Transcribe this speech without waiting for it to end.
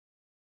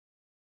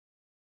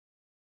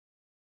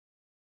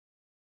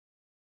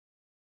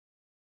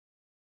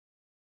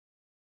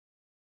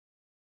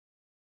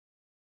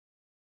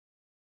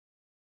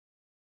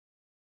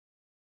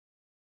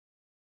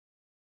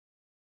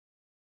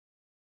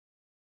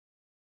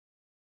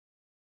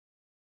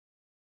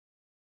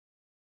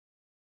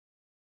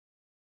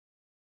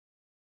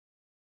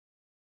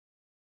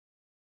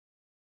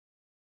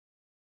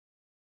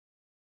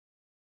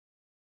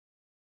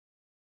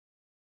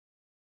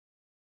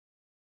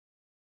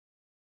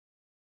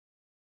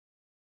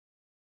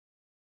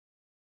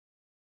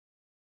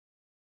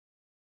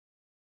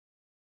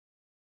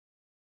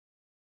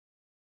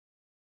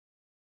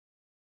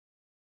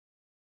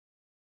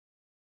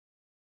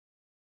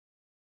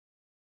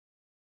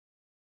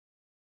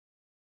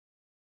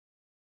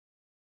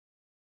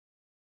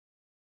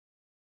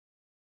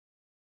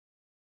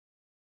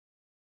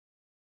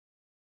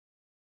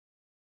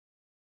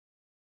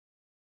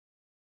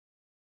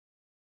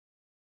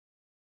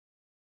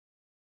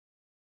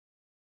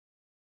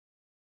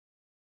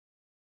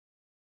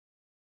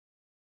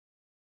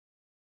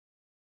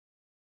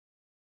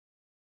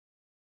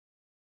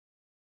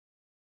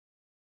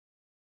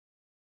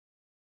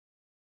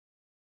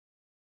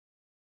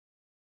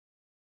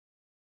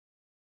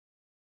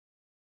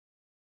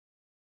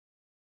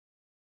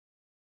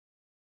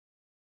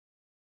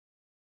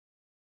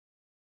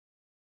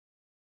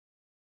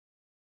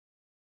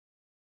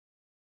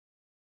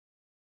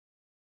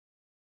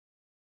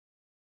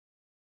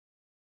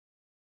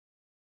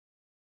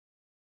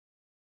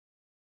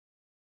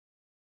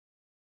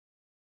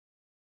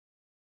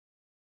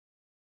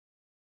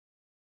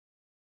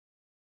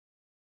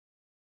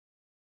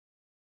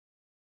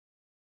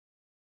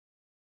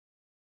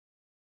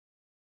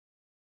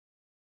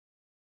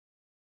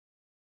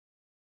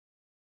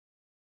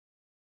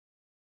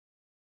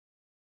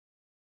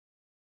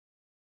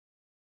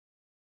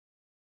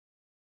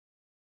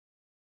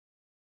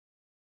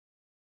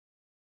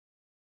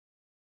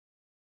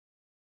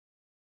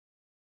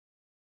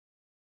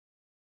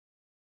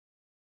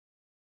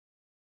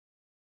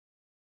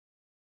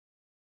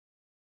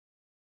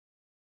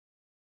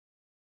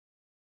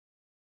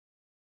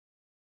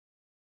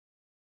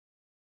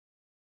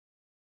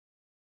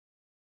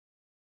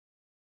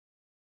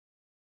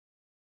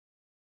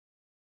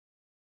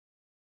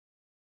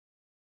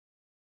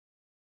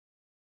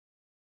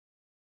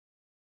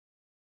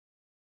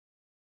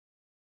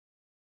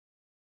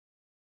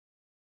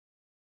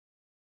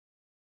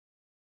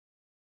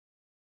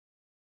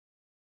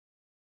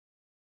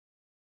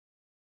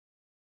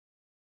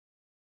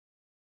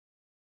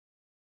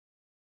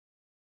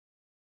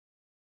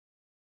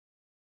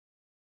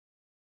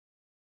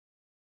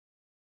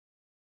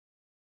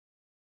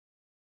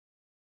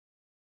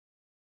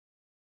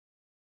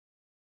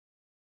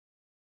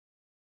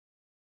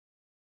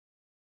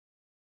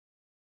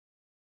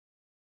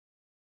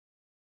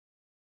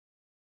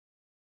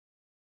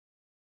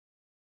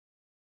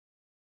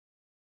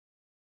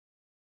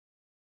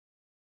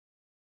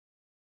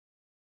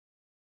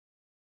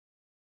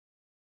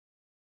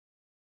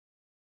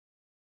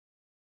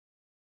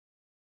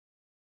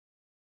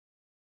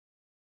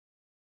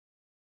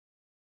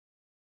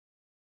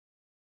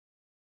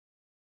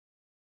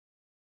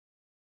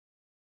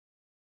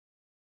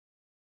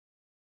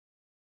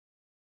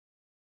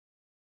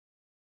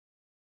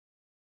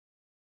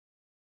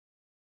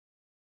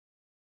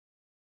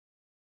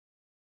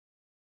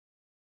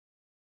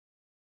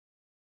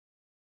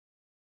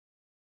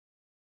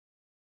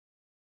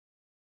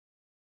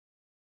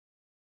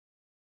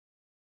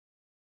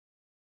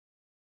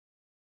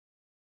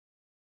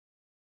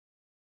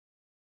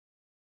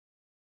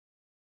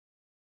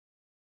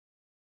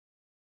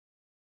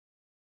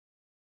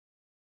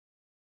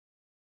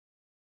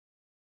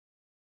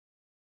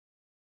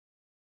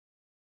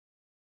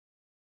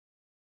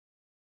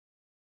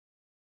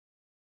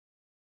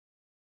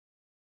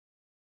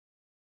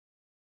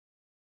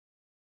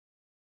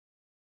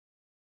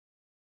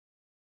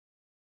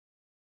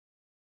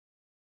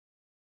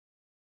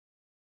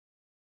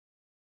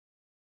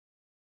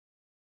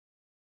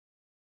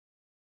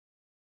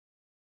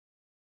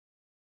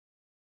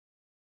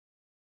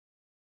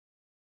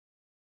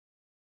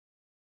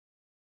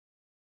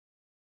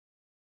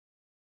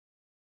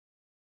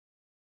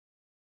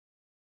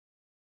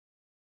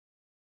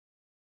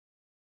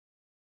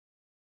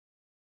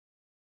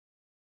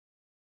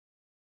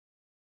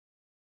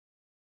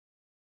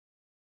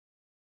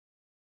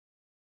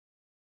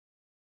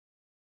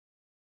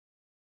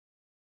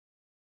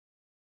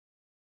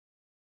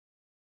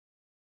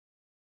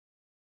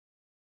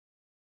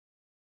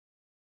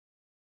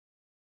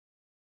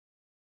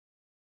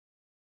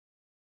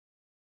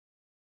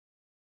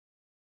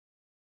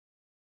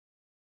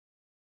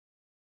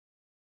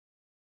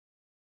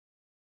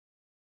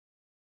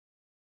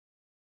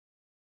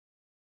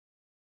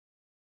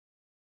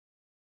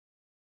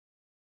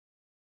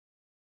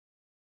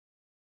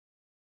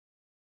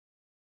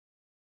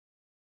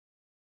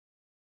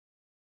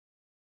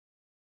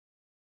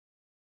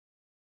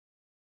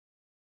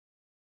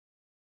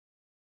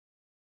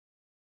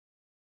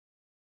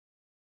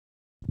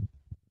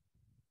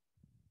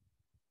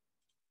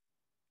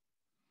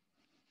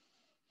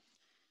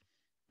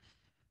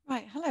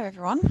Right, hello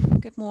everyone.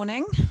 Good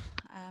morning.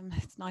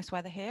 It's nice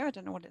weather here. I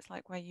don't know what it's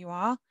like where you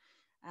are.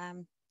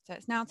 So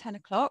it's now 10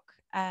 o'clock.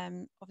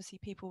 Obviously,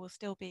 people will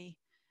still be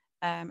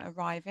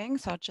arriving,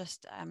 so I'll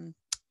just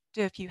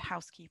do a few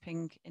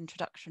housekeeping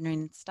introduction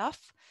and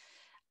stuff.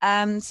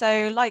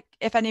 So like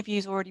if any of you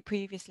has already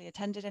previously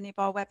attended any of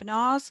our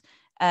webinars,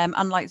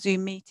 unlike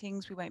Zoom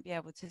meetings, we won't be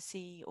able to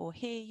see or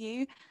hear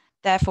you.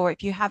 Therefore,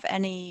 if you have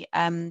any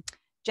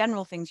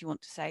general things you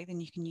want to say,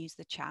 then you can use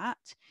the chat.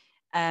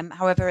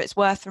 However, it's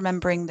worth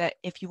remembering that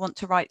if you want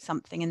to write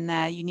something in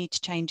there, you need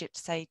to change it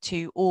to say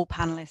to all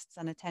panelists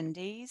and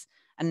attendees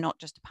and not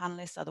just a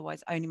panelist,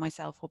 otherwise only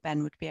myself or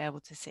Ben would be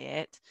able to see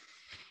it.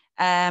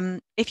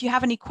 If you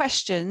have any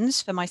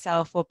questions for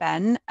myself or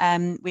Ben,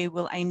 we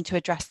will aim to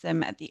address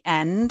them at the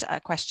end, a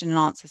question and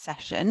answer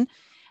session.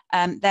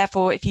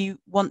 Therefore, if you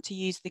want to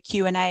use the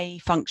Q&A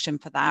function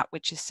for that,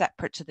 which is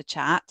separate to the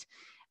chat,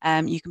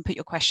 you can put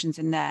your questions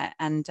in there,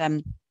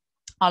 and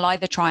I'll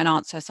either try and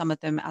answer some of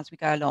them as we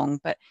go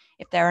along, but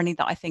if there are any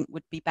that I think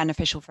would be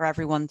beneficial for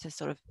everyone to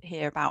sort of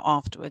hear about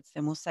afterwards,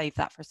 then we'll save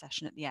that for a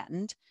session at the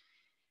end.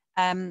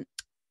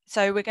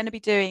 So we're going to be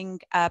doing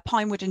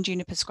Pinewood and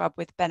Juniper Scrub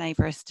with Ben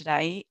Averis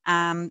today.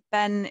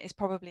 Ben is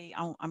probably,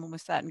 I'm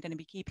almost certain, going to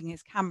be keeping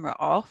his camera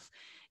off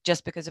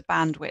just because of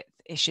bandwidth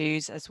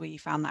issues, as we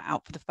found that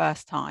out for the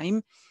first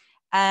time.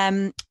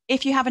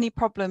 If you have any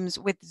problems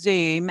with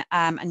Zoom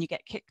and you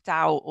get kicked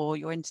out or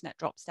your internet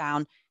drops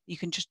down, you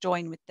can just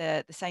join with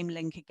the same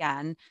link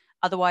again.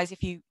 Otherwise,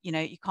 if you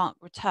can't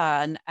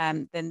return,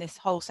 then this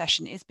whole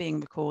session is being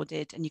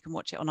recorded and you can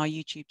watch it on our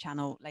YouTube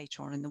channel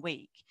later on in the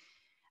week.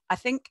 I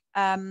think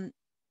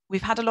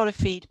we've had a lot of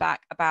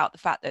feedback about the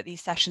fact that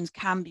these sessions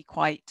can be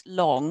quite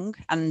long,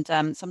 and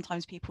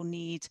sometimes people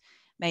need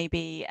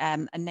maybe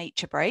a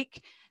nature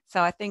break.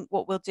 So I think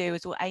what we'll do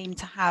is we'll aim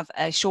to have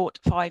a short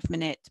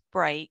 5-minute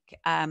break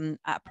at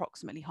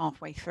approximately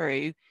halfway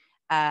through.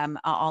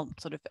 I'll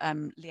sort of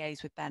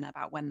liaise with Ben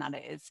about when that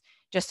is,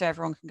 just so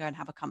everyone can go and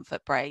have a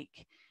comfort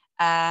break.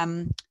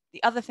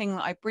 The other thing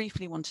that I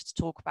briefly wanted to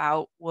talk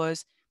about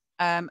was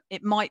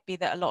it might be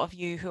that a lot of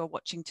you who are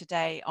watching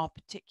today are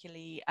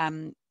particularly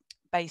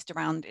based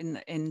around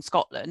in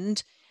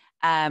Scotland,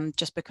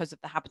 just because of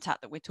the habitat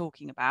that we're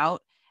talking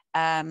about.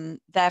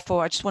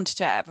 Therefore, I just wanted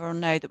to let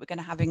everyone know that we're going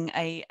to having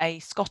a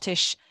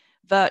Scottish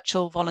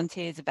virtual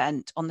volunteers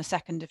event on the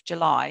 2nd of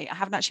July. I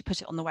haven't actually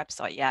put it on the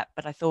website yet,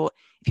 but I thought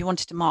if you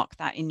wanted to mark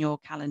that in your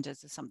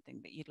calendars as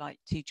something that you'd like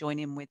to join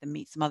in with and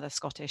meet some other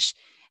Scottish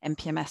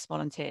NPMS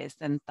volunteers,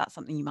 then that's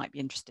something you might be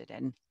interested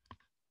in.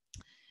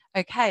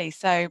 Okay,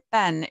 so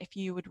Ben, if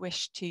you would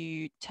wish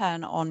to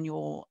turn on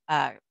your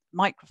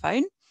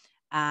microphone,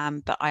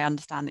 but I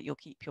understand that you'll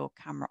keep your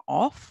camera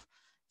off,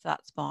 so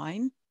that's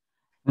fine.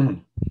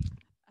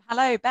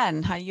 Hello,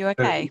 Ben. Are you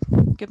okay?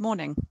 Good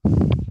morning.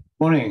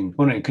 Morning.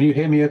 Can you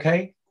hear me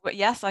okay? Well,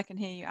 yes, I can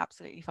hear you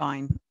absolutely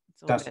fine.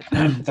 It's all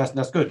good.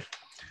 That's good.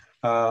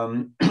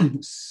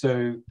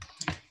 So,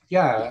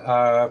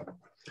 yeah.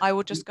 I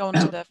will just go on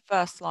to the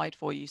first slide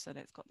for you so that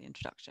it's got the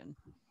introduction.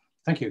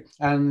 Thank you.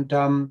 And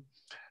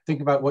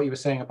think about what you were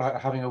saying about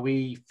having a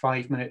wee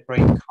 5-minute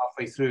break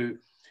halfway through.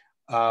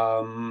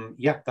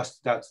 Yeah,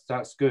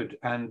 that's good.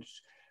 And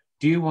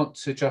do you want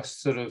to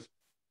just sort of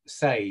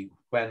say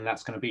when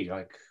that's going to be?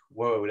 Like,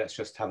 whoa, let's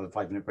just have a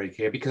 5-minute break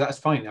here, because that's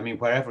fine. I mean,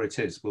 wherever it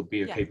is will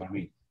be okay by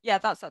me. Yeah,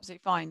 that's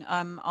absolutely fine.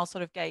 I'll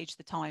sort of gauge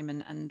the time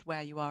and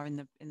where you are in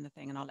the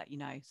thing, and I'll let you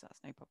know, so that's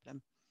no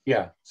problem.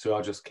 Yeah, so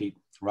I'll just keep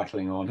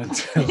rattling on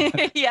until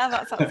yeah,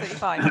 that's absolutely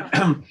fine.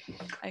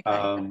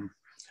 Okay.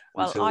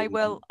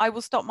 Well, I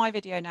will stop my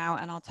video now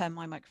and I'll turn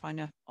my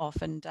microphone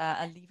off, and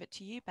I'll leave it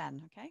to you,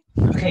 Ben.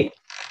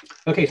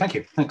 Okay, thank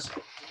you. Thanks.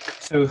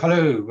 So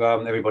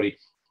hello, everybody.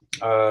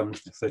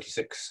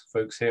 36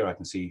 folks here. I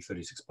can see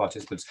 36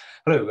 participants.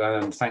 Hello,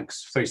 and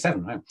thanks.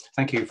 37. Right?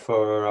 Thank you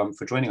for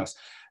joining us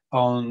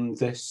on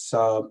this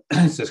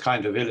this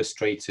kind of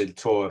illustrated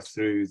tour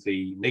through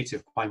the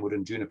native Pinewood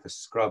and Juniper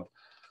Scrub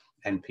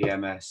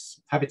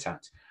NPMS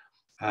habitat.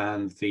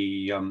 And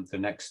the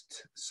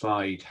next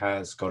slide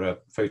has got a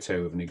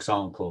photo of an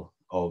example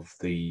of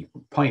the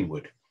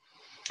pinewood,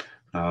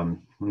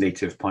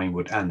 native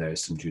pinewood, and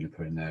there's some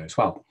juniper in there as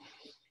well.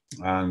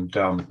 And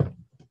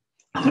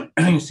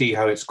you see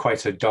how it's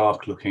quite a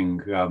dark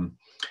looking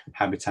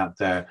habitat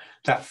there.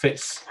 That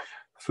fits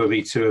for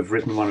me to have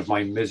written one of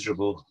my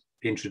miserable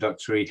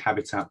introductory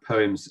habitat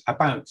poems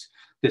about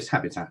this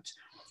habitat.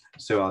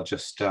 So I'll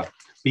just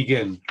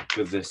begin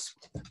with this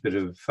bit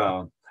of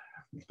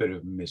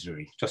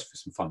misery, just for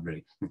some fun,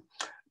 really.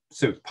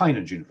 So pine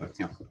and juniper.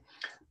 Yeah.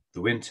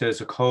 The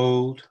winters are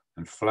cold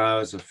and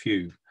flowers are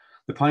few.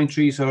 The pine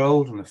trees are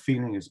old and the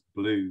feeling is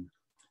blue.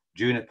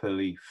 Juniper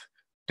leaf,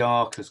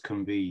 dark as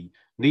can be,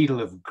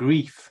 needle of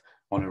grief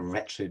on a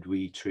wretched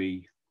wee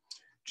tree.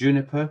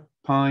 Juniper,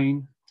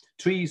 pine,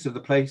 trees of the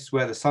place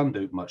where the sun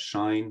don't much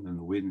shine and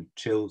the wind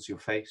chills your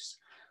face.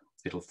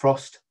 It'll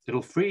frost,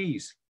 it'll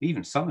freeze,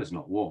 even summer's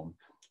not warm.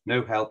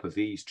 No help of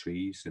these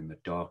trees in the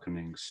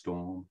darkening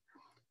storm.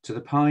 To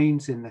the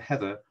pines in the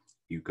heather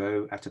you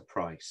go at a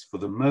price, for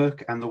the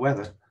murk and the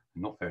weather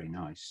not very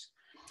nice.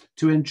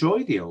 To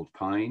enjoy the old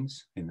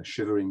pines in the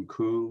shivering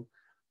cool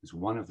is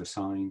one of the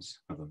signs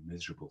of a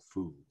miserable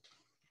fool.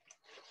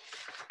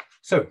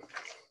 So,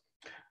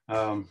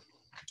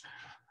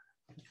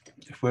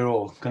 if we're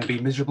all going to be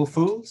miserable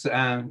fools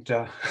and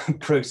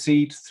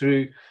proceed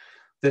through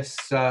this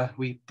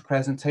wee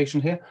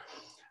presentation here,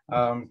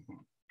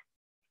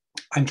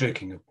 I'm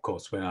joking, of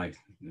course, when I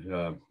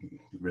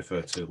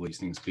refer to all these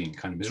things being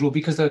kind of miserable,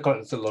 because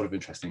there's a lot of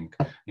interesting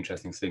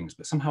things.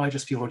 But somehow I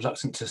just feel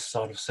reluctant to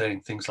sort of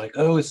saying things like,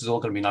 "Oh, this is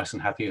all going to be nice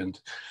and happy and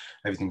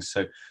everything's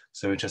so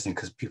interesting,"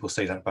 because people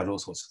say that about all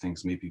sorts of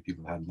things. Maybe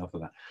people have had enough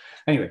of that.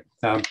 Anyway,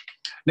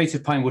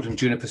 native pinewood and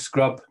juniper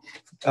scrub,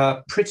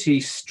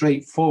 pretty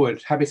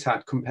straightforward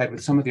habitat compared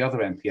with some of the other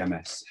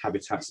NPMS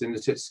habitats, in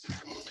that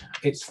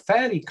it's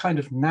fairly kind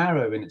of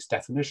narrow in its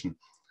definition.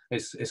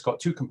 It's got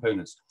two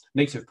components: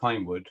 native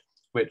pinewood,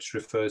 which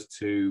refers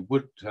to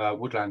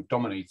woodland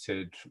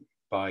dominated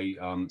by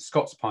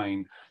Scots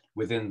pine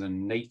within the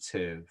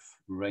native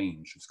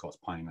range of Scots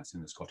pine, that's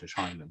in the Scottish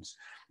Highlands.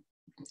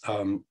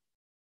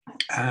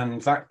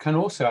 And that can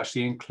also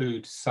actually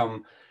include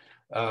some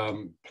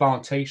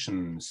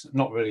plantations,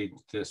 not really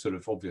the sort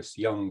of obvious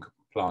young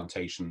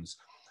plantations,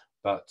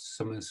 but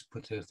someone's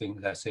put a thing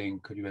there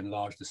saying, could you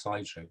enlarge the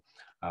slideshow?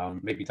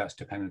 Maybe that's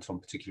dependent on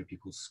particular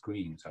people's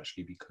screens,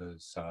 actually,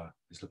 because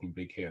it's looking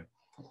big here.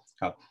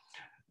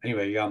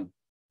 Anyway,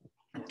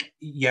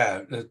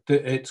 yeah,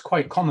 it's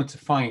quite common to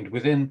find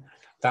within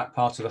that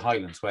part of the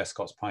Highlands where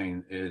Scots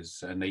pine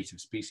is a native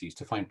species,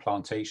 to find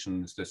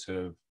plantations that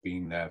have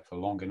been there for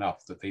long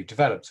enough that they've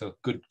developed a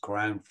good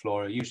ground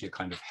flora, usually a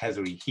kind of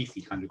heathery,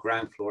 heathy kind of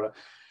ground flora.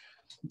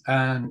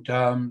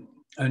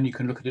 And you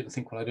can look at it and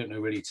think, well, I don't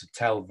know really to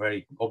tell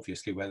very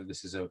obviously whether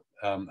this is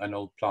an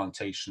old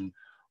plantation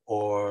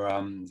or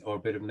a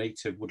bit of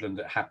native woodland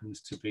that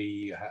happens to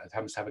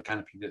have a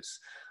canopy that's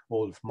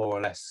all of more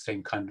or less the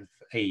same kind of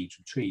age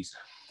of trees.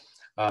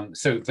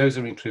 So those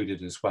are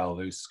included as well,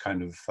 those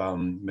kind of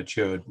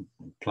matured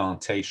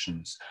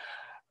plantations.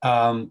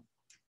 And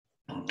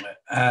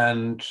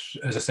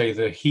as I say,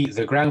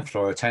 the ground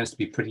flora tends to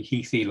be pretty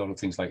heathy, a lot of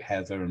things like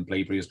heather and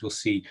blaeberry, as we'll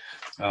see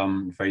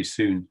very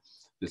soon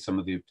with some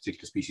of the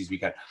particular species we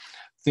get.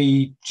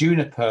 The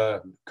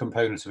juniper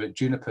component of it,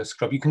 juniper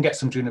scrub, you can get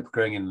some juniper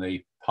growing in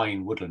the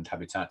pine woodland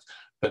habitat,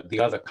 but the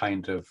other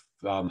kind of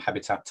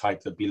habitat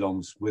type that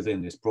belongs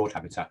within this broad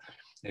habitat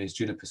is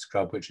juniper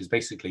scrub, which is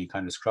basically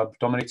kind of scrub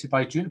dominated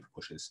by juniper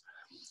bushes.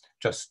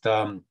 Just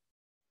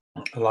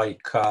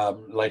like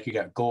you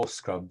get gorse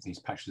scrub, these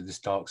patches of this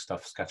dark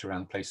stuff scattered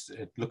around the place.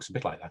 It looks a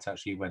bit like that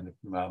actually when it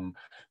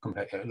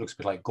looks a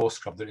bit like gorse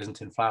scrub that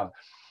isn't in flower.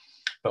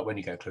 But when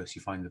you get close,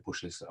 you find the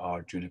bushes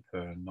are juniper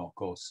and not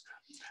gorse.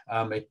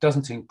 It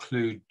doesn't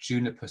include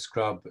juniper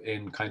scrub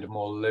in kind of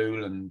more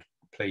lowland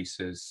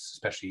places,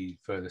 especially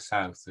further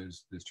south.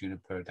 There's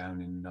juniper down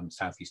in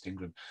southeast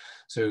England.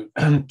 So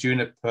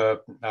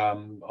juniper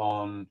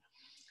on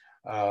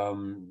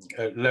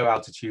low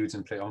altitudes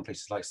and on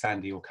places like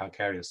sandy or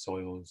calcareous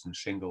soils and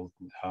shingle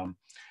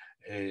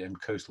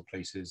and coastal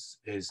places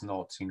is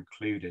not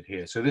included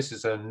here. So this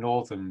is a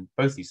northern,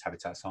 both these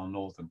habitats are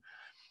northern.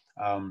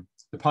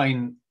 The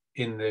pine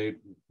in the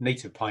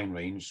native pine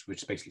range,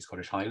 which is basically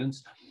Scottish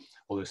Highlands,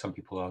 although some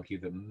people argue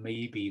that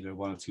maybe there are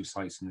one or two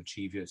sites in the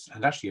Cheviot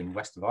and actually in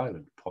west of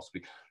Ireland,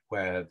 possibly,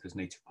 where there's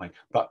native pine.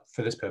 But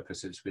for this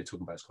purpose, we're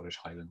talking about Scottish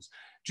Highlands.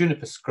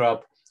 Juniper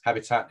scrub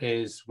habitat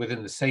is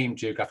within the same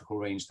geographical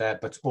range there,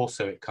 but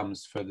also it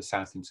comes further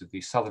south into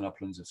the southern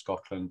uplands of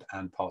Scotland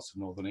and parts of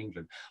northern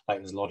England, like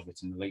there's a lot of it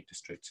in the Lake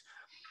District.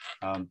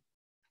 And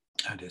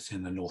it's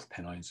in the North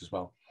Pennines as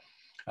well.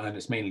 And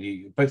it's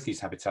mainly, both these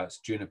habitats,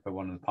 juniper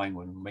one and pine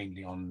one,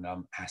 mainly on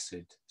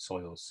acid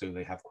soils, so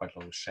they have quite a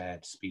lot of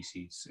shared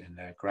species in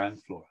their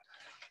ground flora.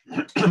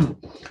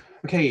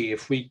 Okay,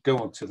 if we go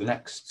on to the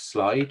next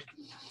slide,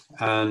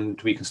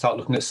 and we can start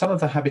looking at some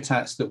of the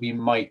habitats that we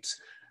might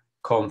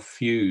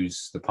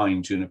confuse the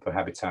pine juniper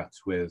habitat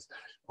with,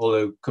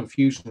 although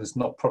confusion is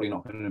probably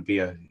not going to be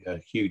a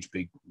huge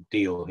big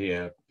deal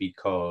here,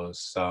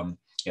 because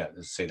yeah, as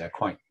I say, they're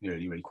quite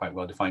really quite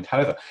well defined.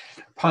 However,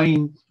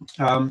 pine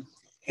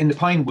in the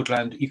pine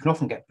woodland, you can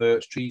often get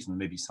birch trees and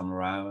maybe some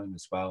around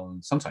as well,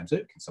 and sometimes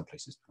oak in some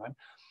places.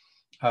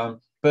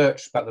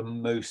 Birch, about the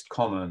most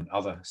common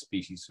other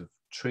species of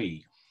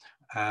tree.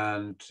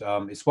 And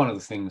it's one of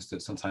the things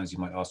that sometimes you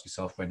might ask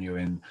yourself when you're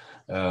in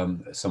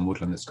some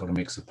woodland that's got a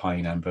mix of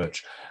pine and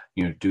birch.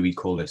 You know, do we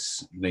call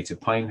this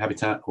native pine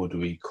habitat, or do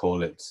we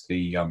call it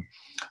the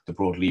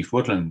broadleaf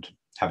woodland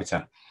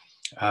habitat?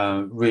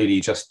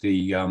 Really just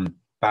the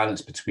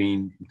balance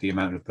between the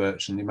amount of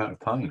birch and the amount of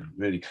pine,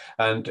 really.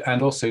 And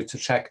also to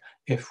check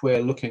if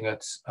we're looking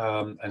at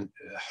a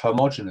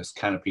homogeneous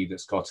canopy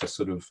that's got a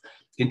sort of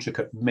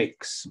intricate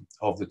mix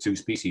of the two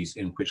species,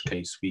 in which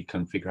case we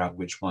can figure out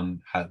which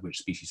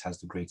species has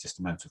the greatest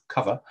amount of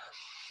cover.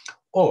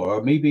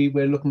 Or maybe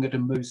we're looking at a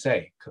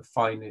mosaic, a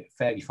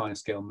fairly fine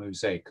scale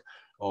mosaic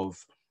of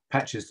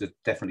patches that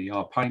definitely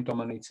are pine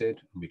dominated,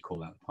 and we call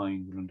that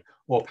pine woodland,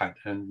 or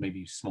and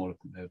maybe smaller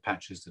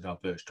patches that are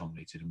birch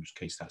dominated, in which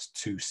case that's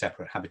two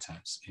separate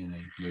habitats in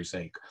a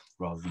mosaic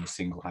rather than a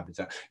single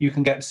habitat. You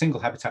can get a single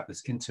habitat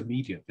that's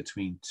intermediate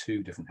between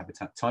two different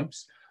habitat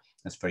types.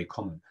 That's very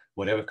common,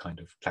 whatever kind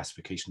of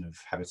classification of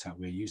habitat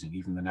we're using,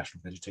 even the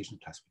National Vegetation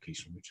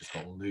Classification, which has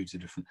got all loads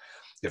of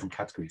different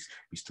categories.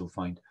 We still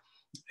find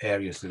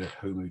areas that are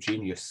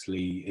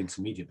homogeneously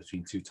intermediate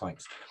between two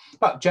types.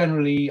 But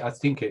generally, I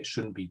think it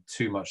shouldn't be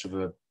too much of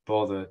a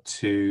bother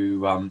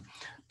to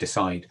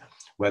decide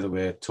whether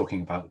we're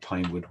talking about the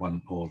pinewood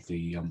one or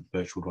the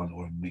birchwood one,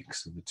 or a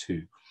mix of the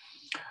two.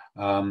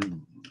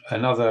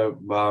 Another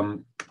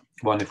one,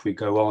 if we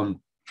go on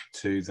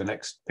to the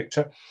next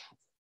picture,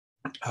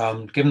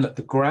 given that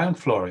the ground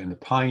flora in the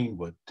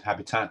pinewood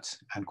habitat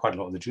and quite a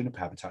lot of the juniper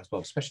habitat as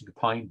well, especially the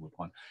pinewood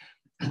one,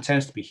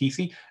 tends to be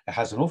heathy. It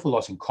has an awful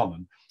lot in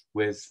common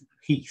with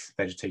heath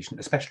vegetation,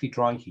 especially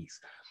dry heath.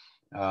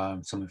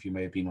 Some of you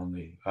may have been on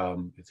the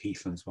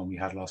heathlands one we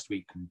had last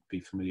week and be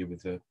familiar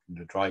with the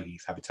dry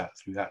heath habitat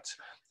through that,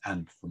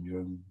 and from your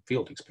own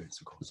field experience,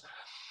 of course.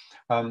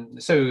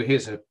 So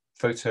here's a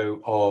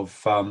photo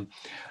of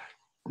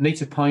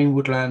native pine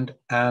woodland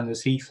and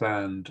there's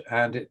heathland,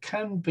 and it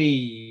can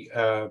be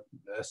a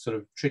sort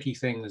of tricky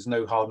thing. There's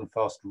no hard and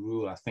fast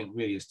rule, I think,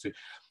 really, as to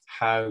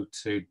how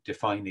to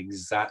define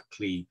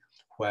exactly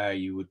where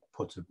you would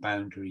put a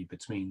boundary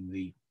between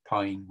the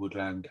pine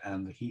woodland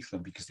and the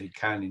heathland, because they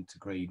can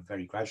integrate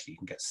very gradually. You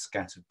can get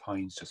scattered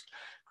pines just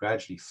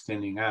gradually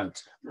thinning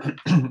out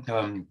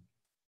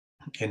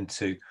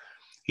into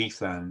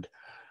heathland.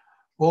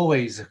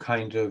 Always a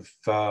kind of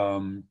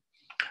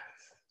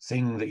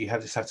thing that you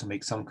just have to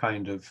make some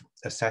kind of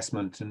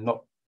assessment, and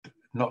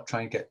not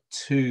try and get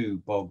too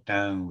bogged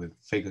down with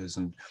figures,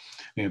 and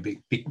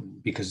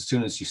because as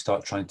soon as you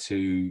start trying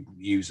to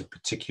use a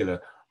particular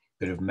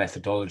bit of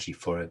methodology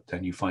for it,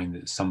 then you find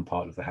that some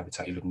part of the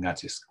habitat you're looking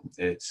at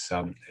it's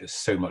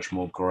so much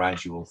more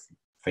gradual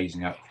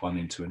phasing out of one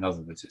into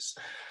another that it's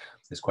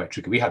quite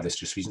tricky. We had this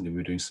just recently. We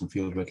were doing some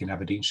field work in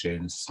Aberdeenshire,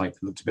 and a site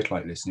that looked a bit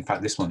like this. In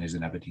fact, this one is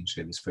in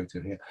Aberdeenshire, this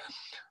photo here,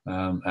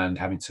 and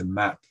having to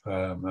map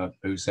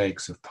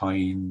mosaics of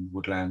pine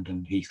woodland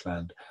and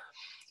heathland,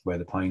 where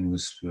the pine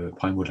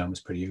woodland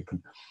was pretty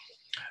open.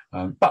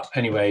 But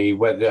anyway,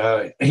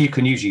 you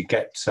can usually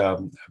get a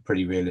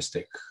pretty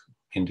realistic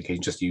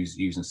indication just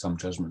using some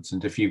judgments.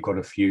 And if you've got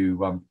a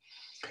few,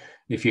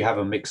 if you have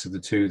a mix of the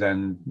two,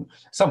 then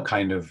some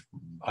kind of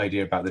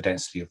idea about the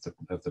density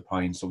of the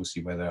pines,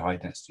 obviously where they're high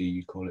density,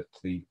 you call it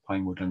the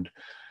pine woodland.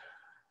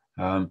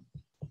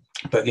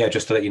 But yeah,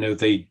 just to let you know,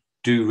 they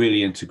do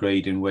really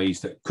integrate in ways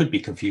that could be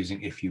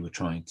confusing if you were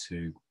trying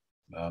to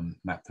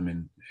map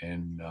them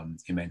in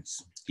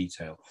immense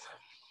detail.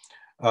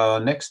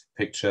 Next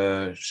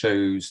picture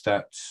shows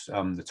that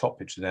the top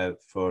picture there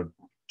for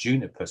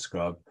juniper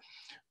scrub,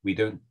 we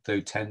don't,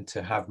 though, tend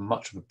to have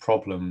much of a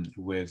problem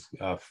with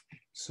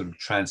sort of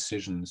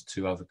transitions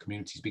to other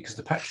communities, because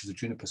the patches of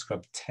juniper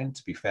scrub tend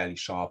to be fairly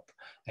sharp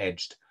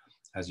edged,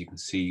 as you can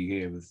see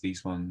here with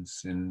these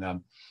ones in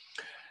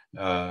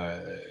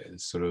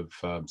sort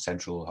of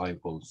central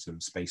Highwall, sort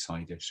of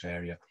Speyside-ish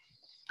area,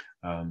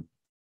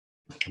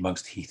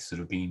 amongst heaths that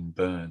have been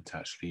burnt,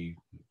 actually.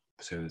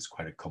 So there's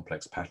quite a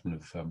complex pattern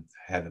of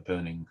heather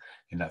burning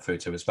in that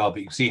photo as well.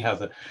 But you can see how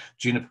the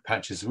juniper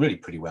patches are really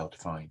pretty well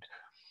defined.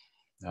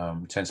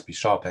 It tends to be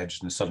sharp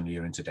edged, and suddenly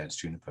you're into dense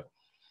juniper.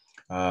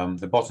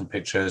 The bottom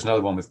picture is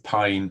another one with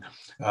pine.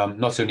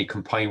 Not only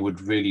can pine wood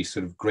really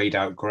sort of grade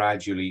out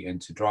gradually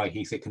into dry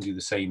heath, it can do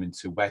the same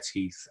into wet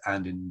heath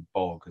and in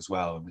bog as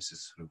well. And this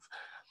is sort of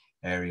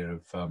area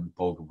of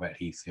bog and wet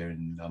heath here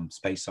in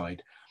Speyside,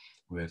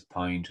 with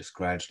pine just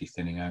gradually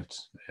thinning out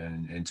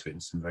and into it in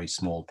some very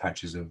small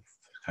patches of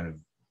kind of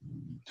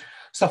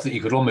stuff that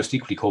you could almost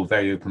equally call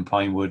very open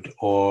pine wood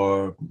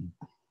or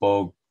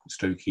bog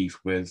stroke heath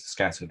with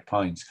scattered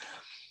pines.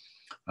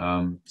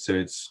 So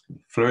it's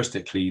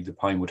floristically, the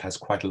pine wood has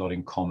quite a lot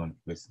in common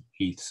with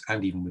heaths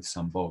and even with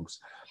some bogs.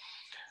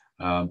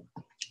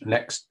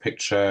 Next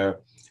picture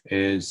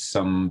is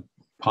some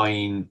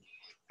pine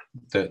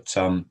that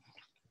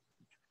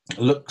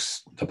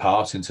looks the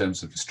part in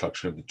terms of the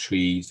structure of the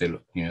trees. They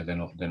look,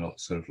 they're not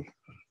sort of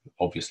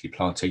obviously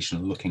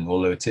plantation looking,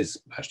 although it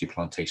is actually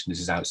plantation. This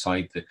is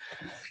outside the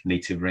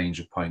native range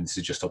of pine. This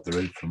is just up the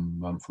road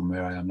from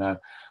where I am now.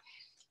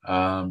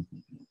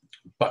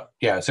 But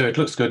yeah, so it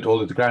looks good,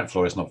 although the ground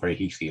floor is not very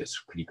heathy,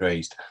 it's pretty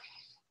grazed.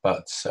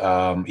 But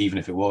even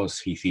if it was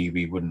heathy,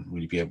 we wouldn't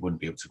be able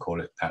to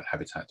call it that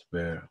habitat.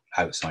 We're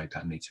outside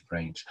that native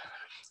range.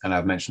 And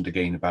I've mentioned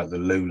again about the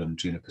lowland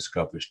juniper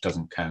scrub, which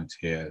doesn't count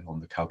here on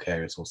the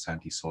calcareous or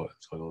sandy soils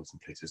in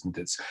places. And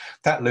it's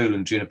that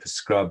lowland juniper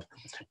scrub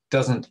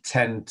doesn't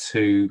tend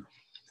to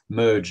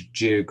merge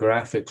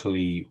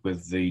geographically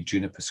with the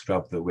juniper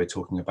scrub that we're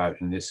talking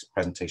about in this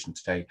presentation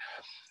today.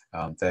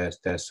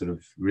 They're sort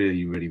of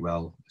really, really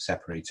well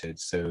separated.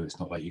 So it's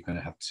not like you're going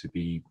to have to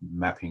be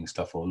mapping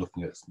stuff or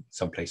looking at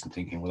some place and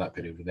thinking, well, that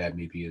bit over there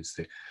maybe is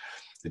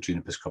the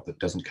juniper scrub that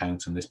doesn't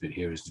count, and this bit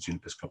here is the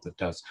juniper scrub that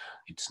does.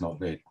 It's not,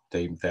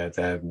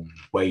 they're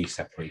way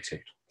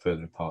separated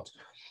further apart.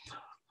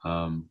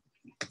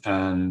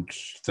 And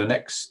the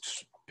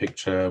next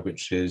picture,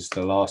 which is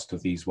the last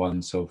of these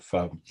ones of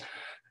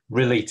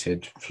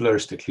related,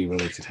 floristically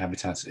related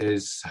habitats,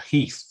 is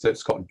heath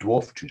that's got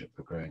dwarf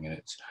juniper growing in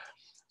it.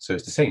 So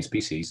it's the same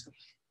species,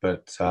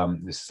 but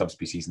this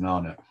subspecies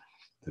Nana,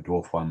 the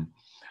dwarf one.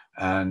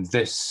 And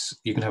this,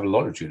 you can have a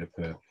lot of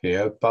juniper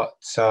here, but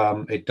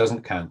it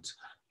doesn't count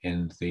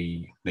in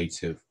the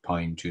native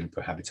pine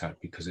juniper habitat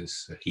because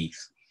it's a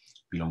heath,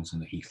 belongs in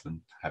the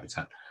heathland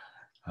habitat.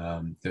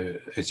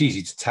 It's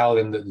easy to tell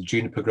in that the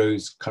juniper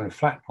grows kind of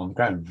flat on the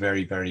ground,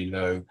 very, very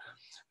low.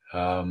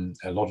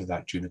 A lot of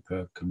that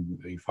juniper can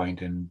you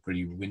find in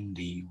really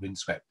windy,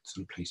 windswept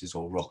sort of places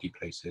or rocky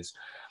places.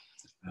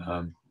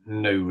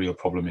 No real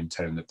problem in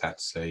telling that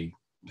that's a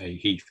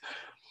heath.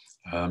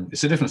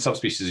 It's a different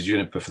subspecies of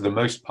juniper for the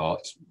most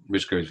part,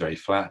 which grows very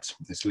flat.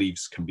 Its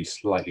leaves can be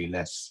slightly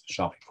less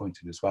sharply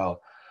pointed as well.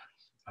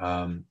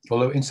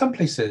 Although in some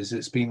places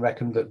it's been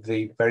reckoned that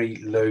the very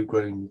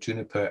low-grown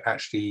juniper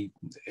actually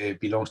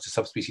belongs to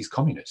subspecies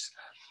communis,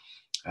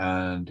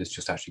 and it's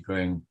just actually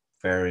growing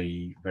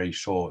very, very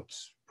short,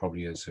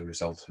 probably as a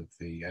result of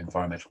the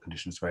environmental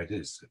conditions where it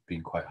is,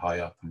 being quite high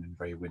up and in a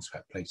very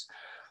windswept place.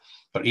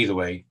 But either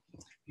way,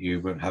 you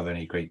won't have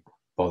any great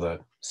bother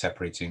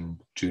separating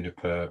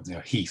juniper,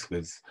 heath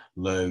with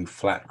low,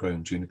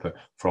 flat-grown juniper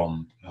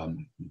from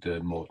the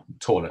more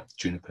taller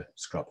juniper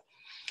scrub.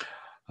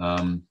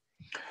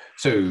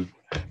 So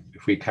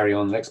if we carry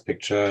on, next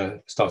picture,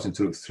 starting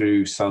to look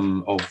through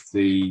some of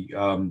the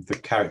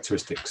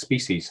characteristic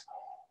species.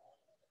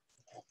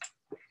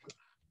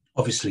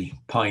 Obviously,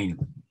 pine,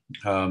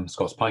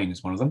 Scots pine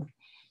is one of them.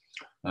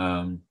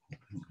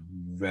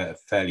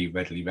 Fairly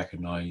readily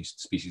recognized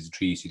species of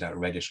tree. You see that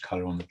reddish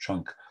color on the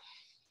trunk.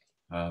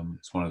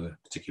 It's one of the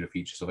particular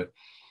features of it.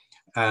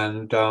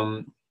 And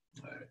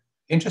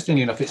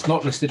interestingly enough, it's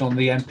not listed on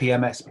the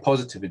NPMS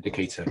positive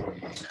indicator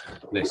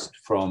list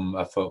from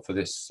for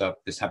this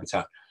this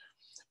habitat.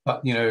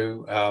 But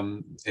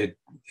if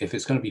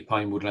it's going to be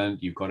pine woodland,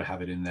 you've got to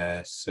have it in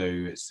there. So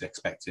it's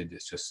expected.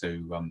 It's just so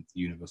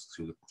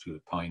universal through the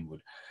pine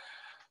wood.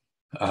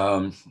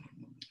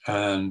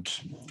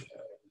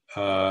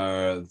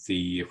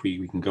 If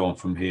we can go on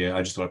from here,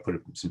 I just thought I'd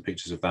put some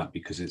pictures of that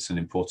because it's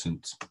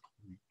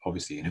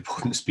obviously an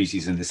important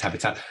species in this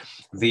habitat.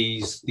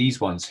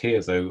 These ones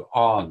here, though,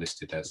 are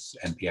listed as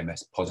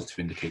NPMS positive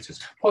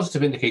indicators.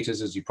 Positive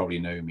indicators, as you probably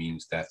know,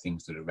 means they're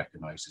things that are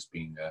recognized as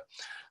being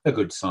a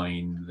good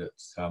sign that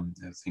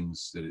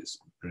things that it's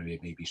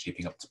maybe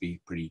shaping up to be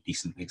a pretty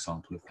decent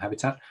example of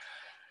habitat.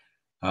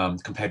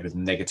 Compared with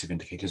negative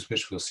indicators,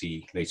 which we'll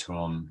see later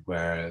on,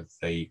 where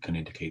they can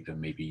indicate that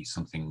maybe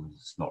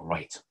something's not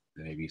right,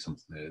 there may be some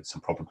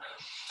problem.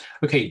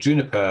 Okay,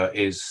 juniper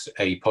is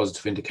a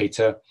positive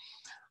indicator.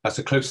 That's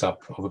a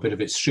close-up of a bit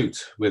of its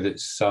shoot with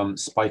its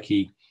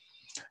spiky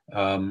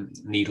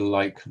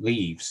needle-like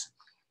leaves.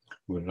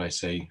 What did I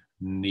say?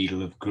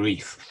 Needle of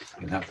grief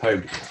in that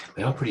poem.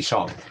 They are pretty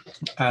sharp.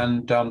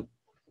 And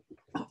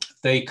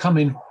they come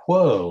in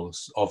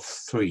whirls of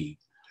 3.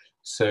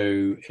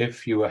 So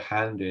if you were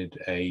handed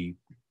a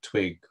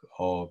twig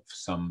of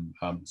some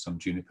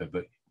juniper,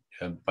 but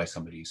by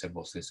somebody who said,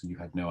 "What's this?" and you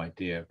had no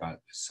idea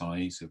about the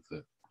size of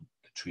the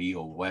tree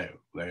or where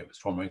it was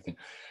from or anything,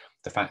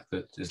 the fact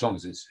that as long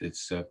as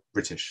it's a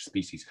British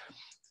species,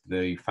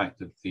 the fact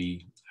that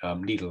the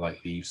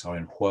needle-like leaves are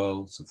in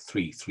whirls of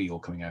 3 all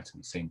coming out in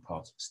the same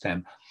part of the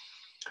stem,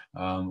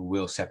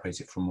 will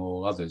separate it from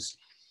all others,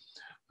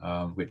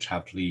 which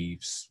have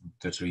leaves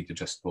that are either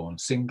just borne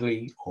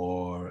singly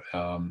or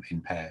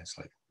in pairs,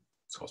 like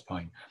Scots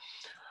pine.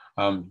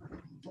 And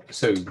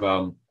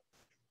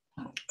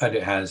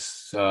it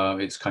has,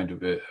 it's kind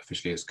of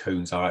officially its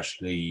cones are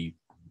actually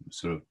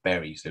sort of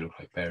berries. They look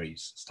like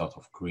berries, start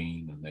off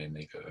green and then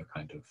they go a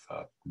kind of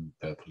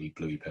purpley,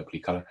 bluey,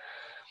 purpley color.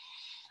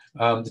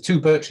 The 2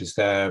 birches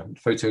there,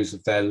 photos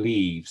of their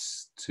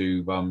leaves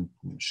to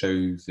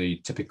show the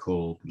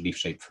typical leaf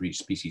shape for each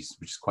species,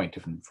 which is quite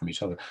different from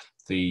each other.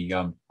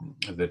 The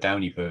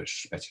downy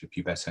birch, Betula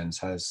pubescens,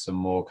 has some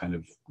more kind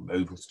of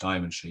oval to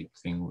diamond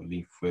shaped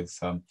leaf with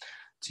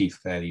teeth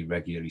fairly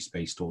regularly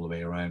spaced all the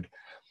way around.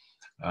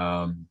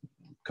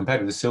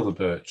 Compared with the silver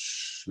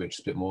birch, which is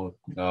a bit more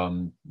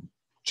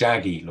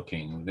jaggy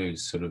looking,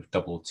 those sort of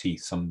double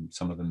teeth, some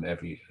of them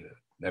every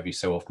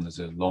so often there's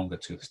a longer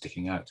tooth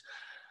sticking out.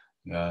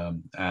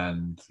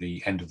 And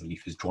the end of the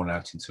leaf is drawn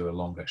out into a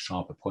longer,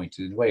 sharper point.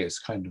 In a way, it's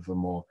kind of a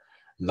more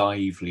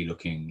lively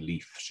looking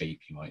leaf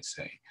shape, you might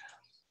say.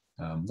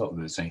 Not that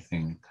there's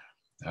anything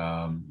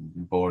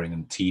boring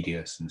and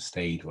tedious and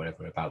staid or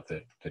whatever about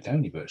the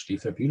downy birch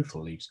leaf. They're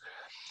beautiful leaves.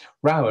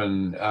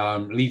 Rowan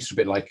leaves are a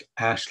bit like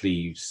ash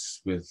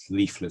leaves with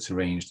leaflets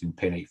arranged in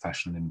pinnate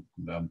fashion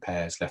in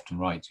pairs left and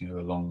right,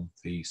 along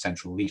the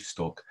central leaf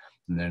stalk,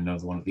 and then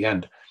another one at the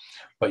end.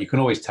 But you can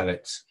always tell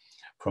it's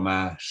from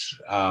ash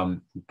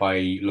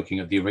by looking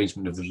at the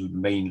arrangement of the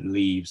main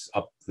leaves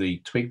up the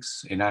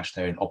twigs. In ash,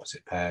 they're in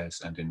opposite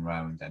pairs, and in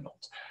round, they're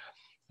not.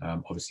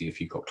 Obviously, if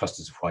you've got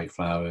clusters of white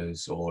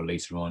flowers, or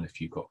later on, if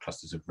you've got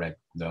clusters of red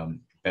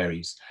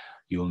berries,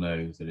 you'll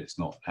know that it's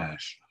not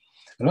ash.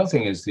 Another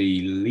thing is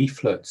the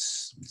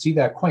leaflets. See,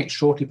 they're quite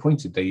shortly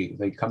pointed.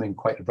 They come in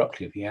quite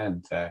abruptly at the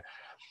end there.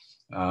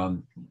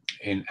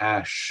 In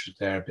ash,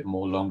 they're a bit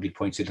more longly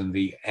pointed, and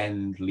the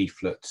end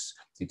leaflets,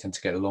 they tend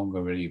to get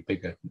longer, really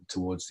bigger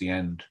towards the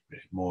end,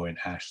 more in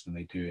ash than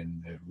they do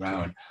in the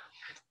round.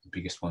 The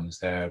biggest ones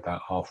there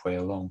about halfway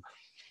along.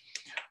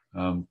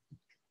 And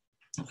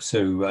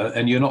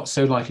you're not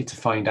so likely to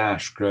find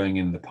ash growing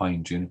in the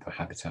pine juniper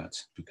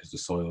habitat, because the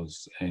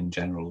soils in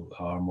general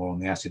are more on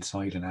the acid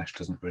side, and ash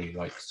doesn't really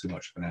like so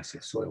much of an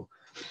acid soil.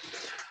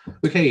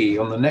 Okay,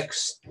 on the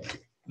next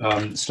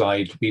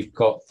slide, we've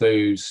got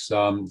those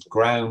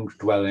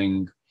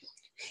ground-dwelling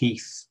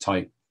heath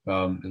type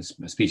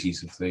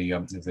species of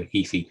the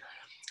heathy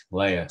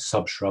layer,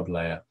 sub-shrub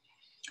layer.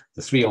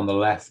 The three on the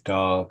left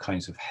are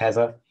kinds of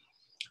heather.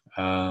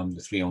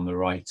 The three on the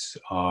right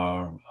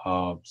are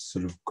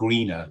sort of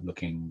greener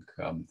looking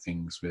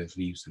things with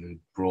leaves that are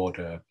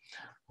broader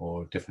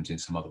or different in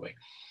some other way,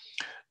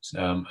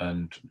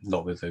 and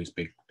not with those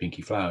big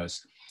pinky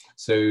flowers.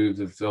 So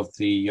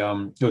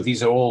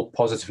these are all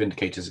positive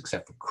indicators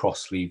except for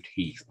cross-leaved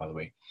heath, by the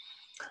way,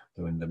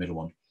 though in the middle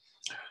one.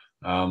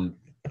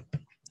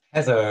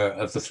 Heather,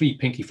 of the three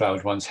pinky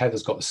flowered ones,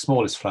 heather's got the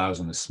smallest flowers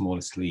and the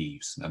smallest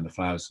leaves, and the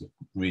flowers are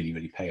really,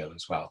 really pale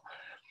as well.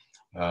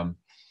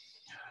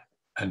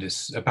 And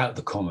it's about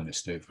the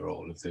commonest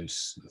overall of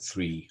those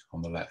three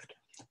on the left.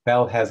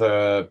 Bell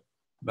heather,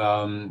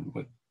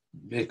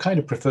 it kind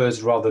of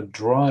prefers rather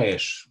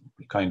dryish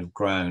kind of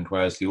ground,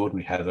 whereas the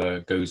ordinary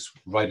heather goes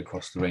right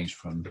across the range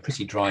from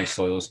pretty dry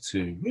soils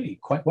to really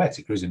quite wet.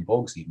 It grows in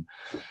bogs even.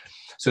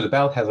 So the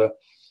bell heather,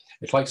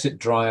 it likes it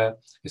drier,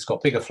 it's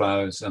got bigger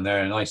flowers, and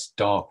they're a nice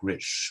dark,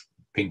 rich,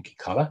 pinky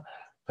colour,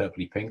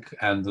 purpley pink,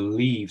 and the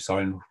leaves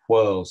are in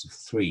whorls of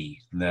three,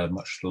 and they're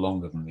much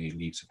longer than the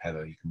leaves of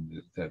heather.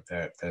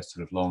 They're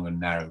sort of long and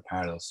narrow,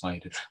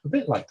 parallel-sided, a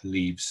bit like the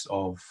leaves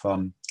of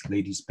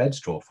lady's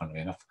bedstraw,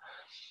 funnily enough.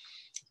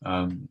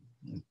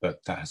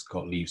 But that has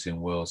got leaves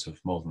in whorls of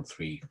more than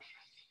three,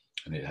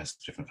 and it has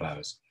different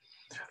flowers.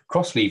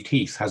 Cross-leaved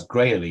heath has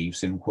grayer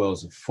leaves in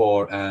whorls of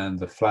four, and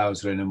the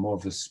flowers are in a more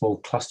of a small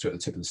cluster at the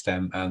tip of the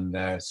stem, and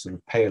they're sort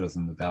of paler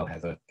than the bell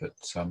heather, but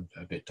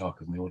a bit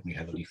darker than the ordinary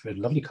heather leaf. A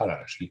lovely colour,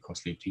 actually,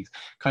 cross-leaved heath.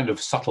 Kind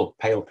of subtle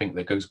pale pink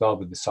that goes well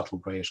with the subtle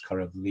greyish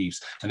colour of the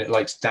leaves, and it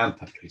likes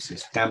damper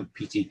places, damp,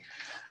 peaty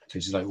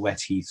places like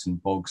wet heaths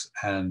and bogs,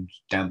 and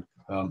damp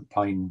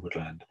pine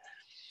woodland.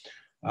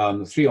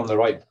 The three on the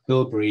right,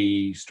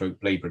 bilberry stroke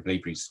blaeberry,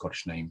 blaeberry's a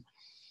Scottish name.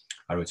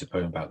 I wrote a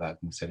poem about that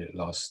and said it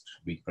last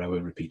week, but I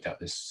won't repeat that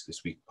this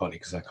week, partly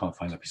because I can't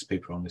find that piece of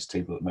paper on this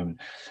table at the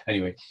moment.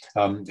 Anyway,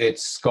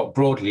 it's got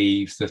broad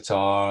leaves that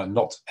are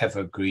not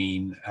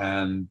evergreen,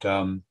 and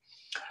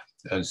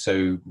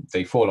so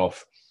they fall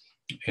off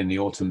in the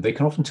autumn. They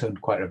can often turn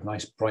quite a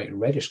nice bright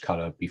reddish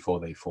colour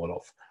before they fall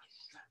off.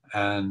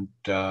 And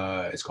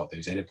it's got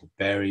those edible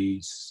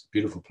berries,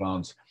 beautiful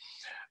plants.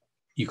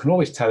 You can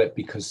always tell it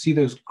because see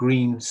those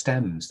green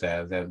stems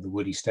there, the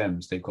woody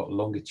stems, they've got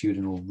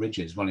longitudinal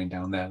ridges running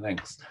down their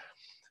length.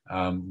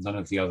 None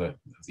of the other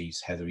of these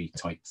heathery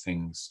type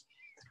things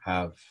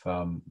have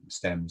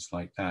stems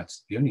like that.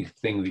 The only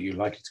thing that you're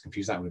likely to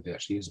confuse that with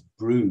actually is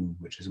broom,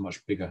 which is a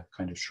much bigger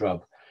kind of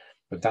shrub,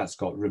 but that's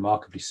got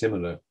remarkably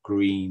similar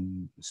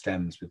green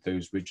stems with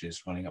those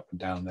ridges running up and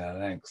down their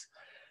length.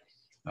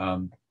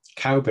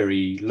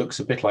 Cowberry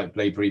looks a bit like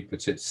blaeberry,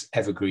 but it's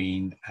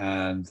evergreen,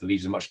 and the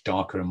leaves are much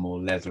darker and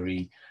more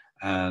leathery,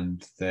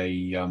 and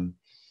they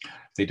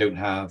don't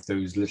have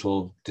those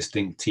little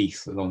distinct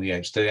teeth along the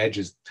edge. The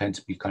edges tend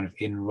to be kind of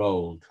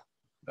in-rolled,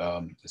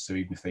 so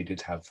even if they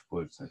did have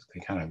woods, they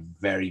kind of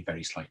very,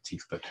 very slight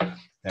teeth, but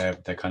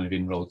they're kind of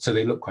in-rolled, so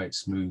they look quite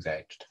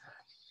smooth-edged,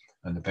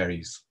 and the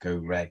berries go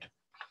red.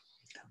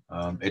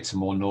 It's a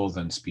more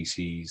northern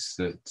species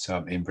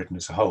that in Britain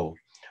as a whole,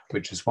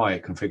 which is why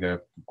it can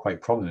figure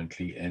quite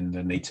prominently in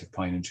the native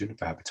pine and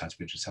juniper habitat,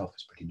 which itself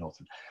is pretty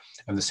northern.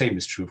 And the same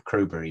is true of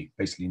crowberry,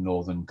 basically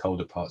northern,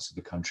 colder parts of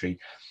the country.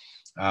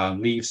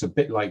 Leaves a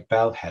bit like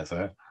bell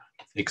heather,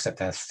 except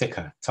they're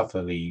thicker,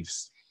 tougher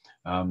leaves.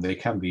 They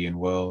can be in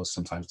whorls,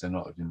 sometimes they're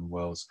not in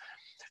whorls.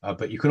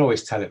 But you can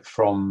always tell it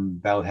from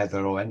bell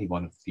heather or any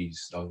one of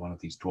these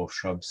dwarf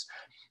shrubs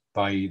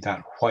by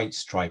that white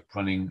stripe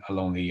running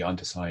along the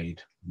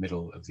underside,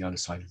 middle of the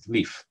underside of the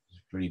leaf.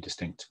 It's really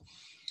distinct.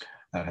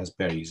 That has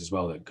berries as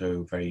well that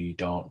go very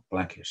dark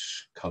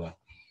blackish colour.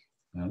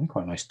 They're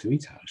quite nice to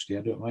eat, actually.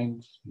 I don't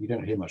mind. You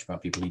don't hear much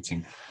about people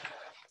eating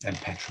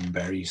empetrum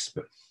berries,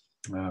 but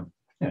yeah,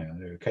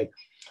 they're okay.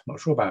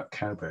 Not sure about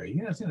cowberry.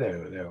 Yeah, I think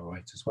they're all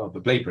right as well.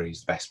 But blaeberry's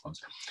the best ones.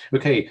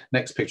 Okay,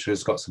 next picture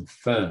has got some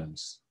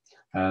ferns,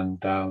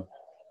 and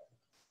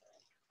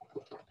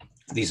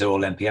these are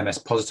all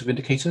NPMS positive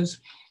indicators.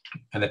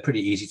 and they're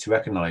pretty easy to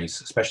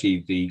recognize,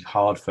 especially the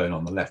hard fern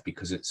on the left,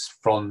 because its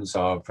fronds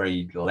are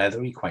very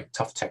leathery, quite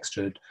tough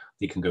textured.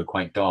 They can go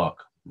quite dark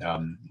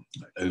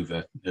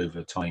over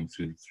time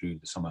through the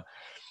summer.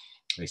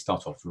 They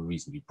start off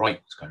reasonably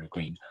bright, kind of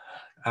green,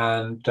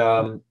 and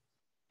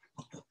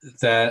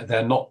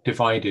they're not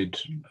divided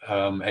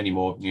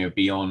anymore, you know,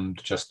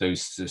 beyond just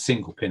those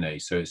single pinnae.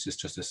 So it's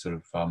just a sort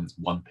of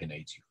one pinnae,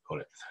 you could call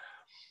it.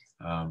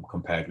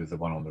 Compared with the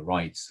one on the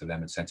right, the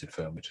lemon-scented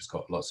fern, which has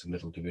got lots of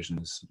little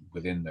divisions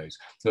within those.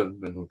 So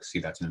we'll see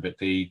that in a bit.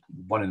 The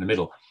one in the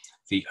middle,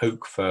 the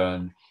oak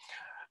fern,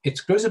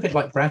 it grows a bit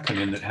like bracken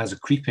in that it has a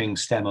creeping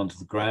stem onto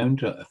the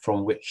ground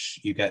from which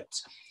you get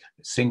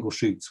single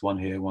shoots, one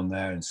here, one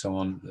there, and so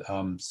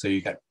on. So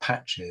you get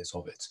patches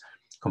of it,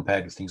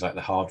 compared with things like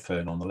the hard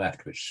fern on the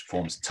left, which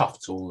forms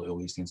tufts, all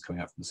these things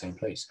coming out from the same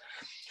place.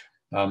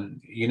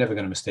 You're never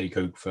going to mistake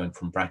oak fern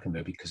from bracken,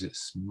 though, because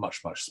it's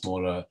much, much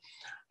smaller.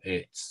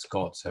 It's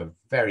got a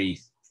very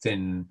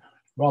thin,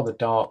 rather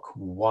dark,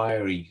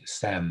 wiry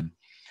stem,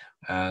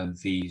 and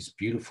these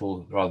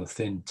beautiful, rather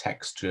thin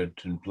textured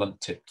and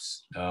blunt-tipped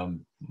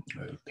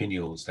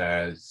pinnules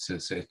there. It's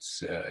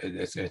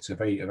a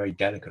very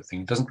delicate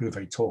thing. It doesn't grow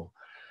very tall.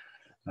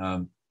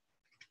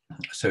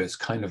 So it's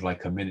kind of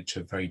like a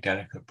miniature, very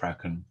delicate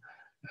bracken.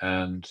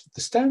 And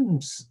the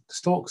stems, the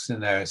stalks in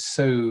there are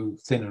so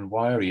thin and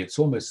wiry, it's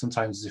almost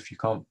sometimes as if you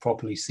can't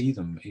properly see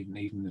them.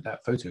 Even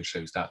that photo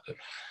shows that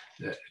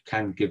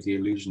can give the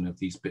illusion of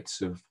these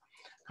bits of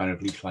kind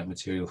of leaf-like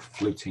material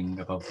floating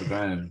above the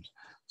ground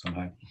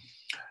somehow.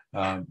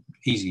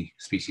 Easy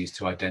species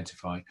to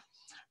identify.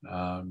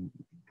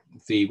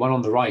 The one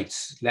on the right,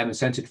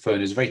 lemon-scented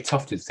fern, is a very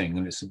tufted thing,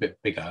 and it's a bit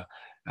bigger,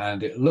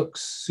 and it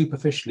looks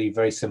superficially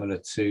very similar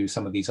to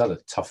some of these other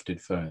tufted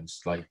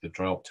ferns, like the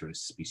Dryopteris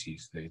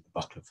species, the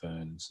buckler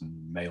ferns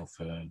and male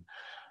fern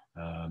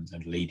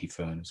and lady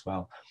fern as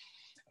well.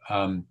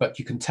 But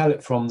you can tell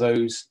it from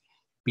those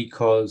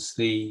because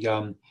the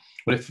well,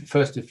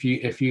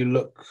 if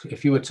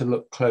you were to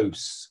look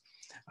close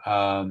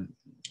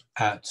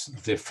at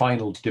the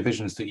final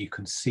divisions that you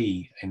can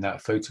see in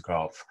that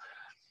photograph,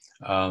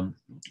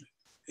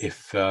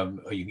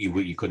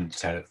 you couldn't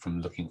tell it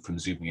from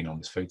zooming in on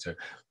this photo,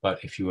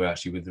 but if you were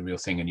actually with the real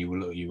thing and you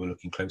were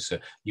looking closer,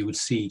 you would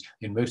see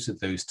in most of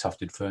those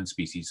tufted fern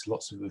species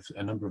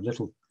a number of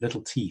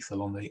little teeth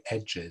along the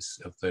edges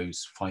of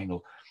those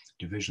final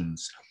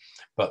divisions.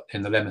 But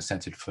in the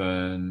lemon-scented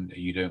fern,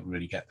 you don't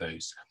really get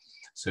those.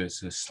 So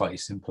it's a slightly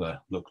simpler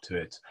look to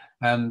it.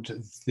 And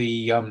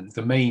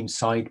the main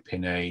side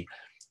pinnae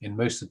in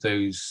most of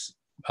those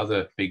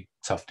other big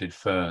tufted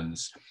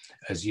ferns,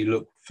 as you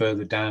look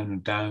further down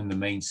and down the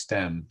main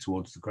stem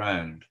towards the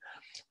ground,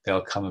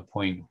 there'll come a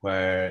point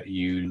where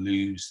you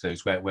lose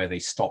those, where they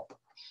stop,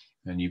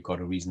 and you've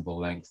got a reasonable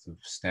length of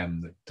stem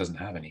that doesn't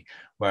have any.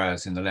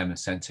 Whereas in the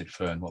lemon-scented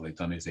fern, what they've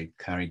done is they've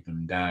carried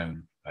them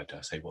down. I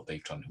don't say what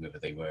they've done, whoever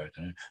they were, I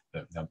don't know,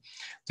 but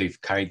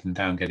they've carried them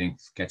down,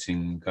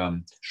 getting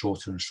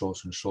shorter and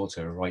shorter and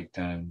shorter, right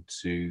down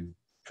to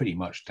pretty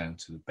much down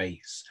to the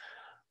base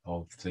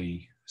of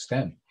the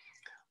stem.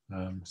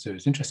 So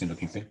it's an interesting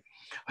looking thing.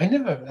 I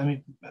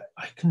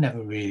can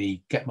never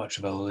really get much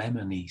of a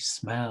lemony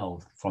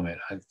smell from it.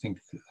 I think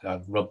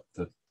I've rubbed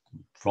the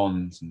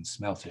fronds and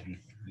smelt it.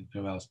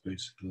 No else, but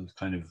it's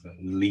kind of a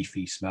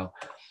leafy smell.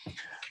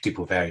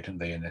 People vary, don't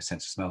they, in their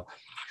sense of smell.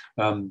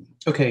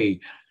 Okay,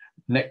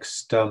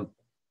 next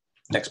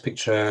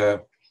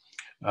picture.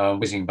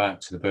 Whizzing back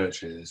to the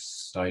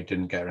birches, I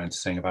didn't get around to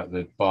saying about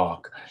the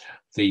bark.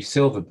 The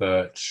silver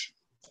birch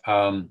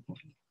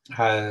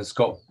has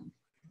got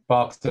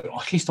bark that,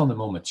 at least on the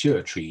more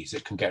mature trees,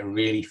 it can get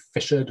really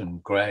fissured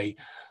and grey.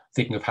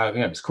 Thinking of how,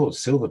 it's called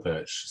silver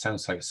birch. It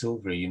sounds like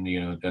silvery, and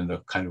and the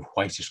kind of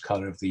whitish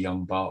colour of the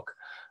young bark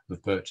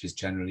of birches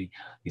generally.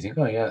 You think,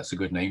 oh yeah, that's a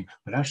good name,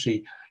 but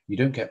actually you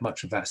don't get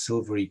much of that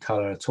silvery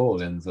colour at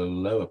all in the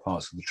lower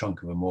parts of the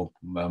trunk of a more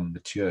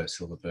mature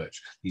silver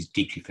birch. These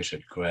deeply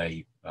fissured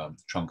grey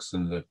trunks,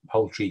 and the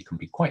whole tree can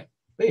be quite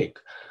big.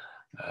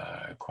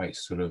 Quite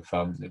sort of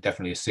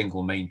definitely a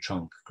single main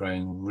trunk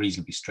growing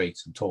reasonably straight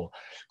and tall,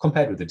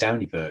 compared with the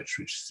downy birch,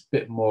 which is a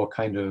bit more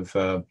kind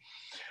of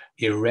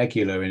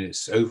irregular in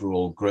its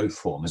overall growth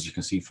form, as you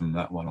can see from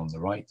that one on the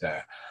right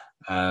there,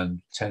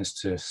 and tends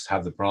to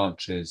have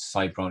the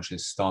side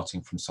branches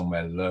starting from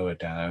somewhere lower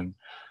down.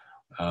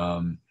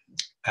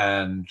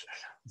 And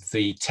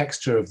the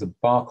texture of the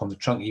bark on the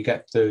trunk, you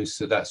get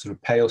that sort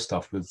of pale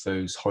stuff with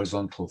those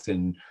horizontal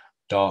thin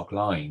dark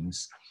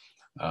lines.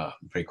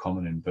 Very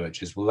common in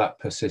birches. Well, that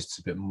persists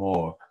a bit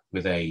more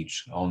with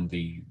age on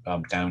the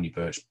downy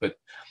birch, but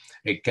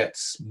it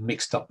gets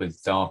mixed up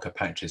with darker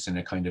patches in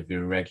a kind of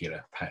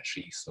irregular,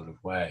 patchy sort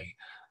of way.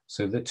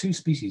 So the two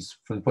species,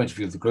 from the point of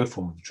view of the growth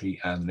form of the tree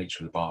and the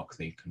nature of the bark,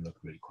 they can look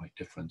really quite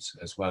different,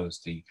 as well as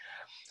the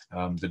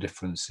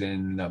difference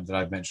in that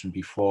I've mentioned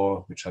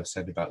before, which I've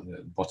said about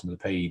the bottom of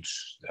the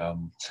page,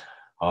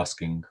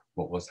 asking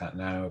what was that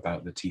now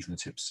about the teeth and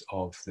the tips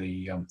of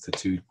the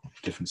two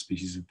different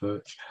species of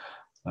birch.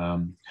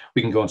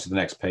 We can go on to the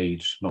next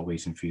page, not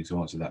waiting for you to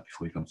answer that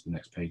before we go on to the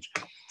next page.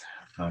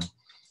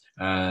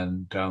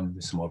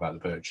 There's some more about the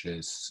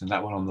birches. And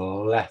that one on the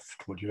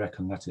left, what do you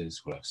reckon that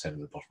is? Well, I've said at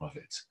the bottom of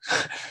it.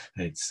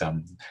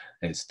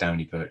 It's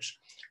downy birch,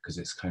 because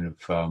it's kind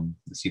of,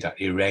 see that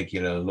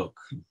irregular look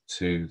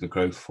to the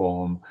growth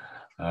form.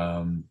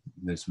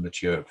 There's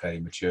very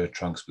mature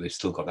trunks, but they've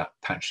still got that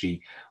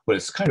patchy, well,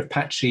 it's kind of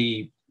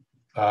patchy,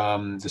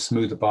 the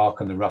smoother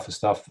bark and the rougher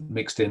stuff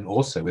mixed in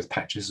also with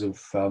patches of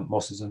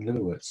mosses and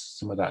liverworts.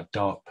 Some of that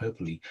dark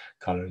purpley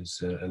colour is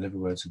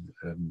liverworts of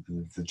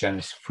the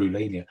genus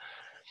Frulania,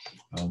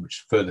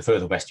 which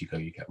further west you go,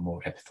 you get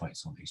more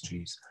epiphytes on these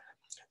trees.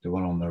 The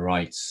one on the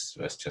right,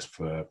 that's just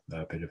for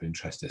a bit of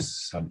interest,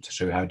 is to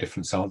show how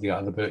different some of the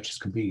other birches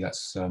can be.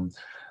 That's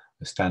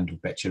the stand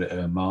of Betula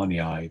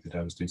ermanii that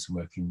I was doing some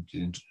work in,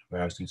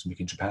 where I was doing some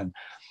work in Japan.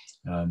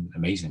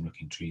 Amazing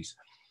looking trees.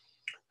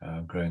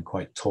 Growing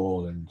quite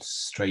tall and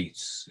straight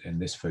in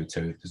this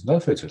photo. There's another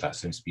photo of that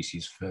same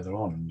species further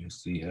on, and you'll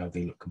see how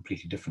they look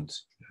completely different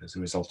as a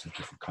result of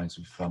different kinds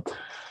of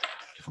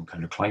different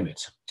kind of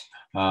climate.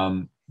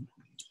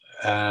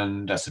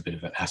 And that's a bit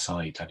of an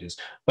aside, that is.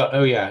 But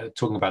oh yeah,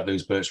 talking about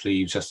those birch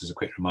leaves, just as a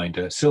quick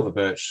reminder, silver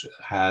birch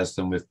has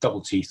them with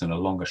double teeth and a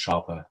longer,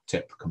 sharper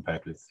tip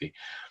compared with the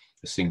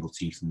single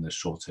teeth and the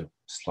shorter,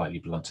 slightly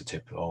blunter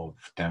tip of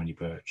downy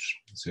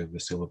birch. So the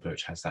silver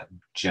birch has that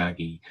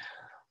jaggy,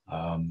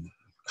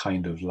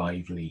 kind of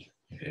lively,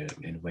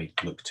 in a way,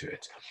 look to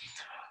it.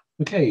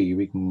 Okay, if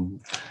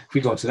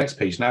we go on to the next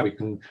page now, we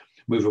can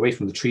move away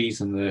from the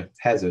trees and the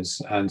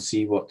heathers and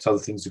see what other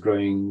things are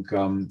growing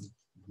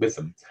with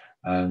them.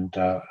 And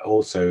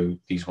also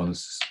these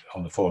ones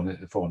on the four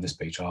on this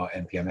page are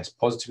NPMS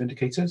positive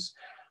indicators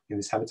in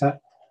this habitat.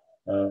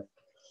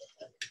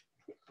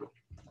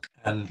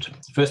 And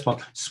the first one,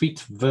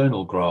 sweet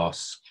vernal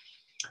grass.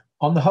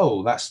 On the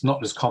whole, that's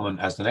not as common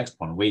as the next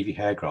one, wavy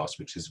hairgrass,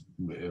 which is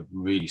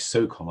really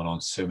so common on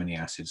so many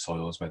acid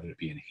soils, whether it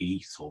be in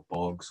heath or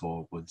bogs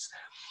or woods.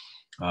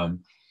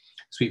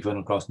 Sweet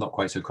vernal grass, not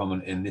quite so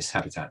common in this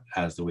habitat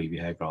as the wavy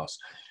hairgrass.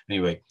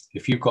 Anyway,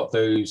 if you've got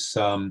those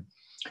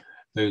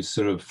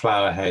sort of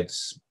flower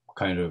heads,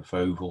 kind of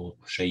oval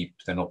shape,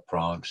 they're not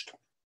branched,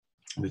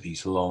 with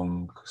these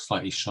long,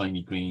 slightly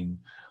shiny green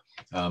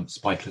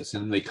spikelets,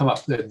 and they come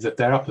up,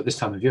 they're up at this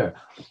time of year.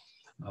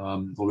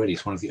 Already,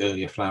 it's one of the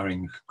earlier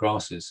flowering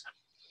grasses,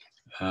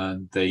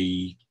 and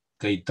they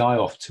die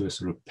off to a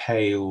sort of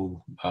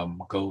pale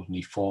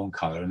goldeny fawn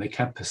color, and they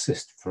can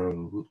persist for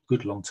a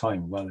good long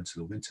time, well into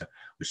the winter,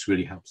 which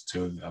really helps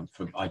to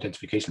from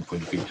identification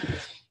point of view.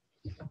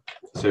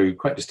 So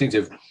quite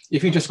distinctive.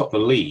 If you just got the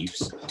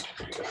leaves,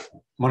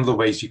 one of the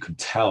ways you can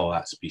tell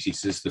that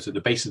species is that at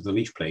the base of the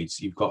leaf blades,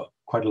 you've got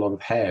quite a lot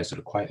of hairs that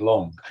are quite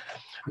long.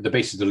 At the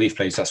base of the leaf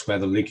blades, that's where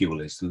the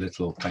ligule is, the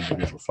little kind of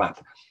little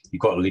flap.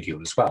 You've got a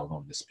ligule as well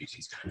on this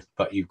species,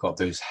 but you've got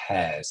those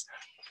hairs,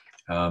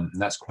 and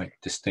that's quite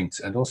distinct.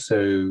 And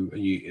also,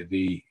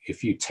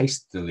 if you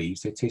taste the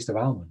leaves, they taste of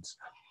almonds.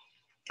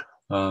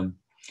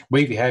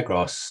 Wavy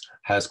hairgrass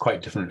has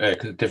quite different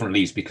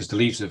leaves, because the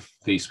leaves of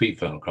the sweet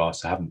vernal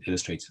grass, I haven't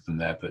illustrated them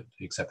there, but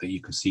except that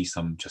you can see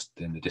some just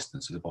in the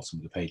distance at the bottom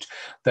of the page.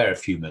 They're a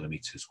few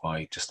millimeters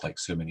wide, just like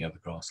so many other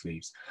grass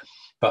leaves.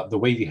 But the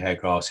wavy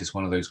hairgrass is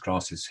one of those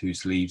grasses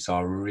whose leaves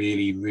are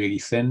really, really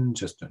thin,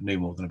 just no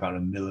more than about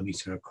 1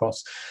 millimeter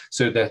across.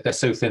 So they're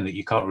so thin that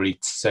you can't really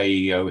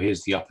say, oh,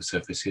 here's the upper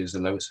surface, here's the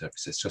lower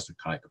surface. It's just a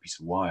kind of a piece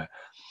of wire.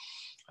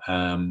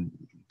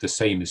 The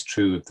same is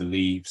true of the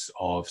leaves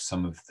of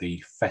some of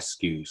the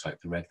fescues, like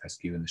the red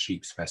fescue and the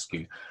sheep's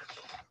fescue,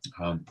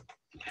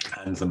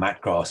 and the mat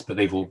grass, but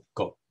they've all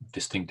got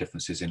distinct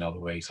differences in other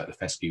ways. Like the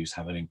fescues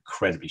have an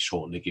incredibly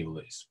short ligule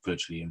that is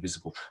virtually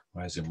invisible,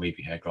 whereas in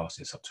wavy hairgrass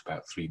it's up to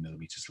about 3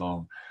 millimeters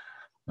long.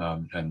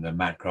 And the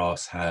mat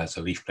grass has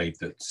a leaf blade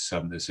that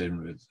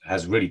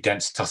has a really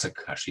dense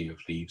tussock, actually, of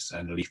leaves,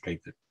 and a leaf blade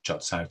that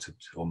juts out at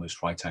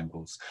almost right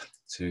angles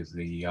to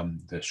the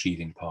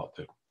sheathing part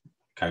that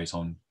carries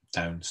on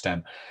down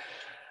stem,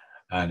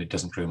 and it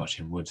doesn't grow much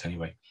in woods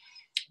anyway.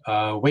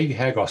 Wavy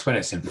hairgrass, when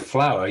it's in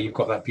flower, you've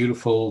got that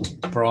beautiful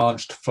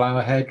branched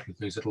flower head with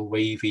those little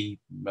wavy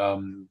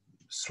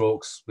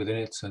stalks within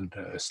it, and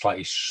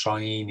slightly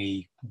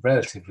shiny,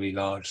 relatively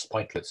large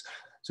spikelets.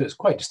 So it's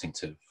quite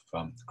distinctive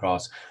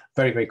grass,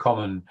 very, very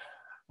common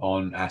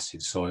on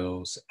acid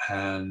soils.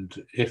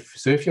 And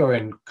if you're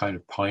in kind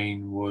of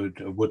pine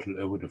wood, a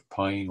wood of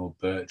pine or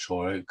birch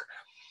or oak,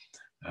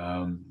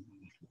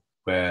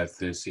 where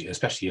there's,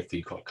 especially if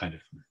you've got kind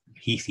of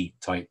heathy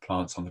type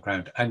plants on the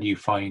ground and you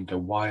find a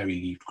wiry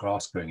leaved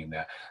grass growing in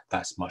there,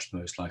 that's much the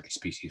most likely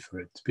species for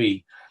it to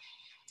be.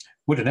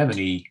 Wood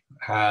anemone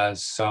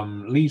has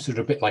some leaves that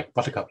are a bit like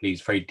buttercup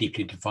leaves, very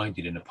deeply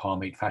divided in a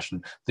palmate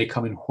fashion. They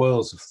come in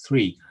whorls of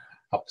 3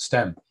 up the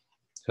stem.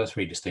 So that's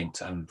very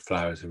distinct, and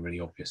flowers are really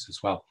obvious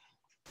as well.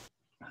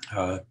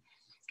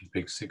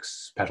 Big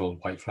 6-petaled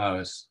white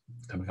flowers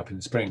coming up in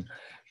the spring,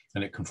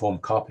 and it can form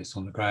carpets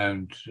on the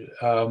ground.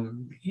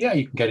 Yeah,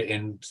 you can get it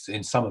in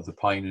some of the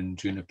pine and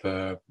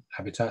juniper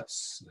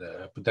habitats,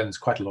 but then there's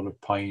quite a lot of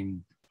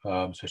pine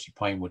especially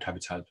pinewood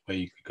habitat, where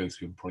you could go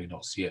through and probably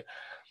not see it.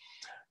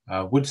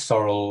 Wood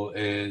sorrel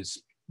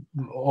is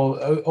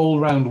all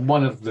around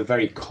one of the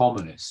very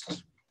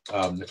commonest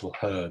little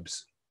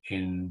herbs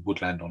in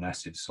woodland on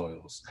acid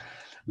soils.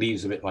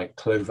 Leaves a bit like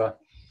clover,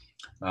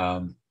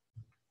 but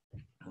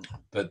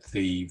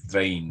the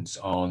veins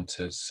aren't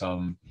as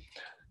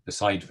the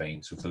side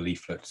veins of the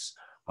leaflets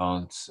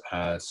aren't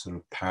as sort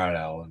of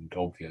parallel and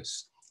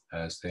obvious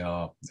as they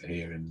are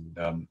here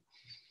in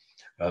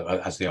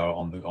as they are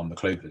on the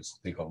clovers.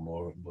 They got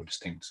more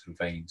distinct sort of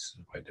veins,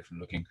 quite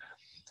different looking.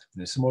 And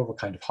there's more of a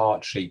kind of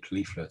heart-shaped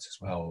leaflet as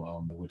well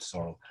on the wood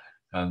sorrel,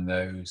 and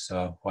those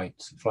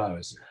white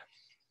flowers.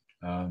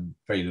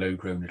 Very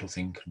low-grown little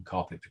thing, can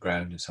carpet the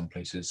ground in some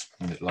places,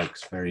 and it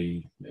likes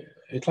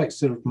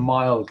sort of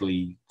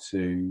mildly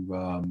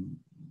to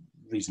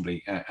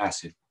reasonably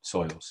acid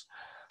soils.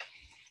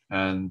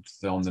 And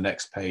on the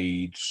next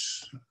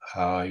page,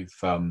 I've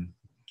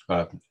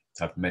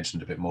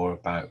mentioned a bit more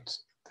about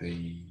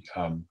the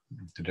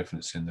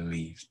difference in the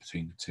leaves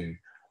between the two,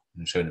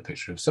 and shown a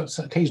picture of. So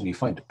occasionally you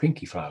find a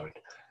pinky flowered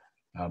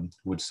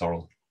wood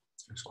sorrel.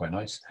 Looks quite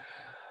nice.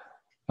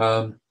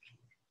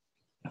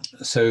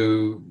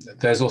 So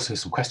there's also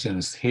some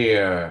questions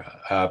here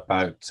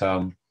about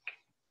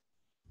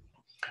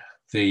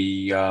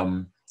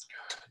the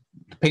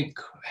pink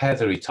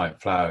heathery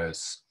type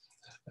flowers.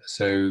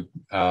 So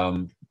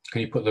can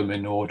you put them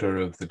in order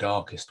of the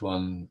darkest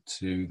one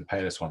to the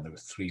palest one? There were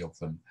 3 of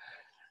them.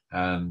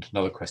 And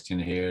another question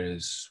here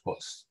is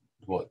what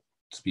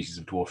species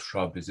of dwarf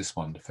shrub is this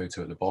one? The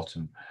photo at the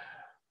bottom.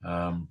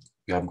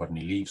 You haven't got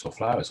any leaves or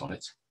flowers on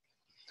it.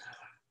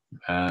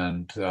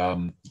 And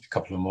a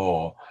couple of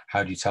more.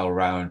 How do you tell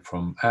rowan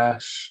from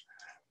ash?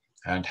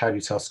 And how do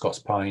you tell Scots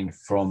pine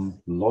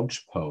from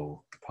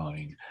lodgepole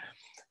pine?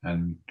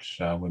 And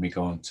when we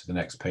go on to the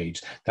next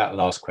page, that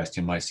last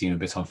question might seem a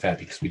bit unfair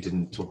because we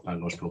didn't talk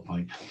about lodgepole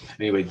pine.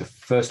 Anyway, the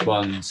first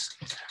ones,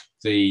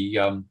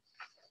 the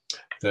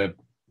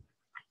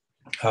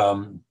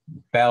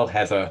bell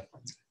heather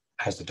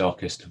has the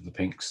darkest of the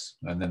pinks,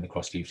 and then the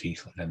crossleaf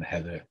heath, and then the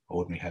heather,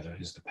 ordinary heather,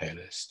 is the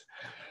palest.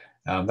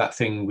 That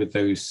thing with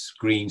those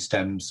green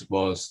stems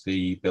was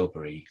the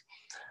bilberry.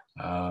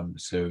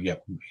 So yeah,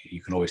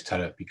 you can always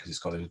tell it because it's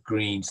got those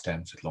green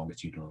stems with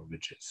longitudinal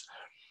ridges.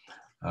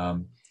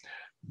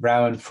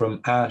 Rowan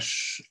from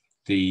ash,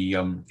 the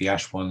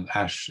ash one,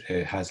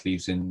 has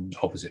leaves in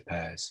opposite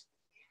pairs.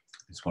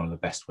 It's one of the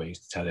best ways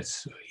to tell it.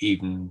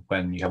 Even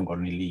when you haven't got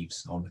any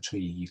leaves on the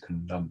tree, you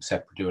can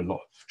do a lot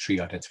of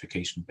tree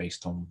identification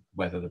based on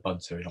whether the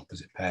buds are in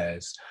opposite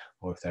pairs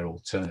or if they're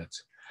alternate,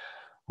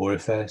 or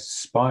if they're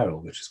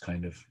spiral, which is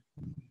kind of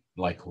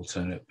like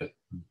alternate but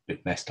a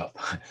bit messed up,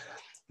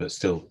 but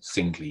still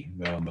singly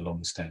along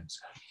the stems.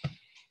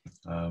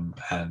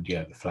 And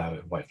yeah,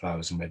 the white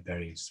flowers and red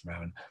berries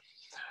around.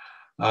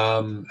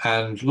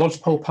 And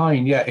lodgepole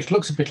pine, yeah, it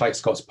looks a bit like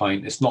Scots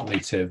pine. It's not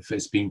native.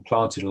 It's been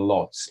planted a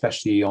lot,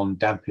 especially on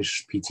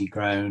dampish, peaty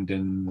ground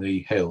in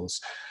the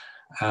hills.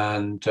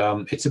 And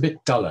it's a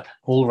bit duller,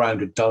 all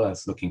around a duller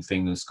looking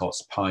thing than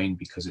Scots pine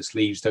because its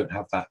leaves don't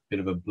have that bit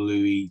of a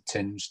bluey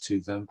tinge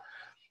to them.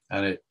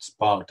 And its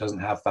bark doesn't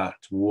have that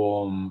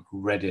warm,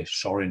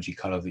 reddish, orangey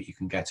colour that you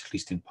can get, at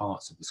least in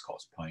parts of the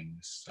Scots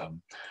pine's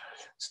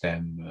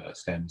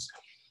stems.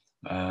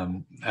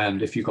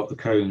 And if you've got the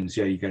cones,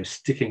 yeah, you get a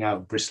sticking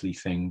out bristly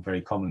thing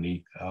very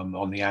commonly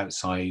on the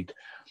outside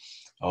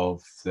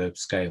of the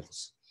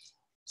scales.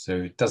 So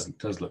it does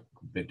look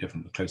a bit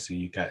different the closer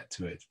you get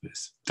to it, but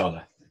it's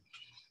duller.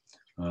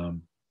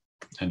 And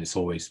it's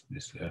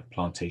a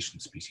plantation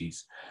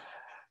species.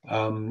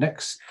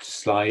 Next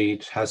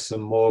slide has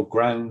some more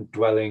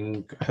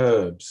ground-dwelling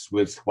herbs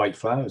with white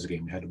flowers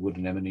again. We had wood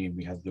anemone and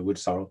we had the wood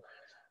sorrel.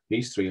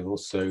 These 3 have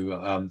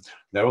also,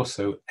 they're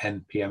also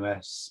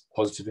NPMS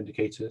positive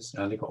indicators,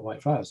 and they've got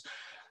white flowers.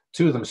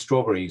 2 of them are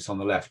strawberries on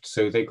the left,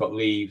 so they've got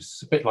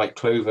leaves, a bit like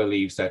clover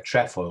leaves. They're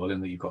trefoil in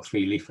that you've got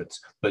 3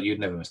 leaflets, but you'd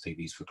never mistake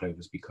these for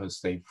clovers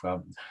because they're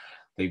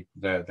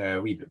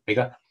a wee bit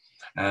bigger,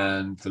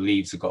 and the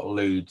leaves have got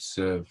loads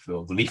of,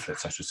 or the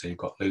leaflets I should say, have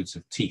got loads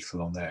of teeth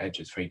along their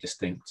edges, very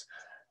distinct.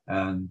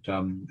 And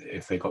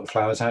if they got the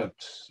flowers out,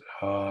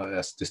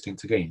 that's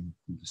distinct again.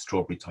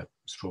 Strawberry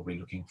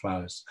looking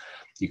flowers.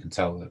 You can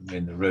tell that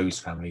in the rose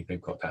family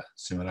they've got that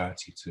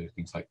similarity to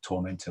things like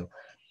tormentil.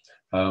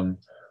 The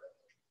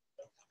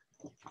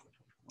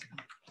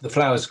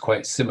flowers are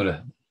quite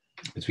similar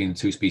between the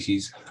 2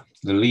 species.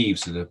 The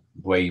leaves are the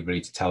way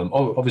really to tell them.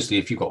 Oh, obviously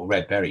if you've got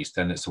red berries,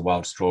 then it's a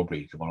wild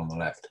strawberry, the one on the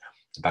left.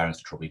 The barren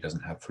strawberry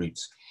doesn't have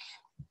fruits.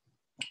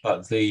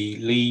 But the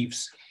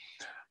leaves,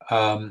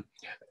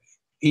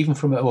 even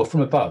from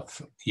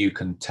above, you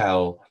can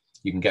tell,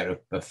 you can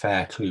get a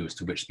fair clue as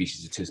to which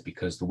species it is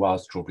because the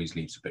wild strawberry's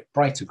leaves are a bit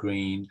brighter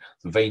green,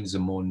 the veins are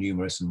more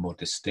numerous and more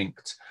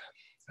distinct,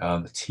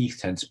 the teeth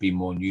tend to be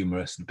more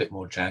numerous and a bit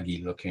more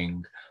jaggy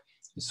looking.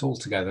 It's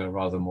altogether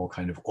rather more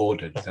kind of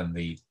ordered than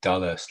the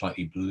duller,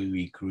 slightly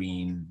bluey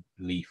green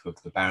leaf of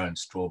the barren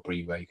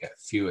strawberry where you get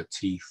fewer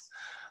teeth.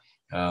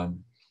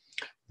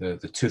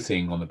 the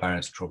toothing on the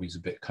barren strawberry is a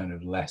bit kind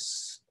of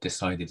less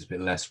decided, it's a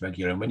bit less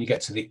regular. And when you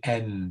get to the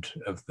end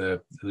of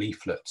the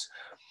leaflet,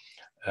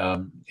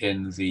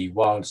 in the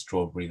wild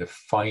strawberry, the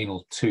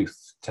final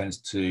tooth tends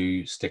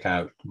to stick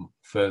out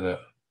further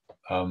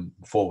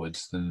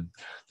forwards than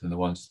the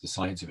ones to the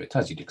sides of it,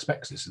 as you'd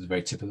expect. This is the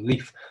very tip of the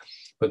leaf.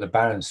 But the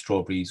barren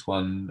strawberries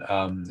one,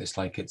 it's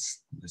like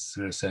it's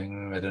sort of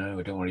saying, I don't know,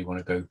 I don't really want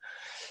to go,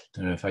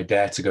 don't know if I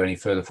dare to go any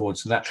further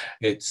forwards than that.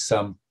 It's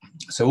so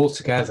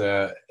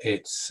altogether,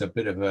 it's a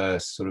bit of a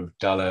sort of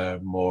duller,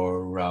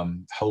 more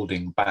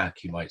holding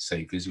back, you might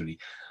say, visually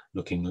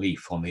looking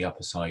leaf on the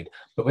upper side.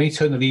 But when you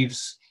turn the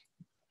leaves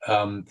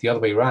the other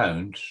way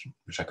around,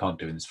 which I can't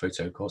do in this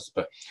photo, of course,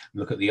 but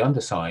look at the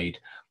underside,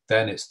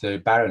 then it's the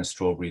barren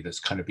strawberry that's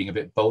kind of being a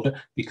bit bolder,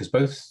 because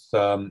both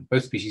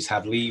species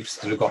have leaves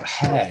that have got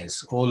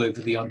hairs all over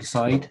the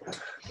underside.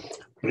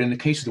 But in the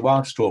case of the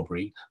wild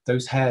strawberry,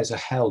 those hairs are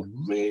held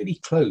really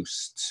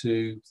close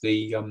to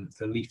the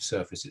leaf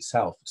surface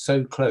itself,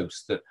 so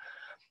close that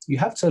you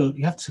have to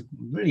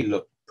really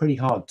look pretty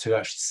hard to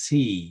actually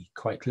see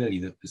quite clearly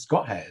that it's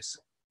got hairs.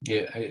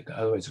 Yeah,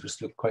 otherwise it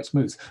just look quite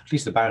smooth. At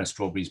least the barren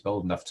strawberry is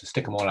bold enough to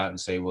stick them all out and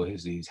say, well,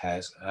 here's these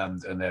hairs,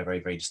 and they're very,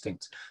 very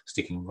distinct,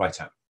 sticking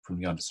right out from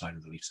the underside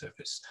of the leaf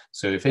surface.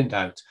 So if in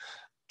doubt,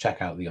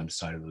 check out the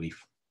underside of the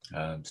leaf,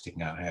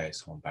 sticking out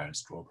hairs on barren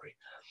strawberry.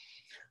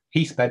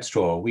 Heath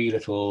bedstraw, wee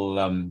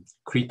little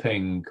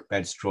creeping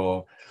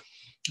bedstraw,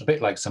 a bit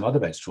like some other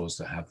bedstraws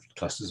that have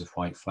clusters of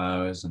white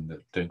flowers and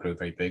that don't grow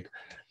very big.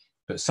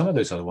 But some of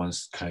those other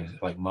ones, kind of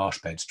like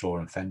marsh bedstraw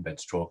and fen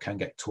bedstraw, can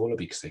get taller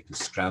because they can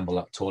scramble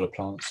up taller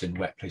plants in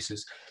wet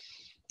places.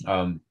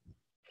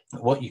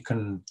 What you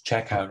can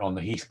check out on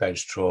the heath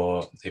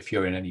bedstraw, if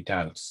you're in any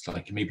doubts,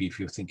 like maybe if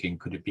you're thinking,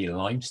 could it be a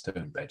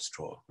limestone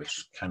bedstraw,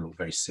 which can look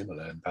very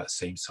similar and about the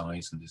same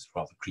size and is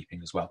rather creeping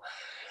as well.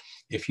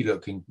 If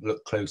you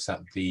look close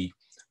at the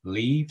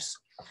leaves,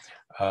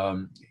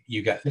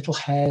 you get little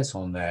hairs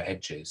on their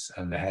edges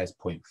and the hairs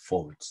point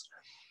forwards.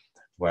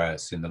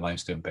 Whereas in the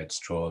limestone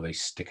bedstraw, they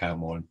stick out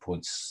more and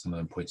some of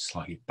them point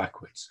slightly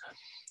backwards.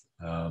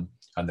 And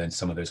then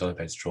some of those other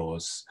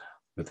bedstraws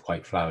with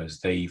white flowers,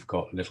 they've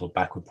got little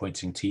backward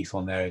pointing teeth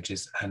on their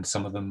edges, and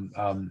some of them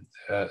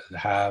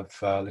have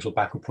little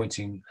backward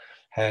pointing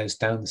hairs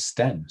down the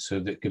stem, so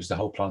that gives the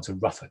whole plant a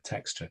rougher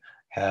texture.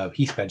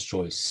 Heath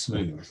bedstraw is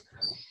smooth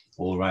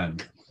all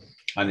around,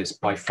 and it's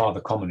by far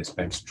the commonest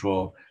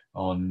bedstraw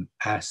on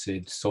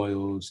acid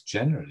soils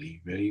generally,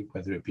 really,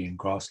 whether it be in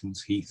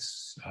grasslands,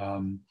 heaths,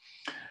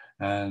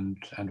 and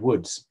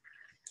woods.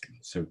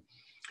 So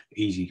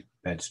easy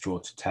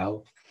bedstraw to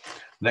tell.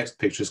 The next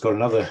picture has got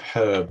another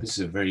herb. This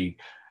is a very,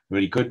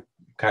 really good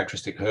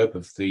characteristic herb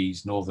of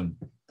these northern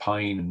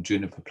pine and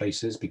juniper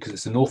places, because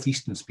it's a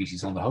northeastern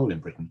species on the whole in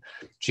Britain,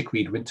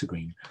 chickweed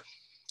wintergreen.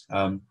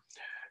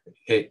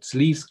 Its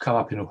leaves come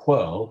up in a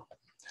whirl,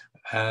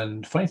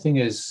 and funny thing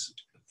is,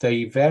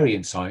 they vary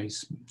in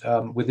size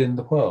within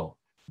the whirl.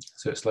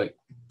 So it's like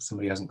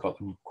somebody hasn't got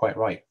them quite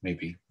right,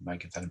 maybe. You might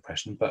get that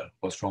impression, but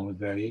what's wrong with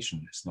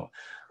variation? It's not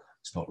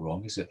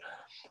wrong, is it?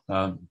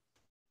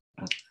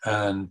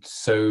 And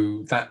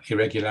so that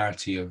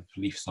irregularity of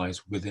leaf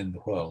size within the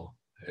whirl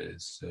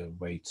is a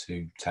way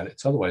to tell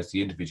it. Otherwise,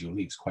 the individual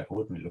leaves quite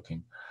ordinary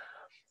looking.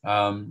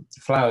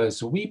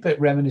 Flowers a wee bit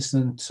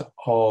reminiscent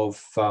of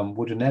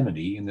wood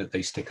anemone in that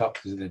they stick up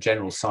to the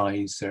general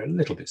size. They're a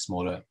little bit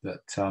smaller,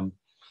 but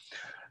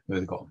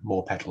they've got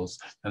more petals,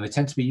 and they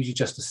tend to be usually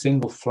just a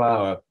single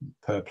flower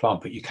per plant,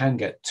 but you can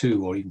get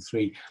 2 or even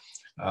 3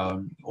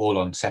 all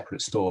on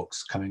separate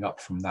stalks coming up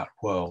from that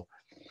whirl.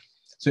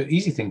 So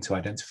easy thing to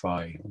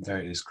identify. There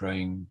it is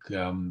growing,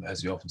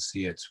 as you often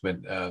see it,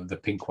 when the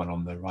pink one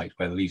on the right,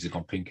 where the leaves have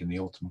gone pink in the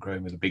autumn,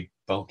 growing with a big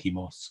bulky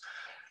moss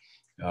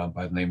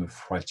by the name of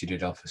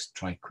Phrygioidelphus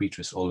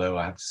triquetras, although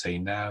I have to say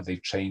now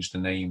they've changed the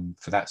name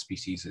for that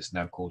species. It's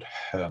now called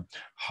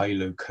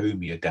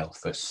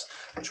Hylocomiadelphus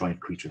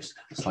triquetras,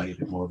 slightly a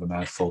bit more of a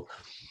mouthful.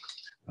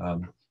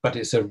 But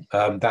it's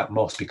that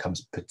moss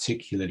becomes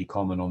particularly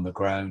common on the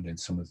ground in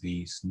some of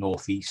these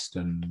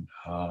northeastern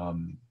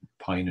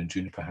pine and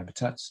juniper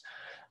habitats.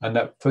 And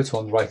that photo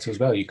on the right as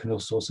well, you can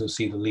also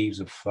see the leaves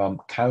of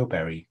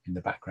cowberry in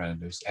the background,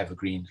 those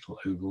evergreen little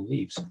oval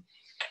leaves.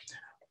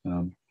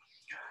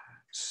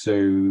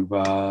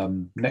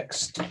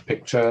 Next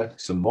picture,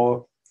 some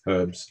more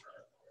herbs.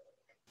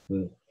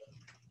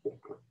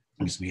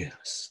 Gives me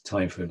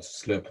time for a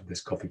slurp of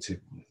this coffee to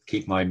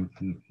keep my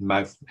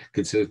mouth,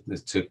 to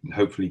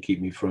hopefully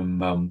keep me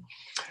from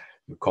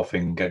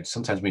coughing.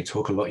 Sometimes when you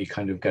talk a lot, you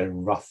kind of get a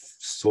rough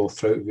sore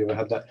throat. Have you ever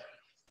had that?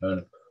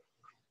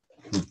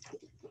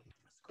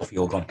 Coffee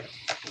all gone.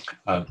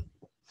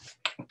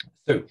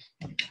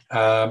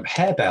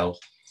 Harebell.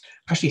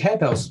 Actually,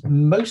 harebell's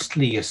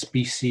mostly a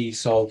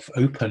species of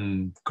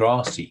open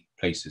grassy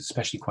places,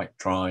 especially quite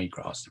dry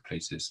grassy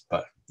places,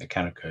 but they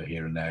can occur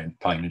here and there in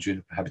pine and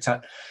juniper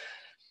habitat,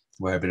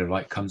 where a bit of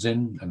light comes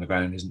in and the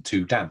ground isn't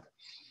too damp.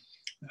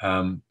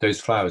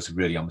 Those flowers are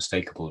really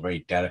unmistakable,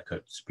 very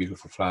delicate,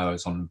 beautiful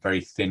flowers on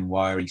very thin,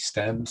 wiry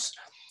stems.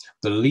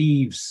 The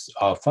leaves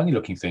are funny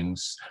looking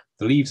things.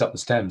 The leaves up the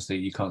stems, that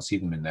you can't see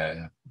them in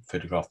there,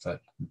 photograph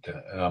that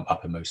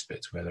uppermost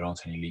bits where there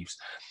aren't any leaves.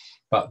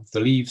 But the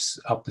leaves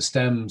up the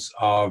stems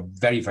are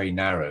very, very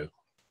narrow,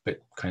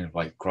 bit kind of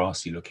like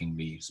grassy looking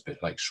leaves, a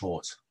bit like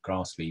short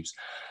grass leaves.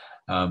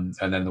 And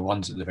then the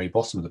ones at the very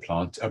bottom of the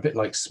plant are a bit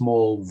like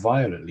small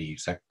violet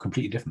leaves. They're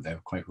completely different. They're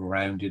quite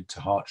rounded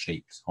to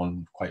heart-shaped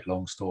on quite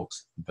long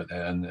stalks, but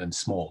and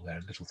small.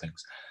 They're little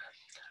things.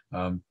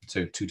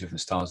 So two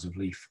different styles of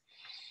leaf.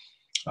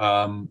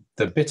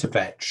 The bitter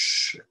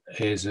vetch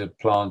is a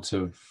plant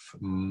of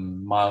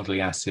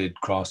mildly acid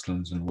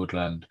grasslands and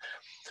woodland.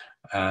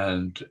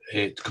 And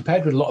it,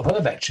 compared with a lot of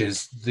other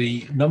vetches,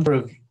 the number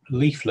of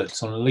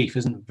leaflets on a leaf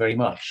isn't very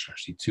much,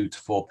 actually 2 to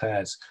 4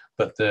 pairs,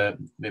 but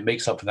it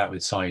makes up for that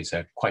with size.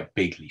 They're quite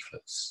big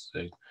leaflets,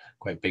 so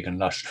quite big and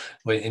lush.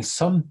 Well, in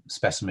some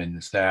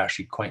specimens, they're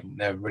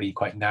really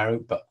quite narrow,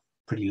 but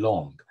pretty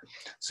long.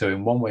 So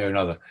in one way or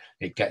another,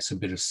 it gets a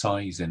bit of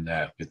size in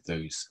there with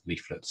those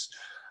leaflets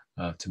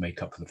to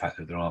make up for the fact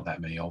that there aren't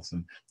that many of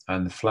them.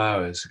 And the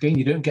flowers, again,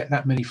 you don't get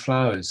that many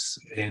flowers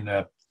in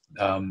a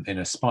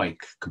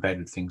spike compared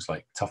with things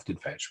like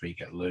tufted vetch where you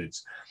get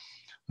loads.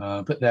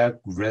 But they're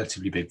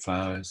relatively big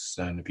flowers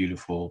and a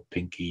beautiful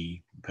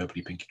pinky,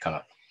 purpley pinky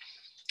colour.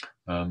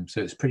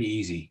 So it's pretty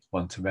easy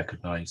one to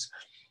recognise.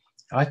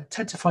 I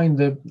tend to find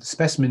the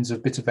specimens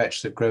of bitter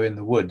vetch that grow in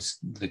the woods,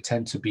 they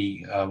tend to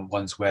be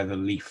ones where the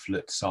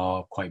leaflets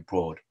are quite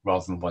broad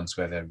rather than ones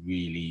where they're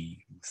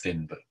really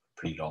thin but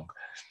pretty long.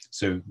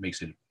 So it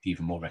makes it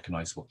even more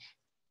recognisable.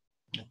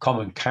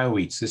 Common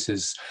cowweeds, this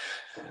is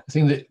a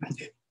thing that,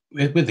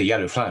 with the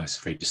yellow flowers,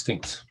 very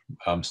distinct,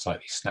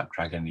 slightly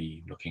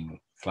snapdragon-y looking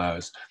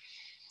flowers.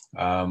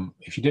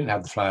 If you didn't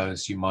have the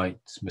flowers, you might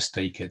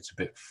mistake it a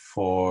bit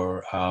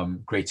for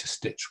greater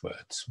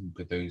stitchwort,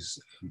 with those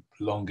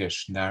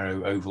longish,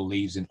 narrow, oval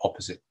leaves in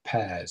opposite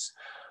pairs.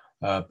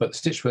 But the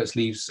stitchwort's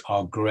leaves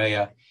are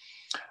grayer,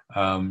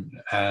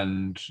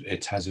 and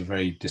it has a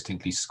very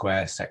distinctly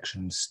square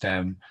section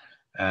stem.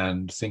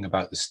 And the thing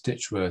about the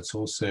stitchwort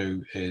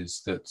also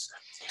is that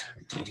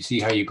you see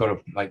how you've got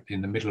like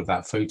in the middle of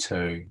that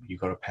photo, you've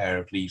got a pair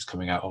of leaves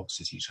coming out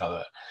opposite each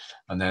other.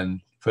 And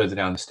then further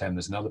down the stem,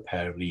 there's another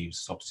pair of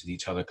leaves opposite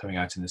each other coming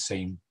out in the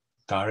same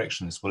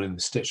directions. Well, in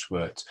the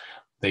stitchwort,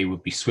 they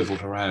would be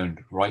swiveled around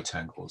right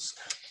angles,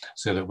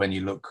 so that when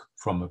you look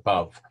from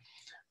above,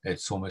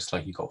 it's almost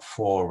like you've got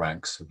 4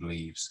 ranks of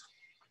leaves.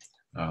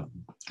 And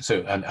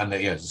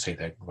they, yeah, as I say,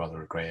 they're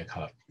rather a grayer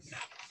colour.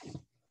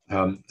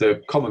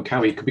 The common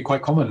cowie could be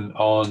quite common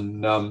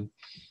on,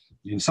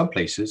 in some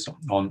places,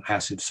 on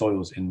acid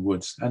soils in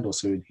woods and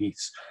also in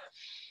heaths.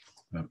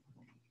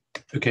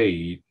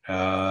 Okay,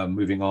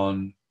 moving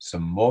on,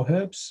 some more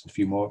herbs, a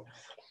few more.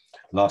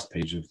 Last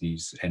page of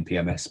these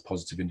NPMS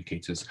positive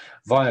indicators.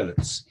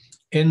 Violets.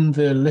 In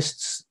the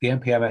lists, the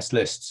NPMS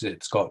lists,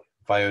 it's got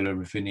Viola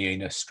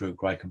raviniana stroke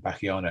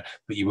Reichenbachiana,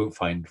 but you won't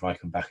find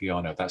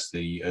Reichenbachiana. That's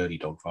the early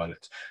dog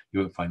violet.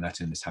 You won't find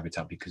that in this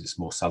habitat because it's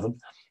more southern.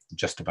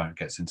 Just about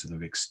gets into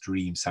the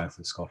extreme south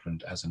of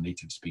Scotland as a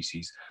native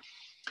species.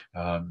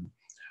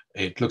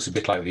 It looks a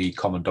bit like the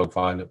common dog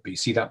violet, but you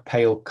see that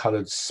pale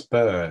coloured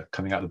spur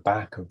coming out the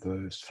back of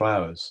those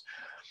flowers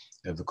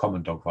of the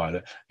common dog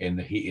violet. In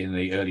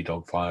the early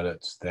dog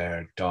violets,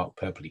 they're dark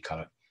purpley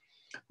colour,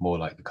 more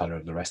like the colour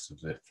of the rest of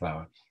the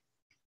flower.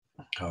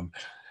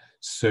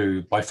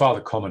 So by far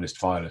the commonest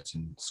violet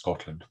in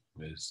Scotland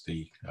is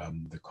the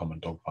common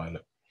dog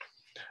violet.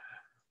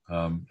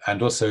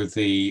 And also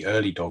the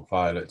early dog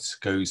violet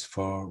goes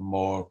for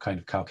more kind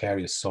of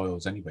calcareous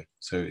soils anyway.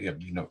 So yeah,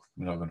 you're not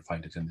going to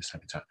find it in this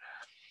habitat.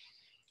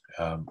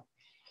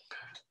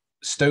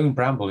 Stone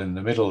bramble in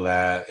the middle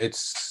there,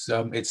 its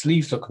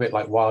leaves look a bit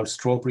like wild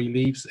strawberry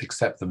leaves,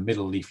 except the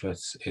middle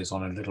leaflet is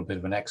on a little bit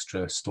of an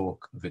extra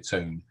stalk of its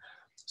own.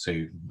 So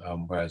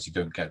whereas you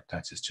don't get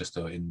that, it's just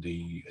in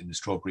the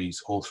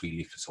strawberries, all 3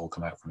 leaflets all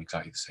come out from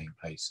exactly the same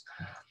place.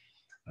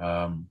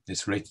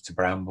 It's related to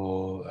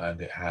bramble,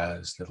 and it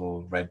has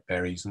little red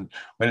berries, and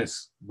when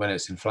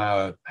it's in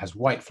flower, has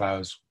white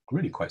flowers,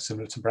 really quite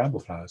similar to bramble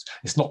flowers.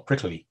 It's not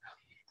prickly,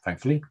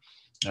 thankfully,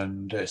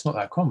 and it's not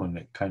that common.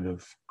 It kind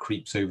of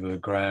creeps over the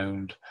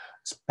ground,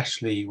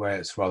 especially where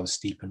it's rather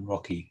steep and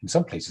rocky. In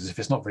some places, if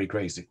it's not very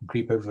grazed, it can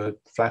creep over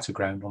flatter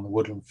ground on the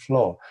woodland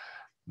floor.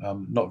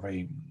 Not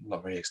very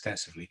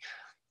extensively,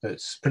 but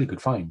it's a pretty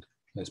good find.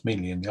 It's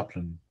mainly in the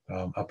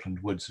upland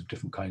woods of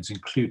different kinds,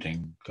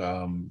 including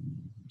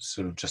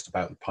sort of just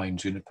about the pine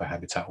juniper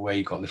habitat where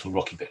you've got little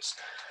rocky bits.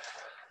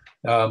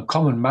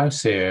 Common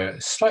mouse ear,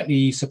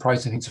 slightly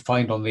surprising thing to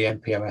find on the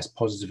NPMS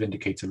positive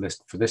indicator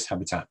list for this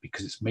habitat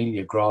because it's mainly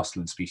a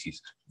grassland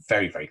species,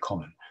 very, very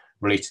common,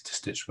 related to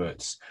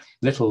stitchworts.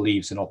 Little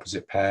leaves in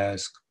opposite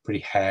pairs, pretty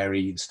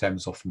hairy, the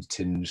stems often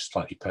tinged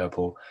slightly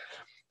purple.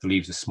 The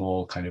leaves are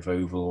small, kind of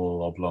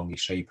oval, oblongy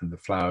shape, and the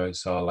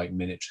flowers are like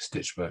miniature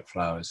stitchwort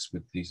flowers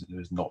with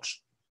those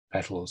notched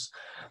petals.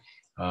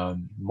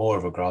 More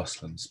of a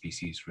grassland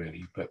species,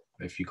 really, but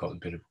if you've got a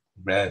bit of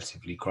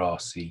relatively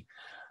grassy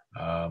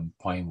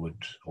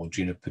pinewood or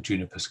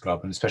juniper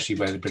scrub, and especially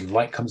where the bit of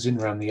light comes in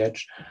around the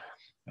edge,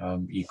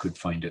 you could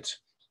find it.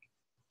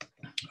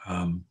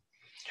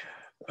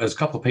 There's a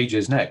couple of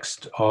pages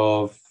next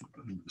of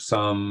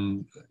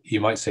some, you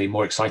might say,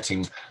 more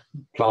exciting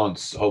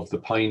plants of the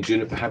pine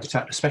juniper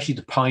habitat, especially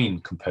the pine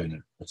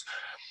component.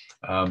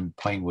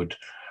 Pinewood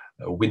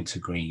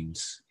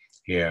wintergreens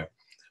here.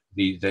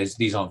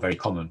 These aren't very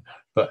common,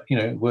 but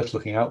worth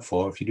looking out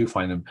for if you do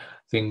find them.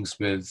 Things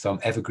with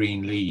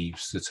evergreen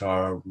leaves that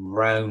are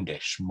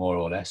roundish, more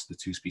or less. The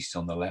two species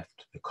on the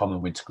left, the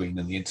common wintergreen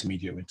and the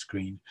intermediate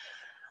wintergreen.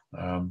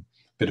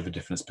 Bit of a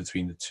difference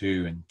between the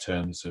two in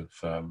terms of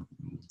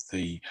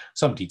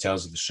some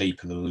details of the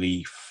shape of the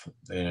leaf,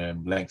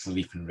 length of the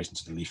leaf in relation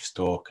to the leaf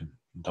stalk, and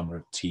number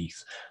of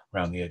teeth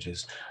around the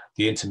edges.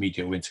 The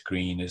intermediate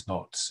wintergreen is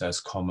not as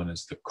common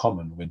as the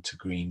common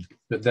wintergreen,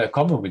 but the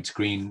common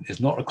wintergreen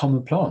is not a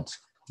common plant.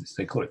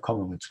 They call it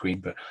common wintergreen,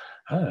 but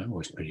I'm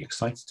always pretty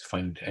excited to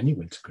find any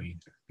wintergreen.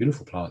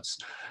 Beautiful plants.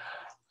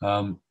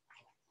 And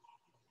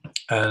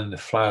the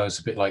flowers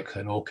a bit like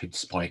an orchid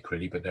spike,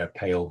 really, but they're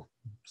pale,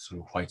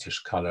 sort of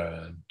whitish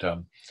color,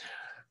 and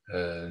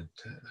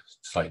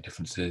slight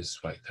differences,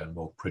 like the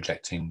more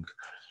projecting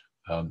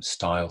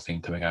style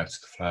thing coming out of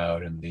the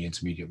flower in the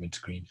intermediate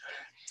wintergreen.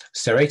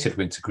 Serrated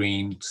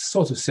wintergreen,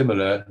 sort of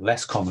similar,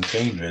 less common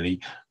again, really.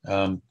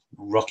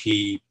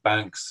 Rocky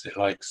banks, it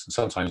likes, and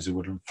sometimes a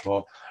woodland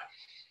floor.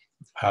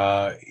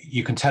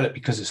 You can tell it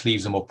because its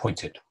leaves are more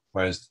pointed,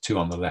 whereas the two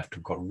on the left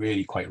have got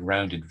really quite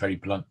rounded, very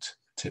blunt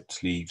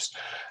tipped leaves.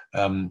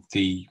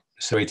 The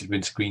serrated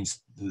wintergreens,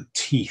 the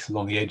teeth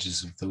along the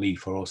edges of the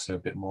leaf are also a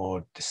bit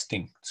more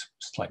distinct,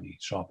 slightly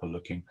sharper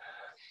looking.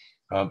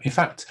 In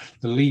fact,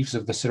 the leaves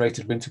of the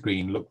serrated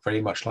wintergreen look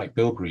very much like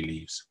bilberry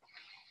leaves,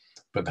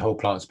 but the whole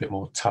plant's a bit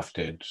more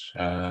tufted,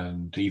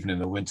 and even in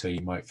the winter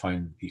you might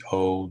find the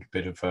old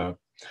bit of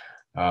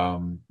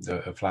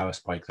a flower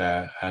spike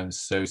there. And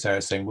so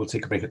Sarah's saying we'll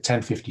take a break at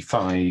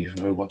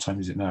 10:55. Oh, what time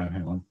is it now?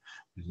 Hang on,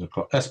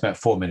 that's about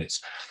 4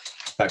 minutes.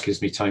 That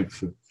gives me time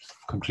for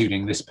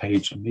concluding this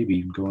page, and maybe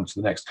even go on to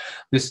the next.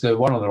 The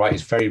one on the right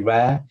is very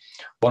rare.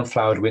 One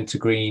flowered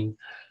wintergreen,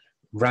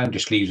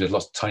 roundish leaves with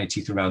lots of tiny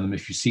teeth around them.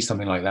 If you see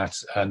something like that,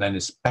 and then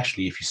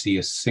especially if you see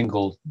a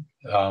single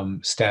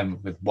stem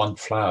with one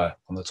flower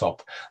on the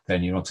top,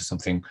 then you're onto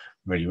something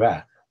really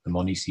rare. The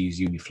Monoeces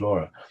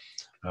uniflora.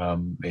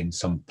 In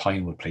some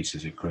pinewood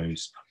places it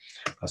grows.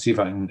 I'll see if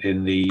I can,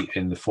 in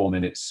the 4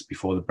 minutes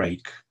before the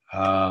break,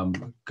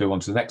 go on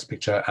to the next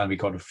picture, and we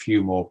got a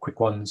few more quick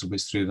ones. We'll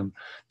whiz through them.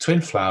 Twin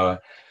flower,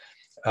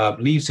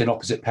 leaves in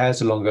opposite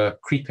pairs along a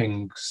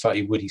creeping,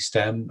 slightly woody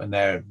stem, and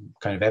they're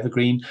kind of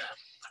evergreen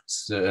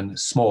and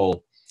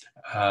small.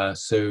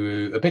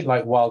 So a bit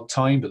like wild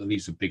thyme, but the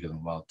leaves are bigger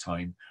than wild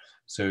thyme.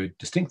 So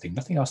distinct thing,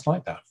 nothing else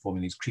like that,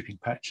 forming these creeping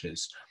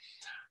patches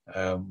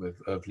of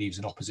leaves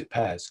in opposite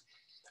pairs.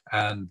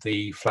 And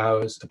the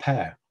flowers, a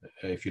pair,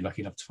 if you're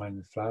lucky enough to find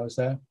the flowers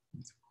there.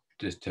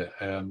 Just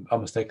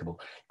unmistakable.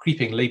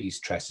 Creeping lady's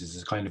tresses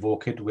is a kind of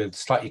orchid with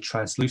slightly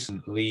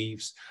translucent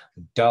leaves,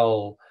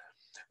 dull,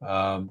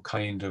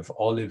 kind of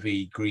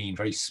olivey green,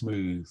 very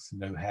smooth,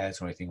 no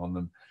hairs or anything on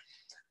them.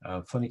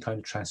 Funny kind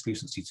of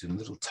translucency to them,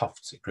 little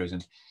tufts it grows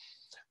in.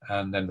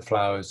 And then the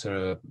flowers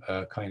are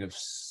a kind of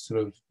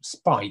sort of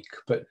spike,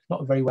 but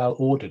not a very well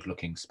ordered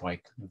looking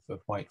spike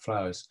of white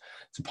flowers.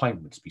 It's a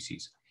pinewood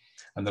species.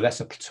 And the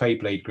lesser tway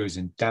blade grows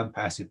in damp,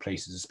 acid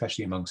places,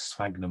 especially among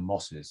sphagnum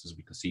mosses, as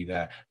we can see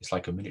there. It's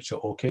like a miniature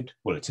orchid.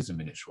 Well, it is a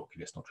miniature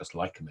orchid. It's not just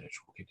like a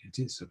miniature orchid. It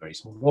is a very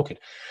small orchid.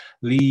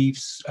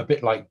 Leaves, a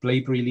bit like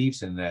blaeberry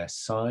leaves in their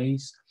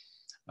size,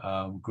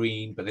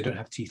 green, but they don't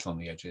have teeth on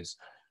the edges.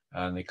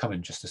 And they come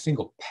in just a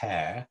single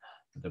pair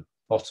at the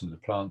bottom of the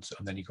plant.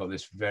 And then you've got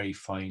this very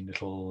fine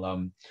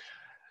little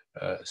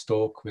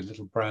stalk with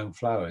little brown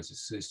flowers.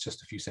 It's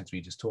just a few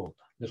centimeters tall,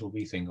 little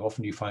wee thing.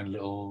 Often you find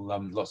little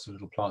lots of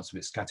little plants of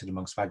it scattered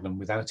among sphagnum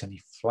without any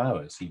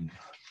flowers even.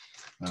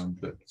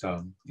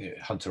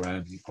 Hunt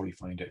around, you probably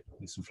find it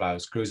with some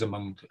flowers. Grows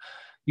among,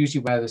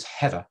 usually where there's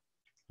heather,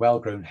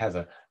 well-grown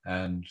heather,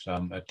 and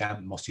a damp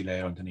mossy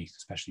layer underneath,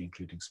 especially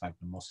including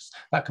sphagnum mosses.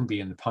 That can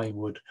be in the pine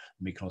wood,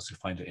 and we can also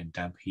find it in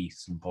damp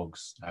heaths and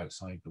bogs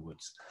outside the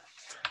woods.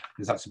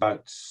 Because that's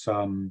about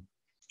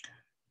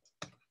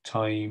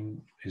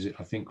time, is it,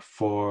 I think,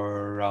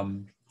 for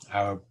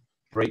our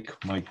break.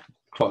 My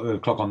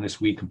clock on this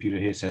wee computer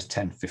here says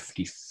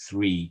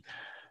 10:53,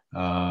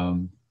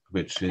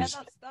 which is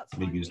that's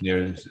maybe fine. as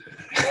near as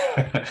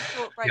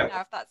short break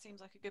now, if that seems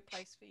like a good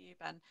place for you,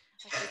 Ben.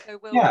 Okay, so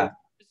we'll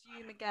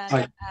resume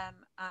again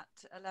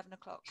at 11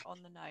 o'clock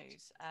on the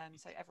nose,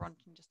 so everyone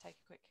can just take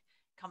a quick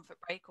comfort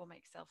break or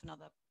make yourself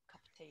another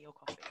cup of tea or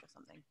coffee or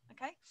something.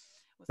 Okay,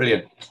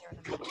 brilliant.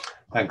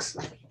 Thanks.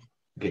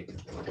 Okay.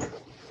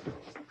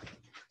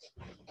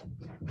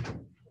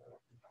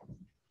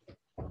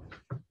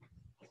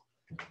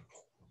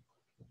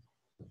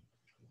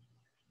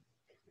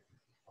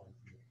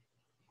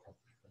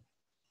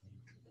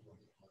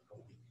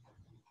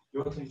 You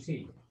want some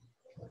tea?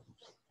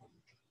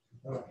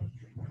 All right.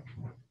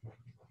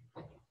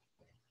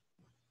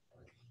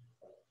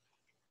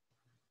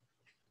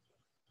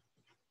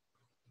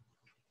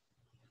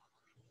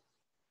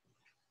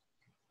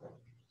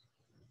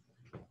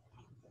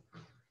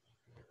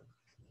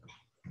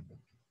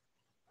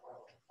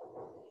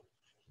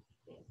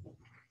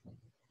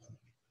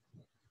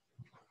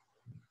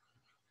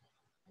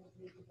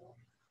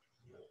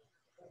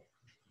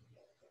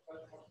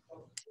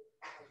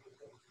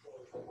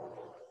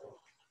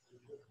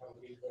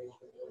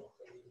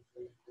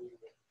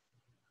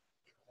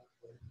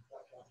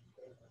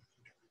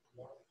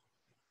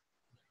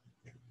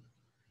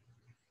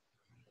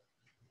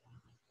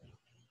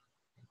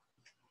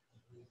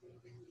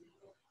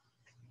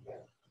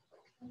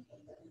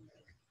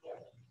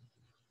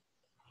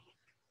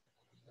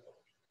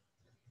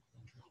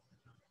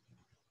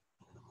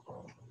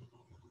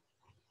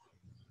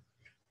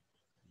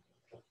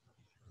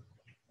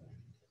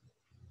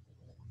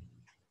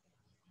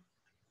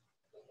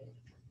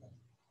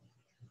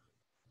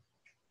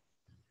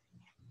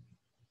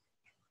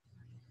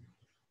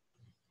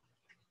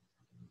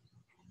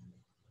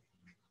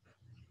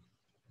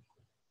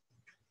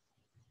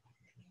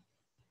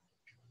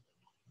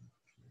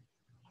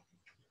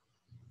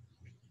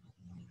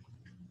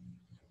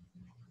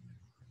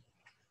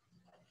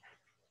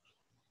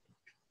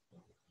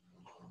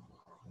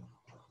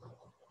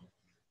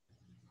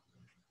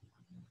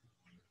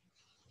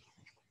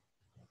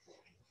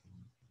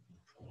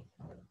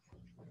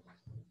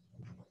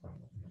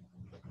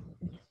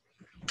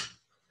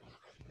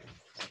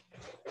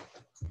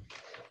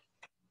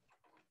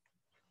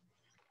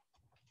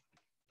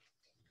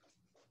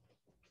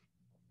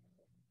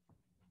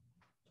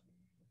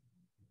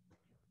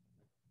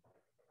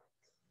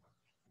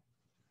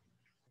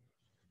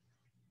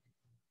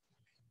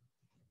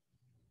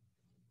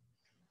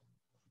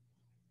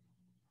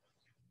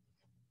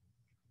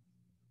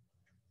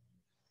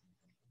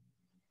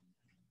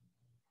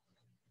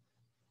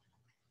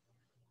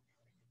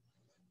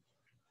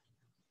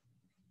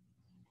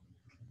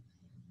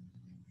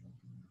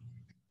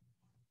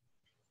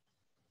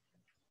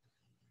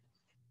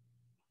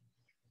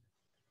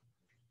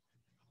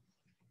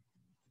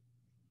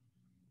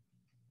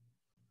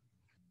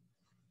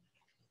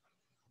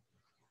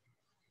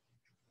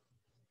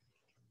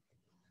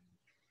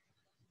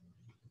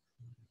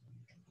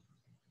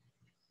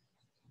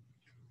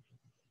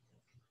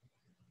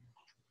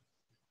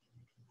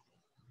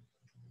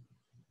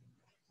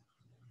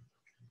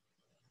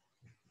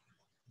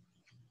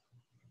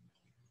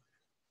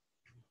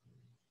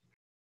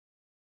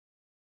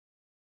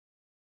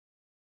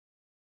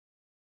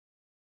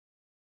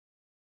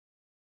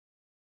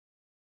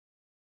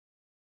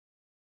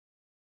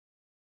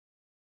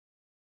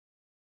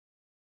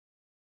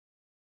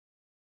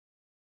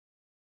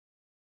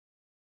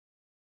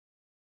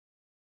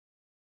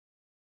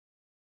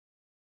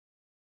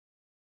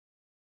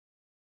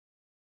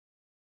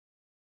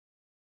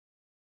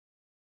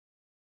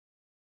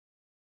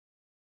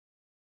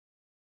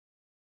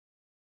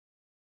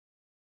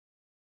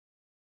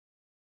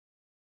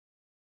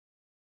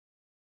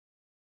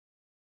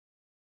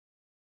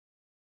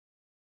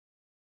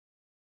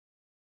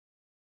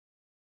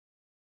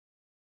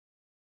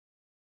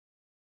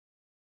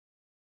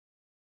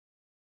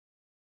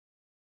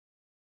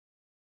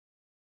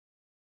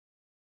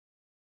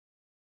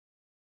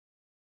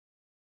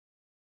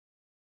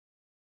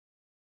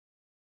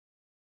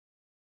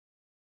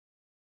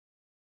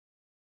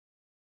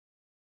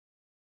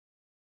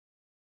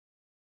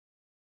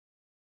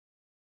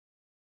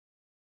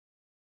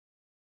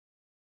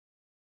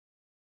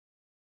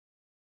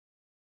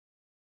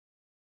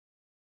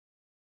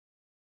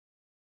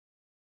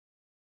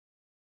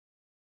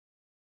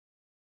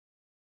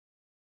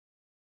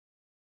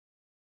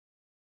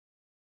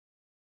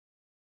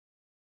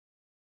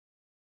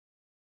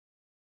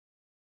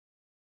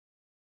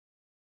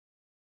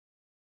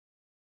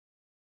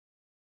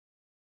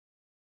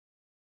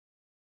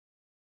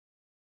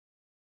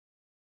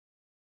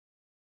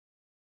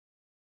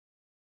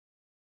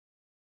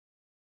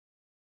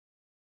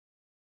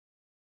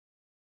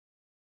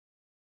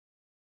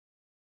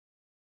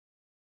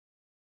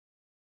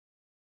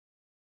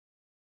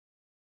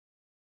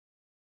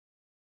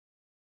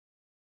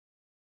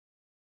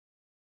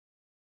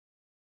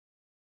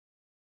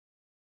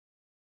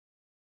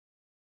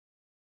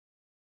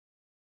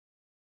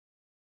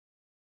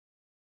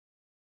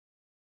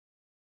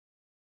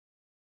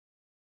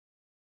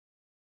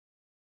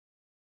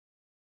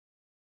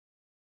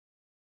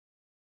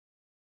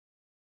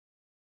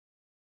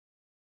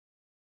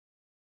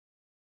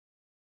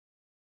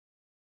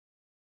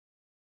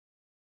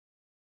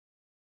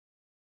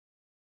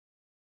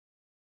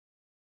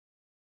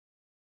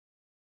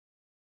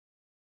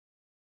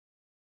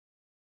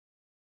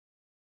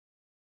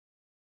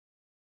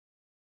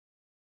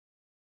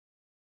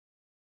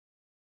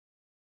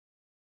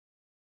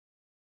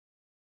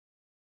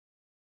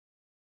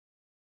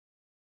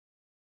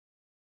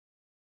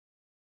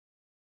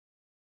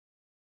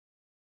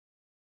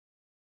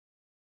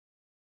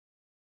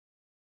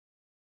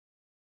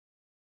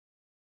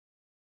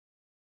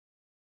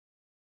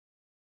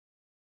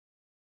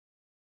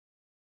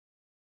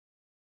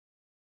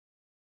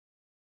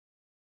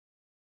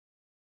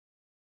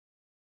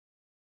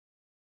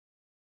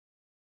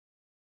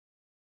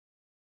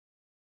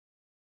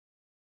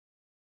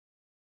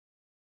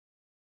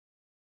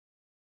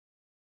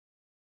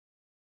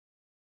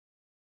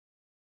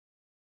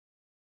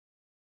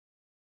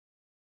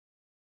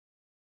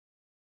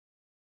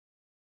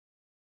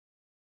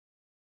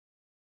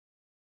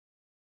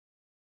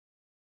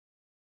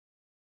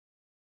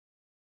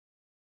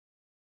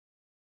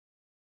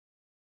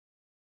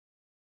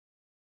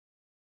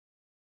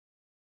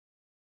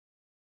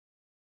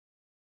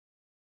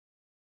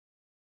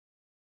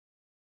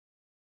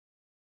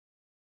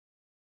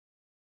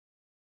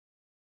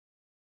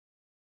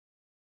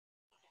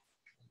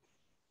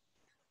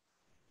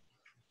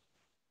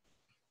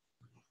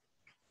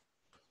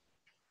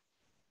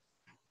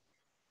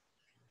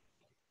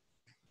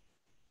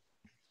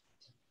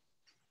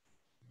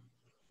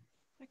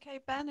 Okay,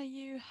 Ben, are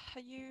you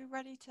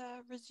ready to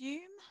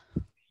resume?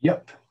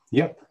 Yep.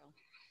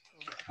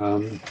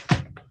 Cool.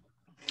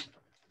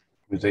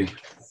 With a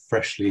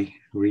freshly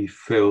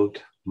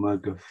refilled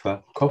mug of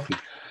coffee.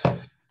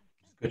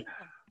 Good.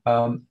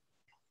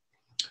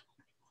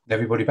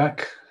 Everybody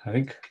back, I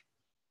think.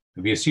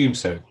 We assume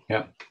so,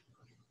 yeah.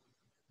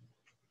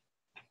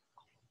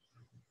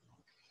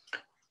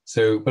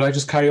 So, will I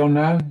just carry on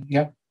now?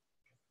 Yeah.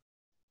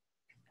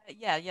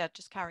 Yeah,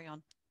 just carry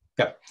on.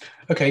 Yeah.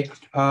 Okay.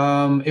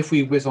 If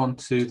we whiz on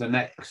to the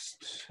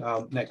next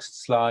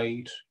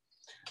slide,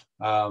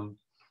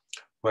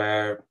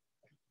 where,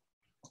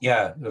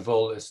 yeah, of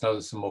all, let's know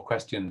there's some more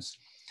questions.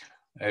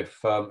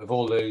 If of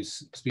all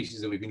those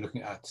species that we've been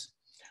looking at,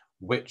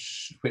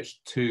 which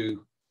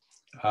two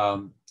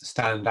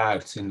stand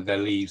out in their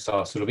leaves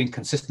are sort of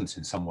inconsistent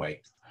in some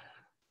way,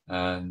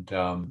 and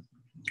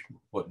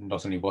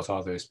not only what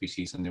are those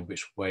species and in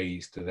which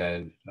ways do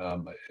they,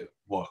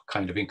 what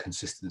kind of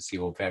inconsistency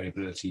or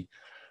variability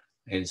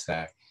is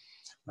there,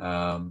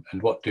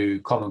 and what do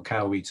common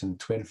cowwheat and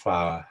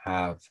twinflower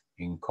have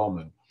in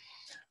common?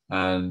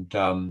 And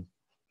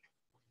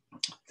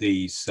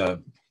these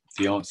the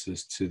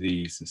answers to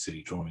these, a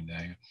silly drawing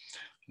there,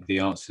 the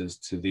answers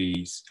to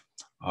these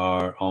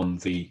are on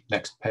the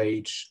next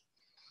page,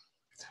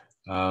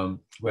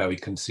 where we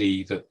can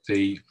see that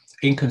the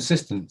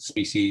inconsistent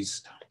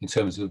species in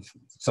terms of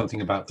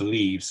something about the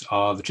leaves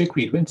are the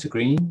chickweed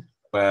wintergreen,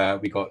 where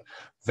we got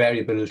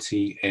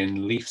variability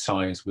in leaf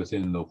size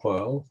within the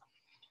whorl,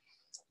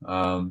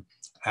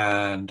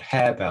 and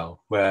harebell,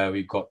 where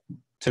we've got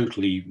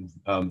totally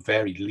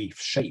varied leaf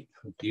shape.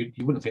 You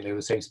wouldn't think they were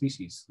the same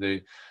species.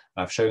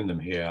 I've shown them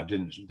here.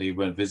 They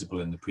weren't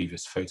visible in the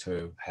previous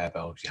photo of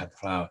harebell because you had the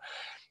flower,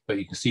 but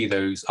you can see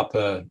those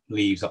upper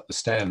leaves up the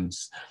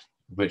stems,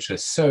 which are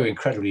so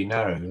incredibly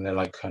narrow. They're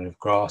like kind of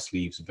grass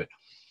leaves a bit.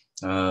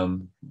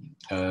 And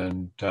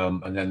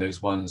then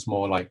those ones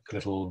more like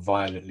little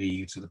violet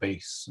leaves at the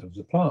base of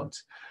the plant.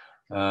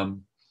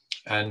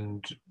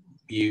 And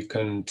you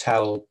can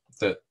tell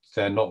that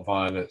they're not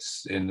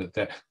violets in that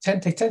they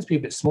tend to be a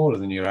bit smaller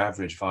than your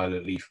average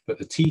violet leaf, but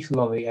the teeth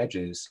along the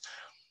edges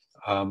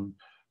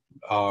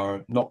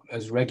are not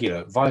as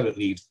regular. Violet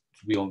leaves,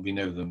 we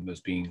know them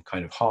as being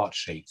kind of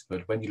heart-shaped,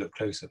 but when you look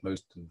close at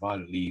most of the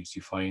violet leaves,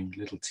 you find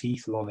little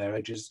teeth along their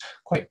edges,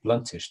 quite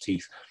bluntish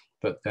teeth,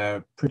 but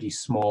they're pretty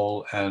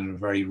small and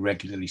very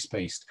regularly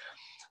spaced.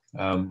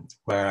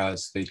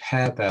 Whereas the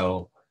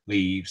harebell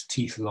leaves,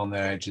 teeth along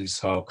their edges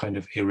are kind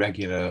of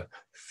irregular,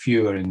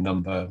 fewer in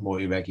number,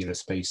 more irregular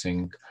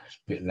spacing, a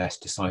bit less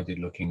decided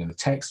looking, and the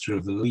texture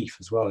of the leaf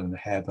as well in the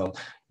harebell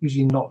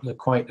usually not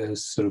quite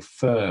as sort of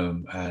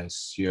firm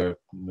as your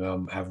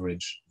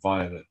average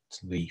violet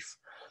leaf.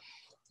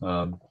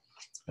 And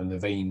the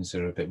veins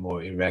are a bit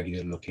more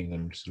irregular looking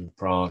and sort of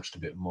branched a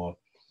bit more.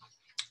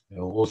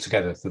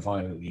 Altogether, the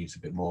violet leaves are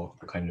a bit more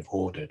kind of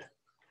ordered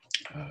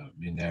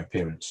in their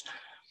appearance.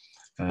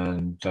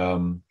 And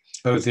the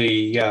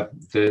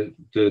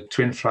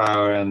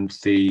twinflower and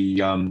the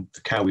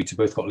cowwheat have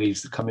both got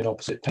leaves that come in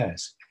opposite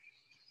pairs,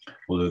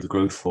 although the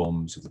growth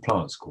forms of the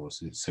plants, of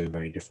course, is so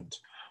very different.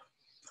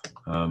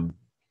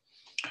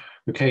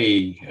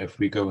 Okay, if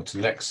we go to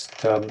the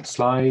next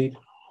slide.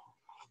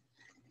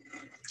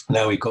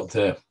 Now we've got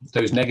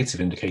those negative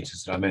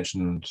indicators that I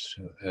mentioned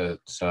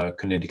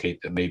can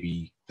indicate that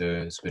maybe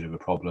there's a bit of a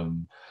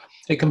problem.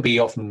 It can be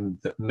often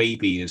that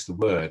maybe is the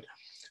word,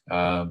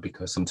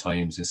 because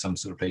sometimes in some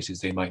sort of places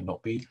they might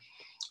not be.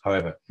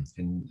 However,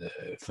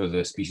 for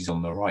the species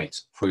on the right,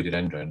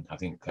 rhododendron, I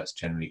think that's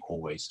generally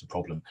always the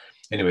problem.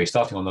 Anyway,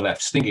 starting on the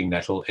left, stinging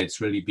nettle,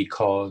 it's really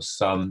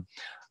because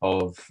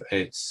of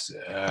its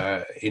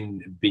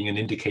in being an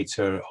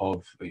indicator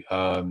of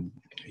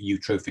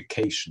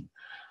eutrophication.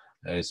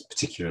 There's a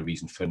particular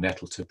reason for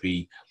nettle to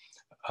be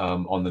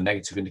on the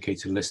negative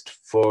indicator list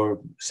for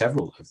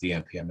several of the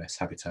NPMS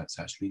habitats,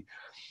 actually.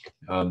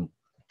 The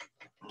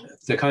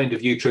kind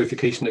of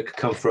eutrophication that could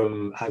come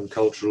from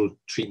agricultural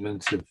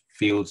treatment of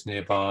fields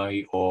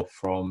nearby, or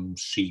from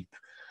sheep,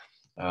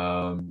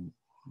 or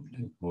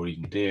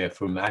even deer,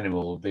 from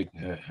animal, big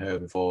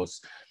herbivores,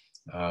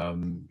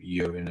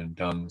 urine and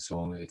dung, so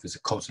on. If there's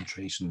a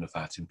concentration of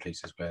that in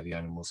places where the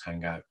animals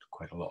hang out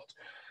quite a lot.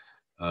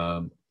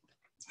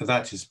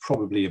 That is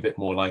probably a bit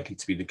more likely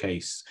to be the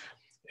case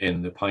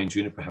in the pine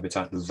juniper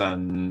habitat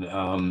than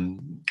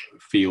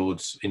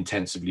fields,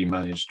 intensively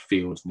managed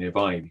fields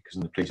nearby, because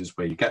in the places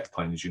where you get the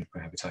pine and juniper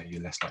habitat,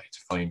 you're less likely to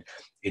find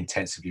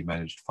intensively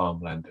managed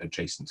farmland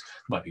adjacent.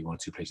 Might be one or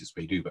two places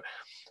where you do, but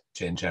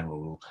in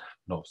general,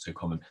 not so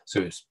common.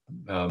 So it's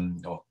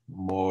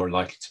more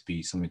likely to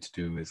be something to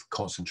do with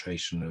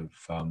concentration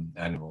of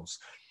animals.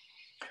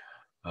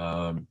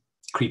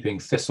 Creeping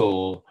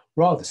thistle,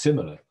 rather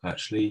similar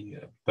actually,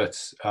 but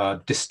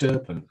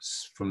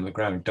disturbance from the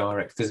ground,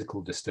 direct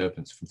physical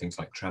disturbance from things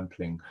like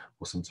trampling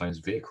or sometimes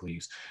vehicle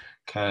use,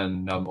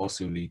 can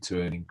also lead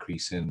to an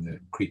increase in the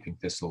creeping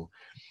thistle.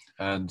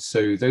 And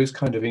so those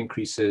kind of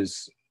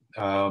increases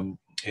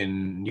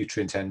in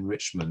nutrient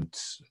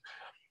enrichment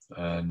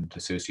and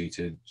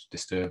associated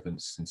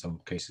disturbance in some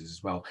cases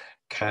as well,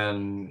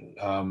 can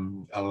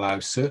allow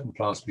certain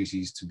plant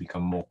species to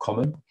become more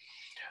common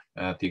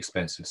at the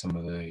expense of some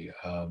of the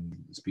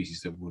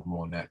species that would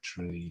more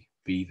naturally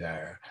be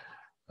there.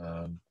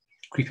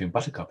 Creeping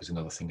buttercup is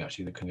another thing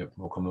actually that can get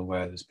more common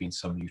where there's been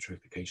some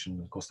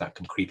eutrophication. Of course, that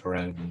can creep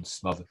around and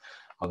smother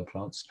other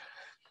plants.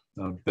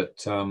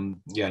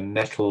 Yeah,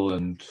 nettle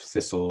and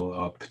thistle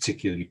are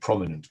particularly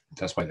prominent.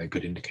 That's why they're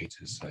good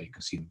indicators. You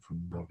can see them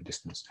from more of a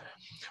distance.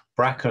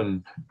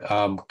 Bracken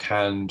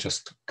can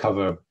just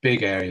cover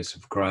big areas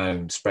of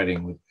ground,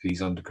 spreading with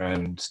these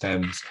underground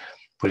stems,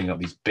 putting up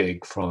these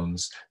big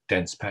fronds,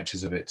 dense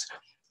patches of it,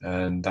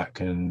 and that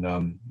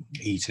can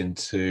eat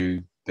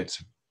into bits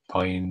of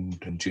pine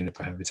and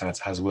juniper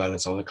habitats, as well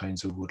as other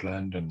kinds of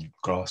woodland and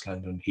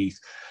grassland and heath,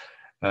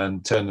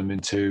 and turn them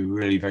into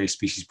really very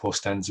species poor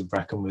stands of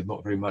bracken with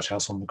not very much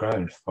else on the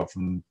ground, apart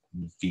from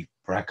deep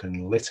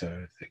bracken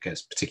litter if it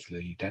gets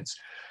particularly dense.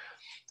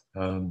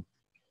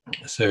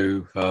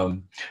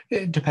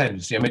 It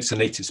depends. I mean, it's a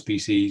native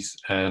species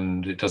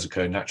and it does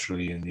occur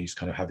naturally in these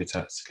kind of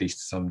habitats, at least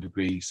to some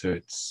degree. So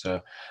it's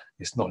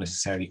not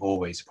necessarily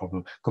always a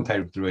problem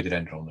compared with the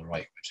rhododendron on the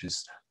right, which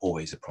is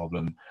always a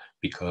problem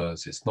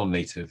because it's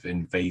non-native,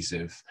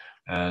 invasive,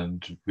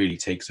 and really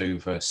takes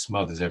over,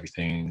 smothers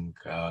everything.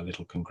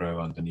 Little can grow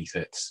underneath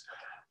it.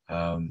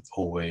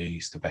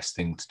 Always the best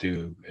thing to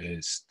do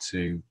is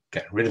to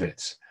get rid of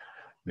it,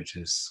 which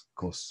is, of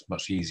course,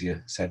 much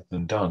easier said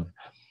than done.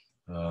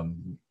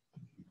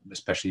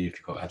 Especially if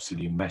you've got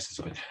absolutely messes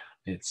of it,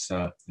 it's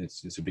a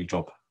big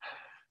job.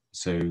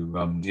 So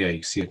yeah,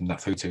 you see it in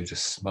that photo,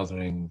 just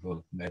smothering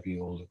maybe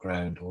all the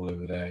ground all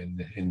over there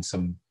in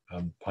some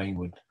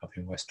pinewood up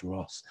in West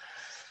Ross.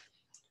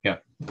 Yeah.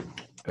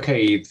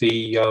 Okay.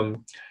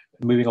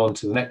 Moving on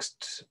to the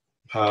next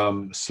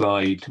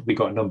slide, we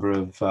got a number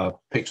of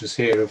pictures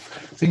here of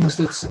things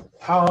that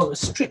are,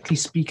 strictly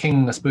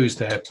speaking, I suppose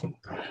they're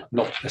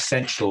not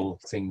essential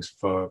things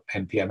for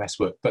NPMS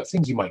work, but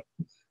things you might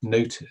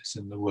notice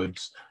in the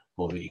woods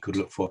or that you could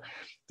look for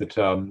that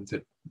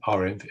that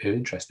are of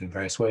interest in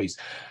various ways.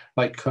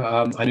 Like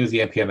I know the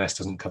NPMS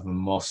doesn't cover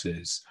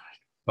mosses,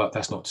 but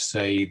that's not to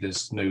say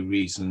there's no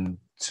reason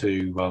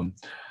to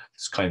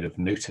just kind of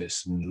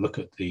notice and look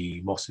at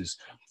the mosses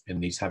in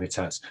these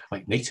habitats.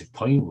 Like native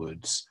pine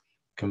woods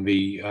can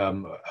be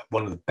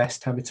one of the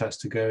best habitats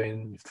to go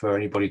in for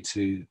anybody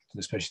to,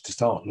 especially to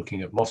start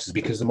looking at mosses,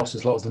 because the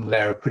mosses, a lot of them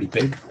there are pretty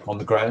big on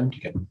the ground.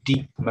 You get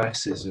deep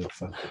masses of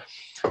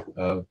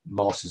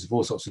mosses of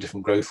all sorts of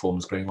different growth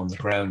forms growing on the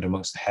ground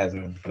amongst the heather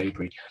and the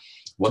blaeberry.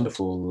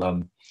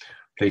 Wonderful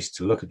place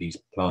to look at these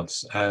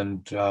plants.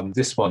 And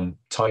this one,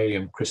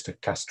 Tylium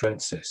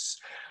christocastrensis,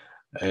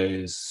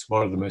 is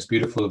one of the most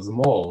beautiful of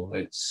them all.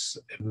 It's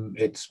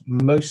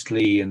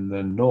mostly in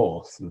the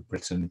north of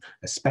Britain,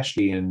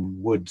 especially in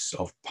woods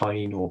of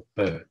pine or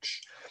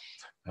birch,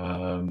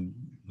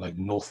 like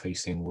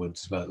north-facing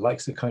woods, but it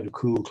likes the kind of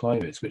cool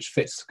climates, which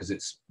fits because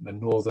it's a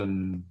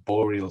northern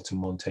boreal to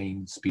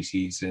montane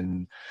species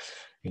in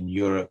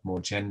Europe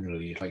more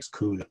generally. It likes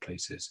cooler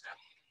places.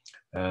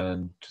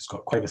 And it's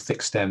got quite a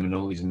thick stem and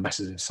all these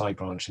massive side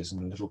branches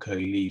and little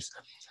curly leaves.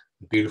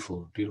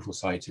 Beautiful, beautiful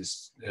site.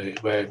 Is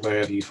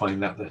wherever you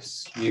find that,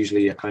 there's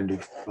usually a kind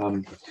of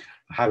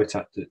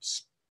habitat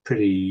that's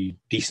pretty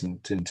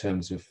decent in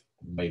terms of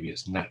maybe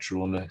its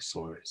naturalness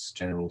or its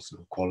general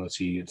sort of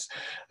quality. It's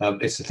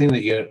the thing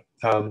that you're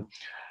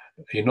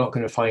not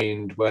going to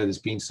find where there's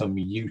been some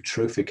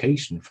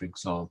eutrophication, for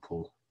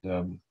example.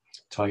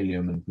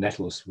 Tylium and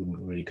nettles wouldn't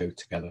really go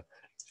together.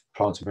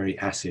 Plants are very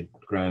acid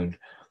ground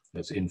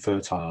that's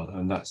infertile,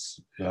 and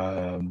that's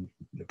a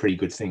pretty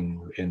good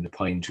thing in the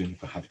pine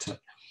juniper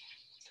habitat.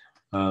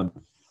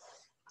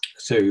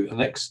 So the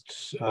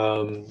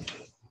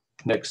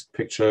next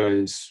picture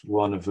is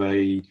one of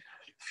a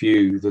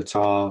few that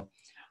are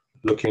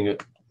looking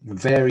at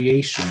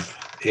variation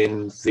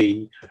in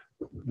the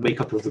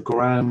makeup of the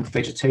ground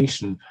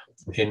vegetation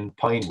in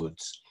pine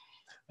woods.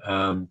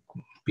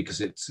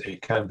 Because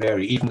it can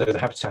vary, even though the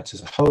habitat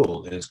as a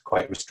whole is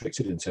quite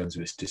restricted in terms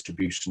of its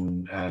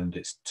distribution and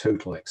its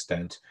total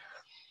extent.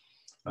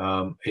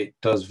 It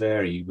does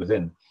vary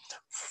within.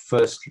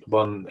 First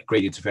one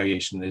gradient of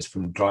variation is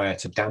from drier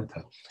to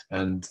damper,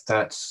 and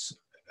that's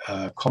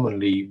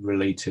commonly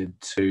related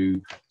to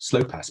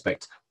slope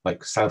aspect,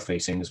 like south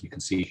facing, as we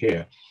can see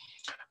here,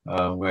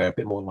 where a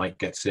bit more light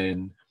gets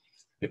in,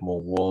 a bit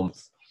more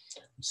warmth,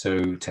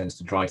 so tends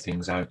to dry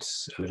things out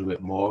a little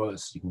bit more.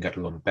 As you can get a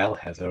lot of bell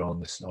heather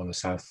in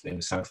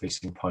the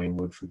south-facing pine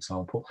wood, for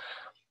example,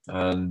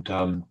 and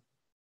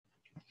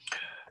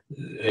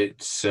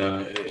it's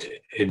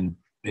in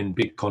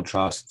big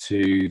contrast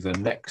to the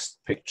next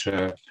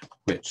picture,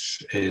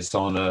 which is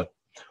on a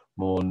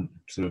more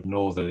sort of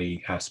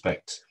northerly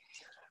aspect,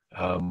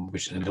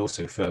 and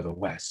also further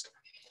west,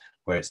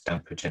 where it's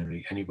damper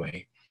generally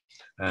anyway.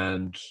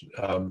 And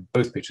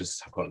both pictures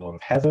have got a lot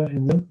of heather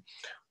in them,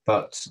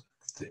 but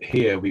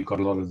here we've got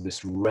a lot of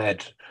this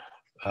red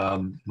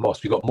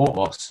moss. We've got more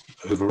moss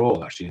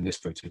overall actually in this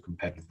photo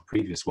compared with the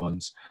previous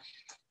ones,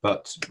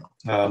 But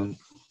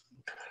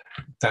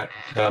that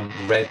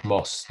red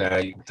moss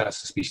there,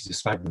 that's a species of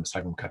sphagnum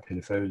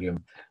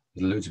capillifolium.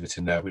 There's loads of it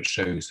in there, which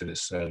shows that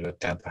it's a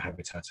damper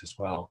habitat as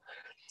well.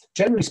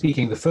 Generally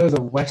speaking, the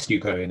further west you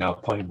go in our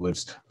pine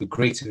woods, the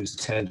greater is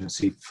the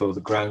tendency for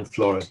the ground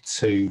flora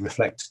to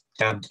reflect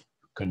damp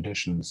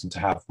conditions and to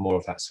have more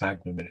of that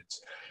sphagnum in it.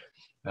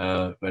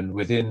 And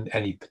within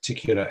any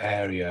particular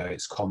area,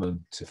 it's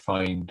common to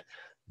find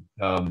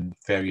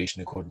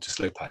variation according to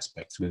slope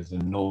aspects, with the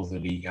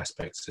northerly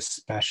aspects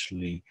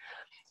especially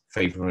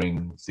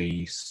favouring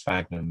the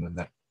sphagnum and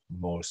that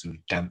more sort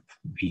of damp,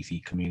 heathy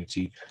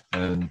community,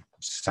 and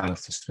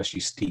south, especially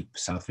steep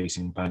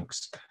south-facing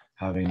banks,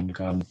 having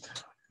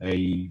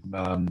a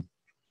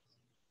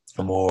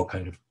more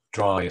kind of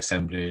dry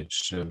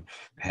assemblage of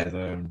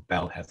heather and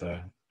bell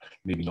heather,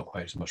 maybe not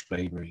quite as much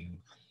blaeberry.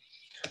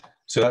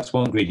 So that's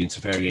one gradient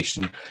of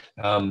variation.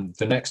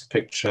 The next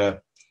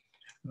picture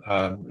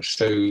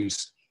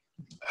shows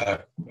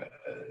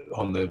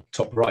on the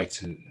top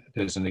right,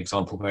 there's an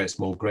example where it's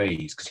more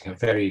grazed, because you have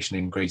variation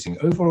in grazing.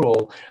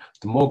 Overall,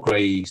 the more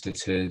grazed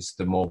it is,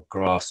 the more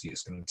grassy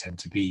it's going to tend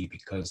to be,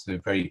 because they're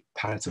very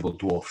palatable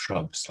dwarf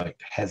shrubs like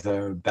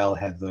heather, bell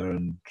heather,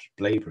 and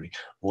blaeberry,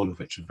 all of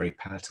which are very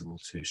palatable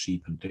to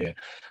sheep and deer.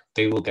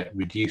 They will get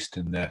reduced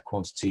in their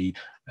quantity,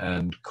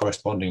 and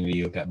correspondingly,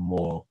 you'll get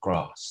more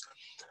grass.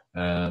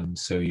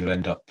 So you'll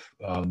end up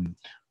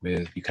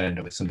you can end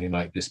up with something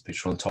like this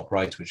picture on the top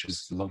right, which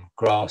is a lot of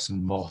grass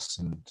and moss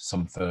and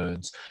some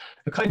ferns,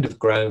 a kind of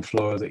ground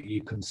flora that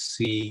you can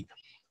see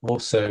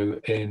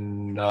also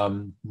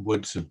in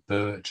woods of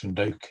birch and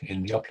oak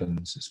in the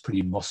uplands. It's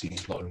pretty mossy,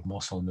 there's a lot of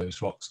moss on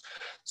those rocks.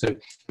 So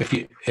if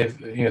you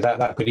know,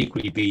 that could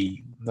equally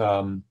be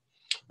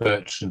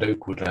birch and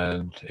oak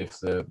woodland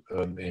if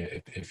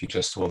you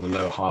just saw the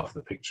lower half of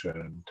the picture,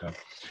 and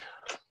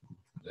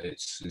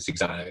it's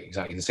exactly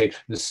the same.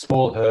 There's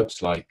small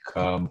herbs like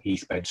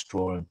heath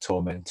bedstraw and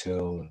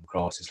tormentil, and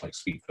grasses like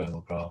sweet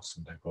vernal grass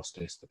and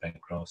agrostis, the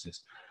bent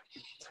grasses.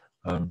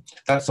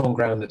 That's on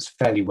ground that's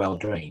fairly well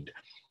drained.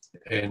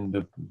 In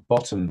the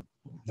bottom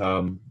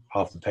half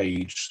of the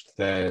page,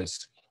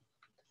 there's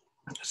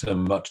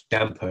some much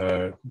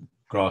damper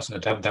grass, a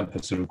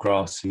damper sort of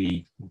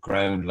grassy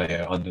ground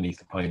layer underneath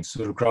the pines,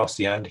 sort of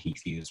grassy and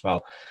heathy as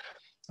well,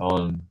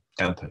 on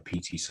damper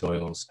peaty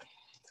soils.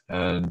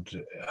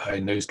 And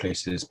in those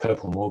places,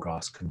 purple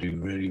moorgrass can do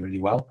really, really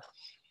well.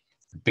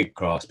 Big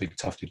grass, big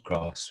tufted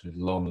grass with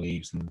long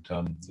leaves and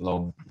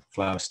long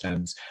flower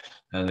stems,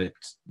 and it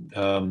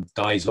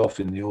dies off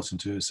in the autumn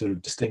to a sort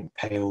of distinct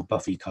pale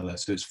buffy colour,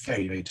 so it's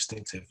very, very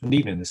distinctive. And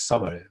even in the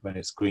summer, when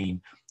it's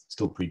green, it's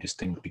still pretty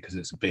distinct because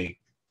it's a big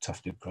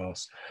tufted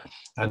grass.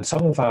 And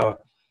some of our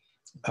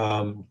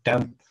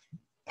damp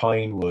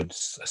pine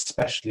woods,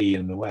 especially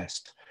in the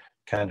west,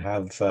 can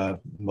have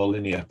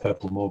Molinia,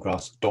 purple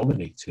moorgrass,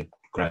 dominated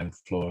ground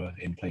flora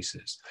in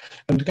places.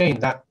 And again,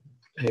 that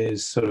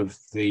is sort of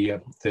the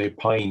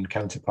pine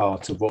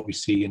counterpart of what we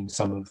see in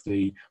some of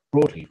the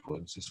broadleaf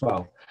woods as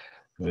well,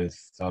 with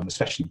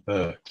especially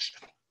birch.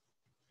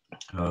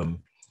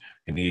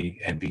 In the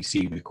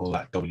NBC, we call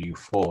that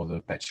W4,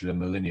 the Betula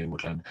Molinia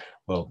woodland.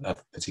 Well, a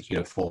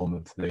particular form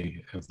of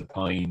the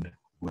pine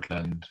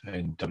woodland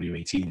in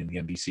W18 in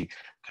the NBC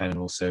can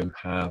also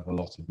have a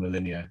lot of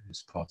Molinia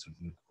as part of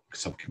the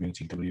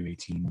subcommunity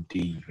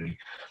W18D, really.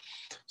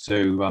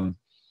 So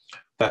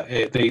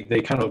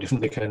they can look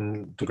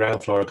different. The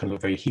ground flora can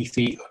look very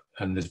heathy,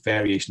 and there's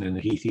variation in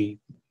the heathy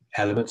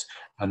elements,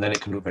 and then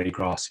it can look very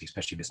grassy,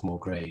 especially if it's more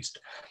grazed.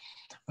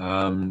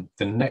 The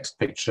next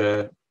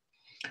picture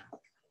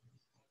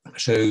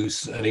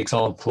shows an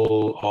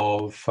example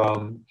of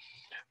an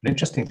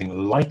interesting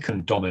thing,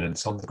 lichen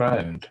dominance on the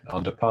ground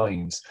under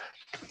pines.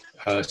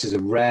 This is a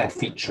rare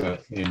feature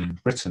in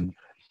Britain.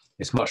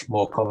 It's much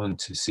more common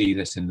to see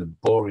this in the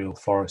boreal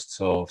forests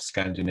of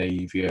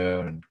Scandinavia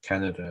and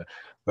Canada,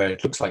 where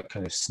it looks like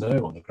kind of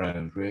snow on the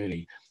ground,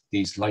 really.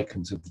 These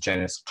lichens of the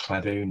genus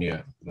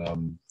Cladonia,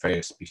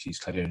 various species,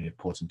 Cladonia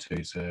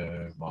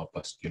portentosa,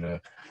 marbuscula,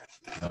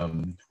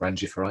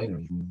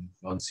 rangiferina, even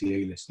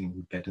Unca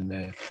would get in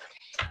there.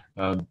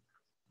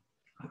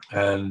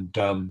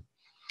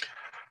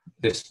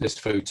 This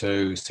photo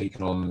is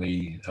taken on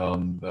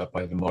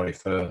by the Moray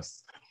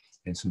Firth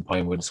in some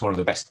pine wood. It's one of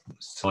the best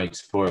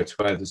sites for it,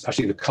 where there's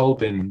actually the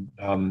Culbin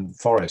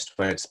forest,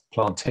 where it's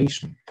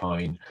plantation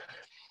pine.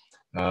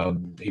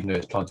 Even though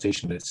it's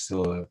plantation, it's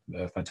still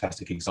a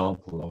fantastic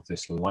example of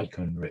this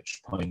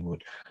lichen-rich pine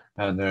wood.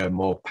 And there are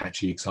more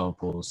patchy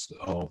examples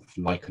of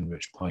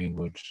lichen-rich pine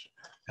wood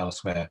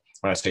elsewhere.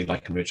 When I say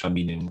lichen-rich, I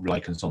mean in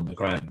lichens on the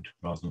ground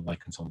rather than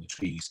lichens on the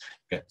trees.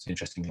 You get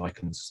interesting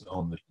lichens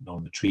on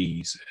the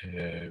trees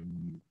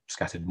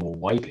scattered more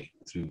widely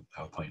through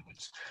our pine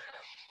woods.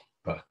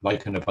 But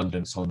lichen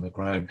abundance on the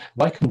ground,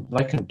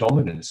 lichen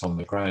dominance on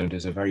the ground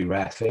is a very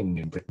rare thing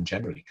in Britain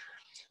generally.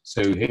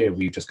 So here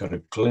we've just got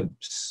a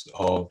glimpse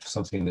of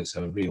something that's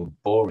a real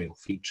boreal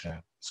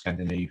feature,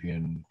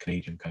 Scandinavian,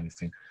 Canadian kind of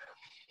thing.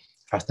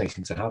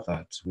 Fascinating to have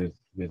that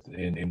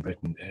in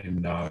Britain,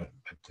 in our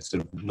the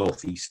sort of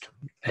northeast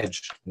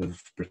edge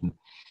of Britain.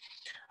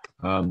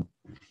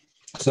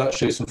 So that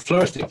shows some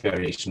floristic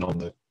variation on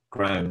the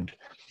ground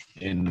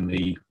in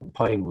the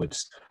pine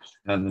woods.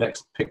 And the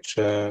next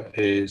picture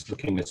is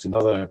looking at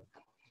another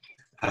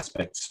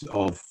aspect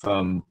of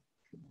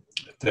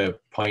the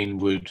pine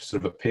wood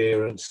sort of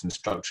appearance and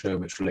structure,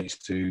 which relates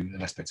to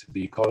an aspect of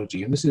the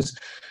ecology. And this is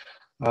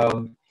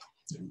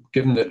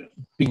given that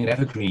being an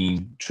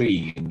evergreen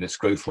tree in this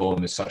growth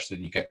form is such that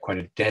you get quite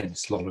a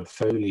dense lot of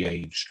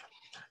foliage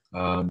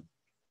on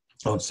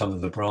some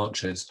of the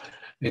branches,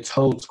 it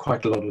holds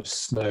quite a lot of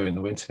snow in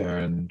the winter,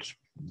 and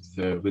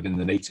within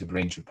the native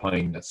range of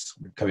pine, that's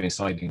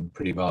coinciding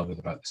pretty well with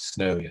about the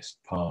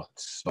snowiest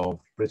parts of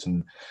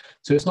Britain.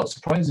 So it's not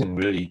surprising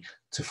really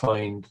to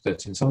find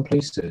that in some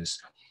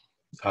places,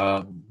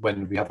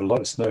 when we have a lot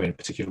of snow in a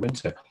particular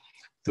winter,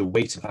 the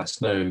weight of that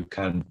snow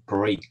can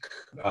break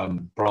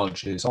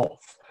branches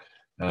off.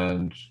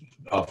 And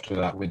after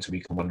that winter,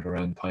 we can wander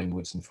around pine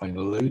woods and find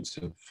loads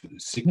of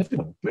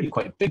significant, really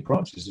quite big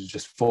branches that have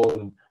just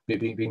fallen,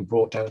 being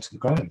brought down to the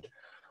ground.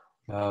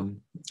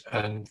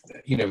 And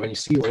you know, when you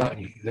see all that,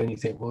 then you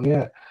think, well,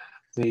 yeah,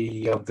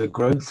 the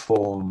growth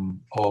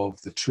form of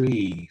the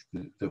tree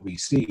that we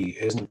see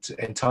isn't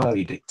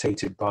entirely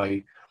dictated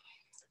by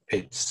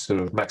its sort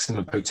of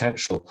maximum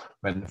potential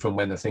from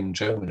when the thing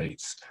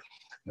germinates,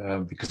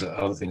 because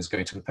other things are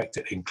going to affect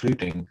it,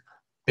 including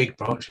big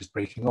branches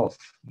breaking off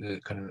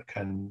that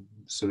can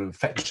sort of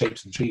affect the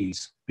shapes of the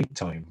trees big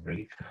time,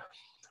 really.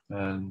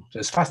 And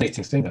it's a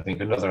fascinating thing, I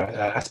think, another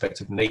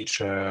aspect of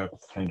nature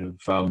kind of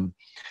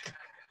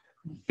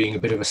being a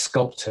bit of a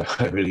sculptor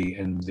really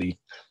in the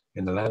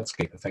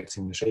landscape,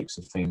 affecting the shapes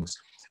of things.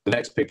 The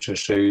next picture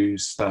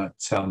shows that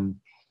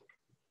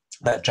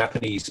that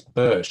Japanese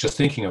birch. Just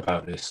thinking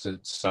about this,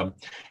 it's you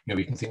know,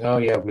 we can think, oh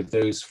yeah, with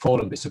those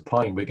fallen bits of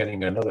pine, we're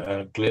getting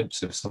another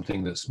glimpse of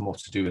something that's more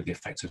to do with the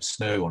effect of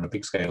snow on a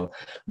big scale.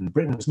 And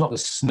Britain's not the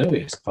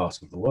snowiest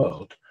part of the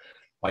world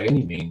by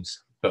any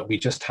means, but we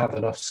just have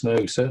enough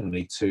snow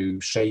certainly to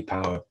shape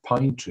our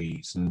pine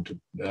trees and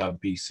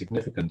be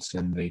significant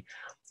in the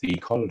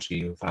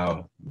ecology of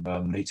our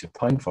native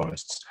pine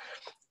forests.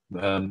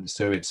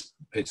 So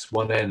it's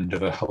one end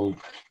of a whole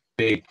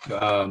big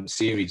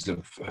series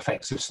of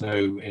effects of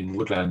snow in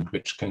woodland,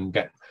 which can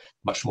get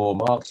much more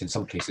marked in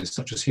some cases,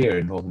 such as here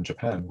in northern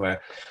Japan,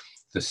 where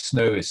the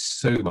snow is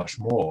so much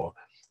more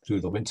through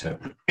the winter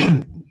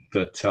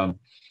that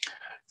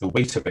the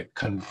weight of it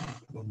can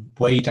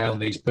weigh down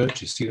these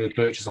birches. See those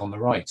birches on the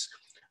right.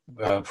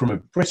 From a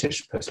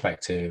British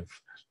perspective,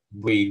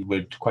 we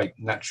would quite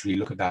naturally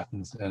look at that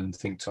and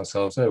think to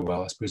ourselves, oh,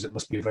 well, I suppose it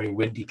must be a very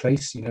windy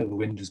place. You know, the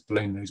wind has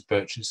blown those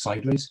birches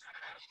sideways.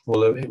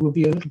 Although it would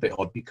be a little bit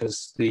odd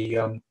because the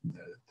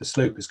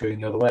slope is going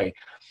the other way,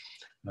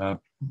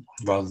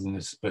 rather than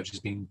this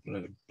birches being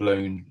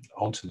blown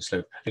onto the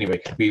slope.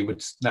 Anyway, we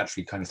would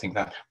naturally kind of think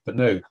that, but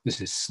no, this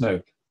is snow.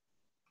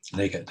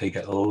 They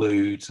get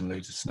loads and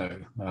loads of snow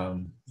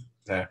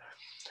there.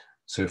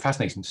 So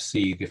fascinating to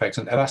see the effects,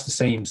 and that's the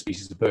same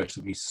species of birch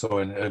that we saw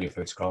in an earlier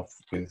photograph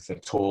with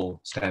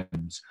tall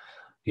stems.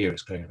 Here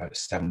it's growing about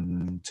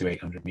 700 to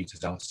 800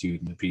 meters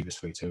altitude. In the previous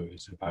photo, it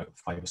was about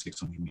 500 or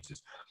 600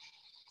 meters.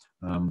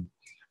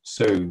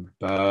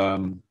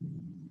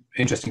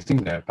 Interesting thing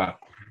there about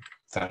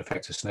that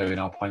effect of snow in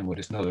our pine wood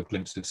is another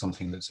glimpse of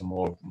something that's a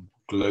more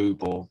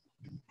global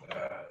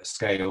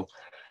scale,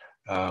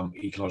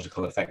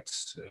 ecological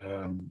effects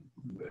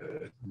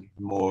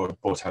more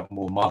brought out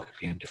more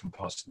markedly in different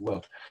parts of the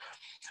world.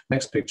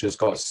 Next picture's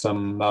got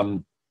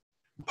some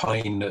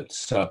pine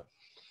that's a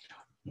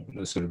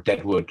sort of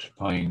deadwood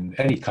pine.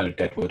 Any kind of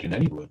deadwood in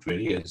any wood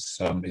really is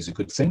a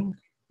good thing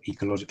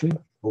ecologically.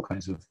 All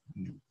kinds of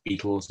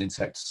beetles,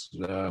 insects,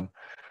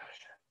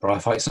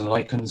 bryophytes and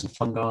lichens and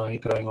fungi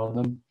growing on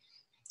them.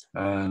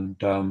 And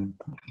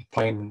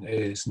pine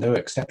is no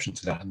exception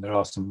to that. And there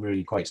are some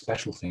really quite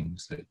special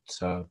things that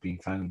are being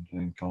found, I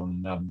think,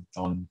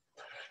 on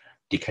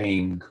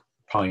decaying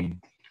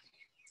pine.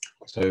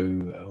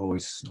 So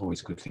always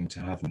a good thing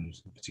to have in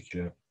a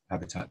particular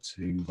habitat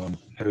to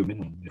home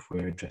in on if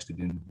we're interested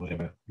in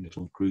whatever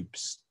little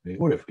groups,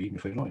 or even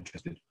if we're not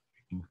interested,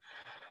 we can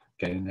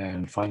get in there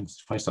and find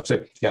stuff.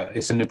 So yeah,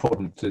 it's an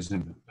important,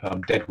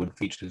 deadwood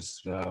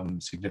features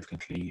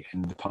significantly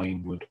in the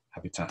pine wood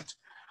habitat.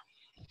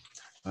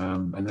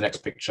 And the next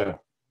picture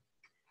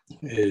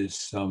is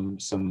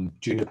some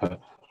juniper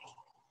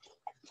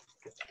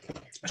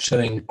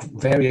showing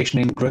variation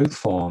in growth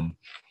form.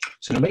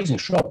 It's an amazing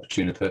shrub,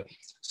 juniper.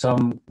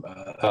 Some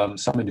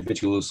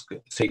individuals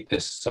take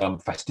this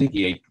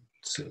fastigiate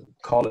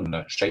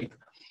columnar shape,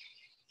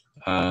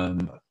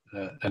 and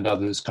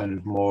others kind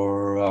of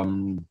more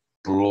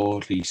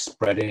broadly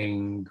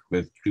spreading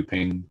with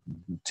drooping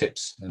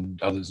tips,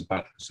 and others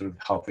about sort of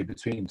halfway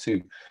between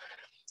too.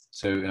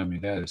 So I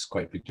mean, there's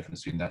quite a big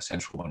difference between that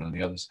central one and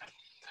the others.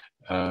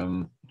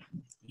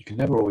 You can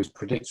never always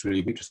predict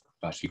really. We just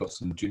actually got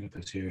some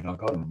junipers here in our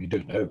garden. We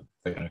don't know if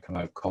they're going to come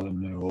out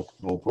columnar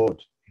or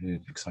broad.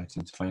 It's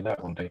exciting to find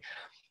out one day.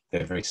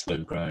 They're very slow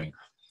growing.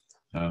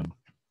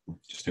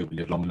 just nobody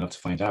lived long enough to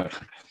find out.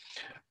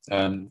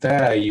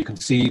 There you can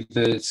see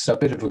there's a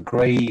bit of a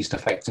grazed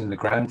effect in the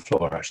ground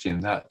floor actually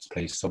in that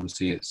place.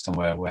 Obviously it's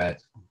somewhere where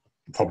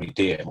probably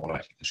deer, more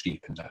likely the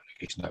sheep in that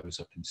location. That was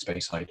up in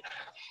Speyside.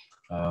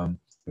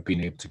 We've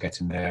been able to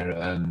get in there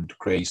and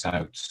graze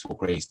out or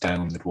graze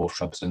down the dwarf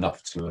shrubs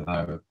enough to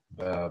allow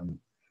a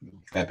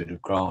fair bit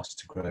of grass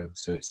to grow.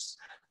 So it's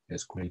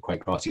really quite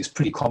grassy. It's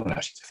pretty common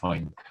actually to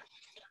find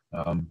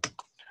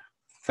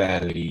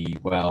fairly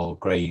well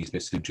grazed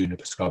bits of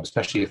juniper scrub,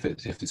 especially if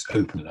it's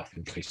open enough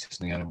in places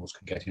and the animals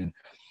can get in.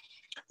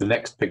 The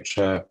next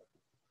picture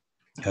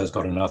has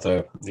got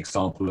another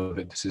example of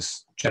it. This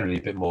is generally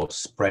a bit more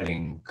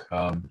spreading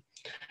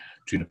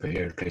juniper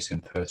here, a place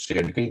in Perthshire.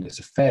 And again, it's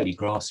a fairly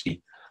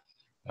grassy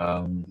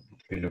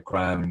bit of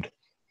ground.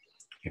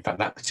 In fact,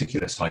 that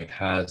particular site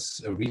has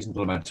a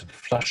reasonable amount of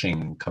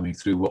flushing coming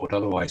through what would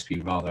otherwise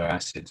be rather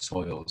acid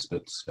soils,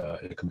 but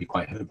it can be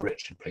quite herb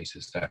rich in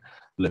places there,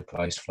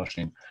 localized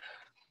flushing.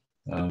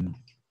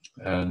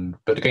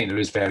 But again, there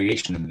is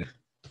variation in the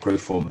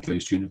growth form of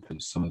those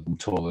junipers. Some of them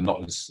tall and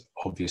not as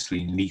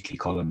obviously neatly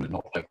columned,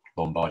 not like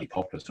Lombardy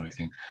poplars or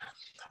anything,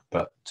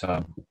 but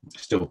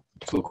still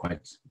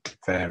quite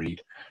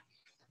varied.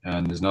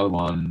 And there's another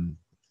one,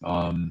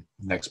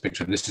 next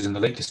picture. This is in the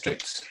Lake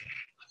District,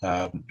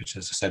 which,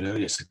 as I said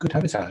earlier, it's a good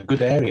habitat, a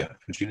good area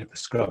for juniper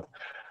scrub.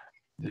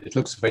 It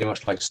looks very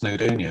much like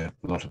Snowdonia,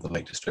 a lot of the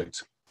Lake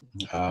District,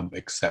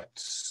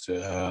 except there's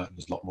a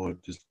lot more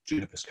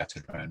juniper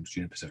scattered around.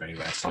 Junipers are very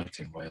rare sight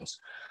in Wales.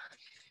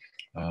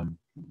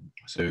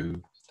 So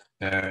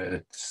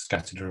it's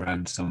scattered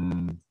around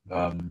some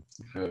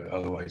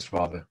otherwise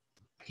rather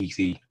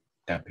heathy,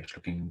 dampish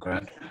looking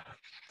ground.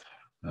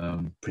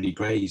 Pretty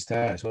grazed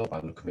there as well by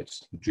the look of it.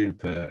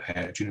 Juniper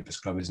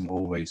scrub isn't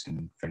always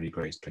in very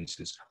grazed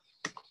places.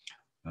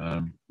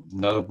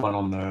 Another one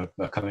on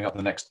the coming up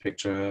the next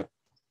picture.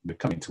 We're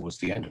coming towards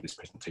the end of this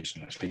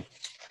presentation actually.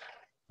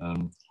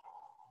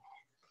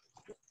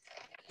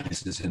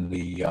 This is in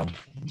the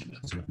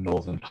sort of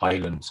Northern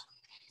Highlands,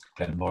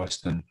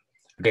 Glenmoriston,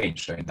 again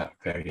showing that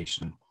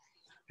variation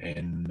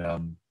in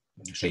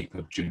shape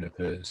of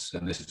junipers,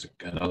 and this is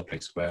another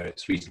place where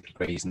it's reasonably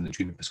grazed and the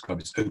juniper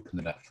scrub is open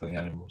enough for the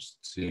animals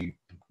to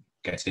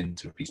get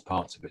into at least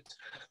parts of it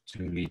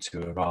to lead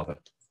to a rather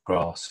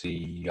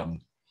grassy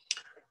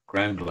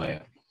ground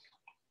layer.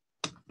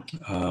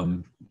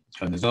 And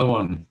there's another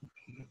one,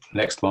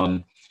 next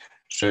one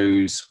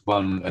shows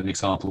an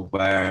example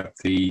where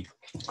the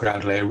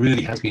ground layer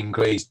really has been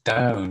grazed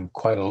down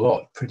quite a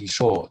lot, pretty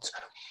short.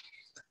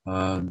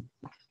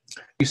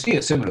 You see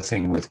a similar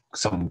thing with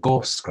some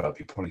gorse scrub.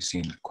 You've probably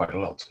seen quite a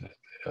lot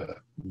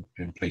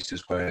in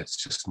places where it's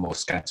just more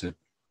scattered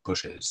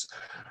bushes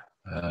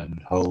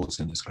and holes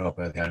in the scrub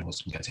where the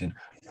animals can get in.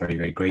 Very,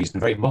 very grazed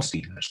and very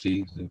mossy,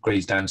 actually. They've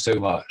grazed down so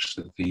much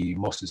that the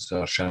mosses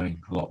are showing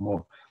a lot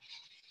more.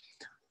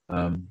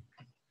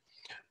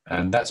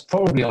 And that's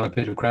probably on a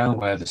bit of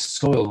ground where the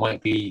soil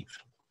might be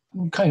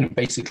kind of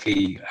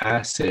basically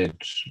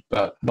acid,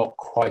 but not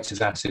quite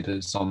as acid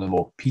as on the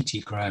more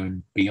peaty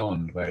ground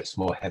beyond, where it's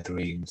more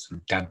heathery and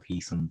sort of damp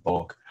heath and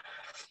bog.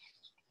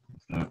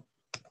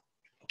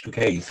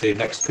 Okay, the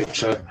next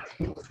picture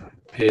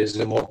is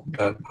a more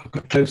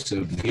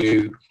closer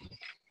view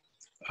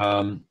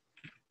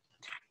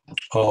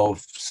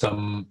of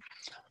some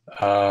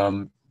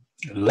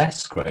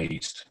less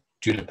grazed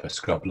juniper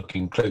scrub,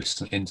 looking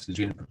close into the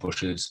juniper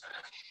bushes.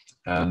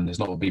 And there's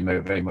not been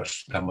very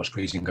much that much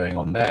grazing going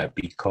on there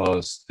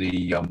because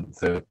the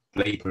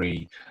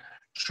blaeberry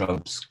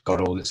shrub's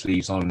got all its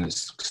leaves on and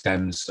its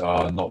stems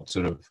are not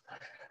sort of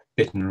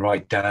bitten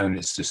right down.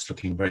 It's just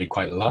looking very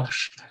quite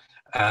lush.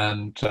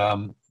 And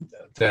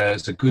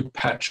there's a good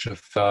patch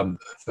of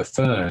the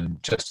fern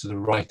just to the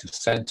right of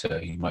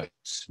centre. You might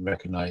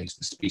recognise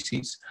the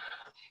species.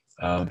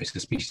 It's a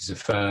species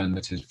of fern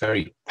that is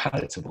very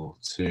palatable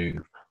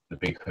to the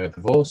big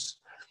herbivores.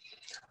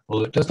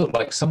 Well, it does look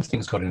like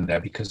something's got in there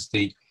because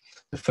the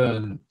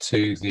fern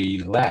to the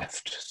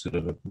left, sort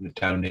of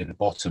down near the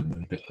bottom,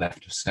 a bit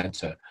left of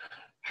centre,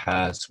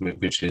 has,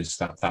 which is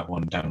that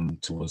one down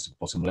towards the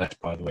bottom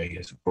left, by the way,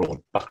 is a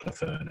broad buckler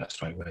fern.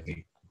 That's right where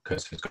the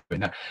cursor is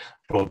going now.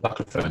 Broad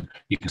buckler fern.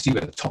 You can see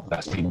where the top of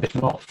that's been bitten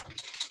off,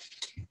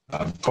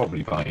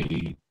 probably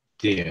by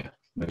deer,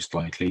 most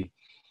likely.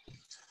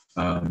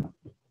 So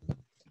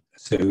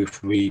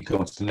if we go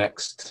on to the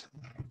next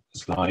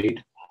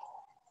slide.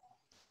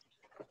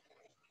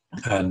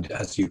 And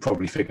as you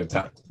probably figured,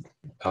 that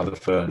other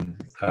fern,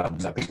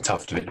 that big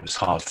tuft of it was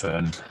hard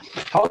fern.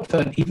 Hard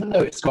fern, even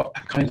though it's got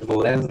a kind of a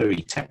leathery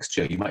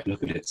texture, you might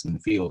look at it in the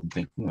field and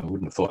think, I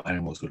wouldn't have thought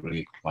animals would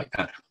really like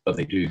that, but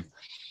they do.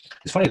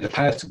 It's funny, the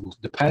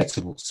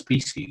palatable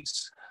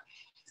species,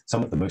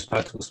 some of the most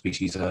palatable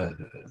species are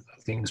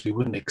things we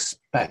wouldn't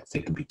expect.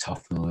 They can be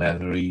tough and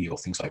leathery, or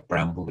things like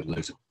bramble with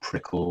loads of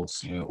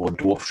prickles, or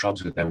dwarf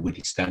shrubs with their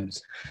woody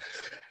stems.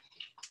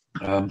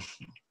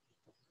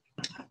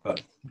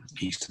 But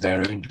each to their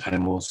own.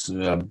 Animals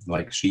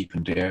like sheep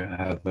and deer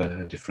have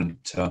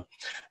different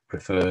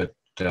preferred,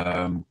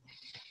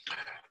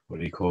 what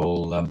do you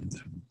call,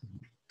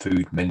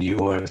 food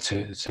manure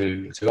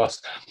to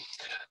us.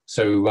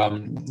 So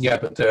yeah,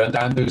 but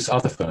and those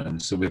other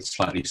ferns with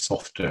slightly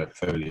softer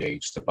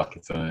foliage, the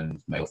butler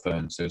ferns, male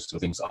ferns, those sort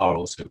of things are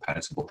also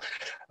palatable.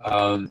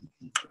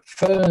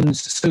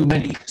 Ferns, so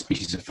many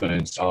species of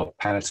ferns are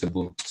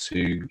palatable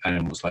to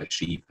animals like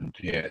sheep and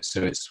deer.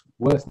 So it's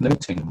worth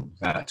noting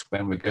that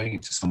when we're going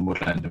into some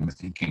woodland and we're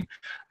thinking,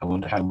 I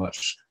wonder how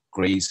much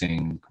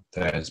grazing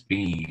there's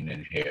been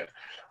in here.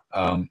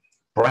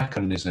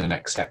 Bracken is an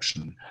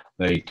exception.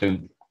 They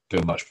don't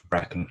go much for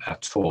bracken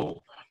at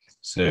all.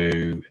 So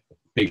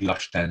big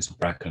lush stands of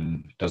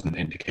bracken doesn't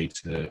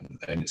indicate in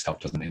itself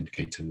doesn't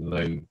indicate a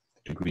low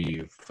degree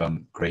of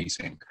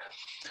grazing.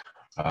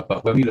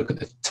 But when we look at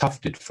the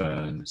tufted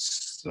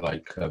ferns,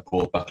 like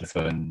broad buckler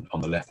fern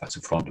on the left, that's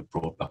a frond of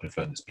broad buckler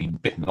fern that's been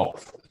bitten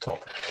off at the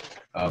top,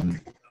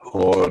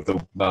 or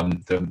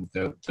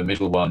the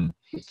middle one,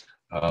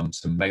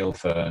 some male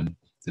fern.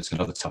 There's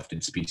another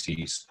tufted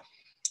species.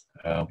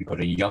 We've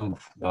got a young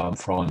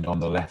frond on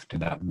the left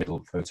in that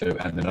middle photo,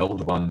 and an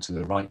older one to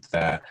the right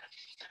there.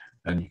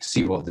 And you can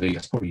see what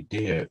it's probably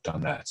deer have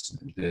done that,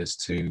 is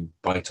to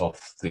bite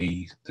off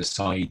the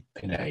side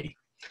pinnae,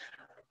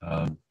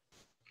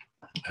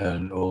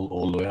 and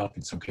all the way up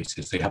in some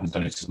cases. They haven't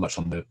done it as much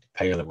on the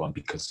paler one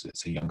because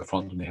it's a younger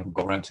frond and they haven't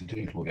got around to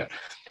doing it all yet.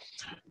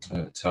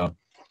 But sort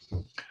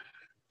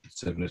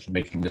of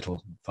making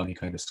little funny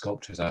kind of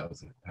sculptures out of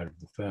the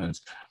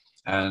ferns.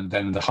 And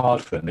then the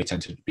hard fern, they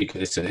tend to,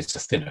 because it's a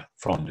thinner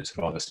frond, it's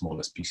a rather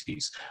smaller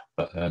species,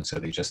 but so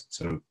they just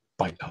sort of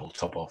bite the whole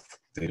top off.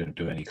 They don't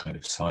do any kind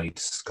of side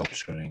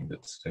sculpturing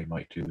that they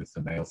might do with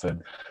the male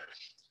fern.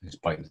 They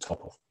just bite the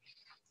top off.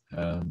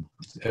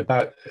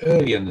 About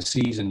early in the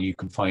season, you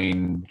can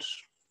find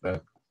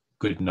a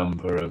good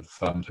number of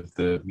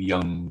the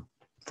young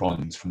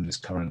fronds from this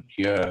current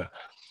year,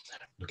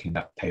 looking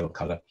that pale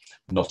colour,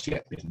 not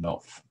yet bitten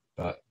off,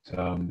 but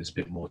it's a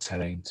bit more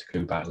telling to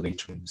go back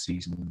later in the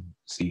season and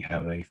see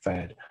how they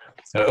fared.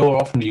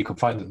 Or often you can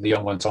find that the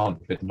young ones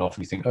aren't bitten off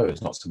and you think, oh,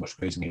 there's not so much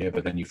grazing here,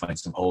 but then you find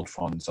some old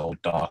fronds,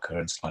 old darker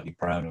and slightly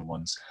browner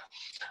ones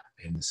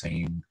in the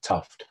same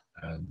tuft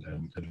and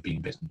that have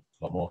been bitten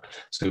a lot more.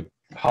 So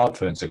hard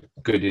ferns are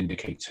a good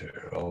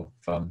indicator of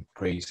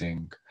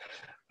grazing.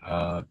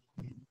 And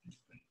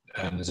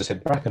as I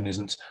said, bracken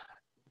isn't.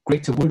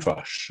 Greater wood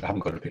rush, I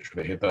haven't got a picture of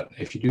it here, but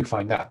if you do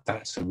find that,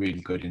 that's a really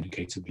good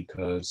indicator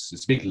because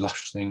it's a big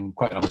lush thing,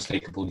 quite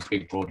unmistakable, these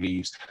big broad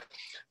leaves,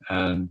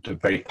 and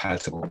very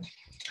palatable.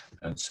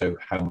 And so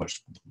how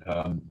much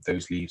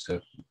those leaves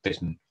are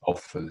bitten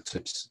off for the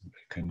tips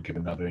can give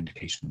another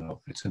indication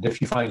of it. And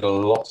if you find a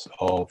lot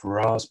of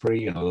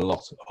raspberry and a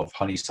lot of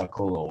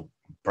honeysuckle or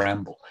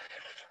bramble,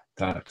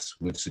 that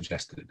would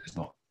suggest that there's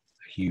not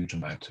a huge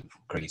amount of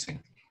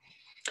grazing.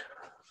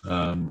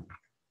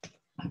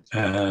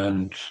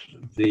 And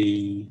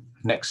the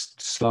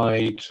next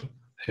slide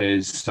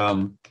is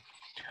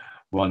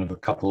one of a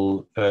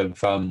couple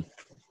of,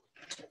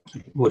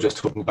 we're just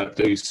talking about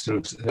those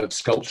sort of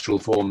sculptural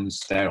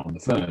forms there on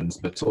the ferns,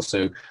 but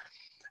also,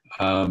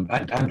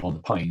 and on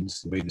the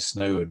pines, the way the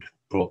snow had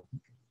brought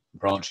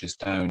branches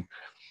down.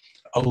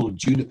 Old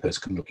junipers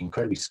can look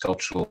incredibly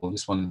sculptural.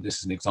 This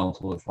is an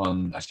example of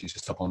one actually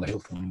just up on the hill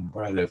from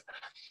where I live.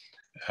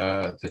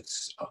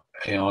 That's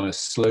on a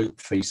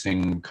slope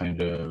facing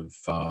kind of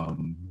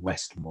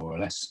west, more or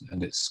less,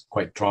 and it's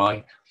quite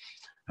dry,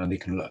 and they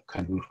can look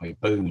kind of like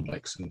bone,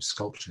 like sort of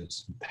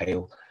sculptures,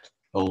 pale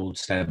old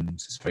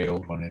stems. It's a very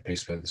old one in a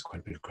place where there's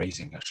quite a bit of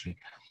grazing actually.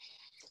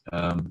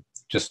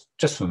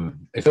 Just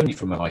from, if only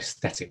from an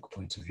aesthetic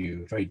point of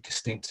view, a very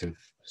distinctive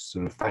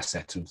sort of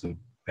facet of the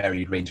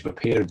varied range of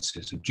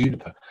appearances of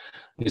juniper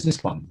is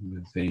this one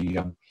with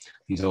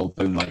these old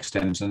bone-like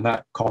stems, and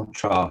that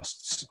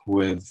contrasts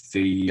with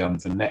the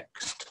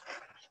next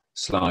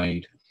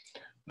slide,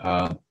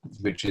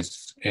 which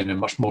is in a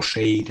much more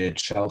shaded,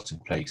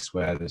 sheltered place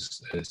where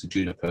there's a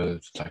juniper,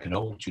 like an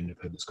old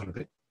juniper that's got a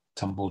bit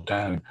tumbled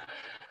down.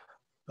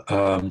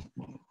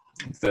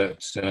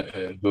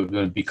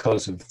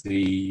 Because of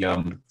the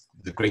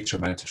greater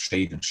amount of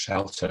shade and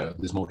shelter,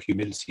 there's more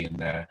humidity in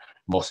there.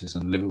 Mosses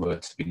and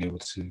liverworts have been able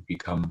to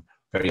become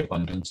very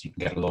abundant. You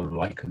can get a lot of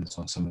lichens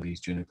on some of these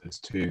junipers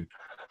too.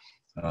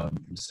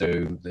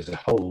 So there's a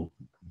whole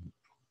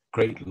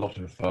great lot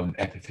of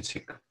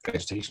epiphytic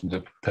vegetation,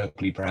 the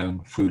purpley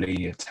brown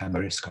Frulalia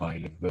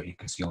tamarisci that you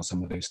can see on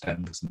some of those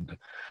stems, and the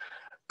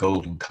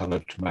golden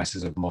coloured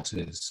masses of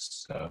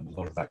mosses. A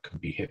lot of that can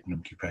be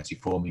Hypnum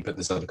cupretiforme, but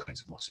there's other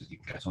kinds of mosses you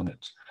can get on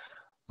it.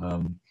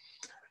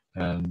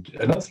 And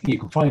another thing you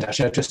can find,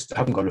 actually, I just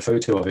haven't got a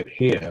photo of it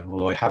here,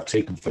 although I have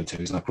taken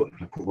photos, and I put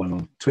one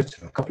on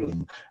Twitter, a couple of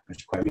them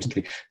actually quite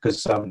recently,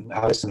 because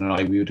Alison and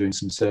I, we were doing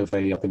some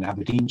survey up in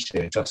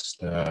Aberdeenshire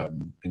just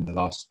in the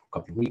last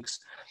couple of weeks,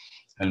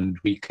 and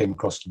we came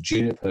across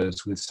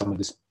junipers with some of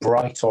this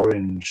bright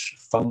orange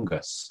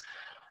fungus,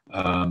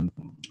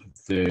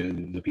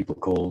 the people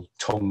call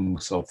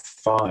tongues of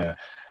fire.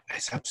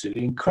 It's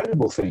absolutely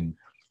incredible thing.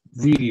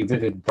 Really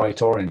vivid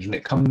bright orange, and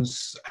it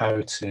comes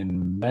out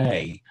in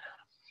May,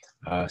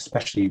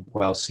 especially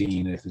well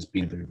seen if there's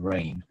been a bit of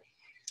rain.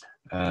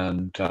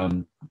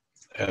 and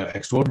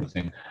extraordinary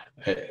thing.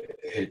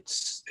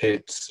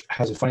 It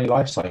has a funny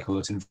life cycle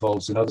that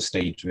involves another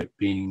stage of it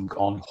being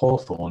on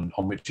hawthorn,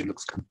 on which it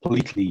looks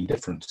completely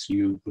different.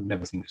 You would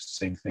never think it's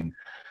the same thing.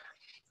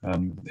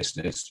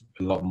 It's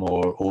a lot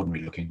more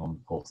ordinary looking on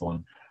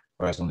hawthorn,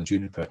 whereas on the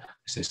juniper,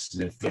 it's this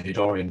vivid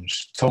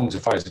orange. Tongues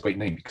of Fire is a great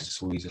name because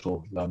it's all these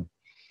little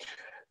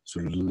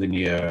sort of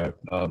linear,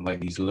 like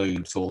these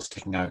lobes all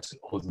sticking out,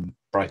 all of them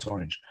bright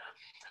orange.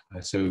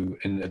 So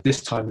at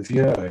this time of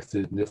year, if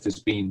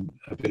there's been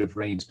a bit of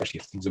rain, especially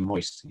if things are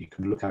moist, you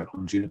can look out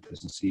on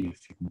junipers and see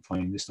if you can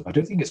find this stuff. I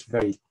don't think it's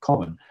very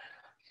common.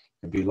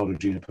 There'd be a lot of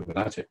juniper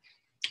without it,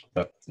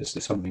 but this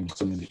is something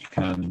that you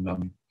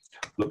can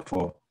look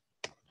for.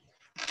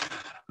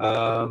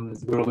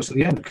 We're almost at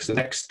the end because the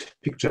next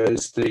picture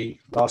is the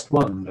last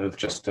one of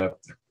just a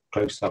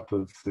close-up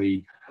of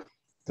the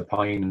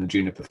pine and the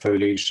juniper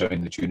foliage,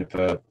 showing the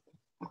juniper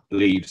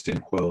leaves in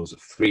whorls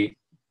of 3.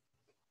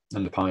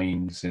 And the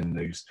pines in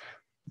those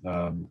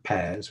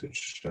pairs,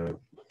 which have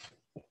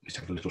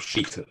a little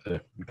sheath at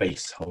the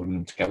base holding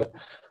them together,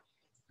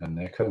 and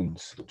their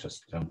cones,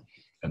 just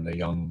and the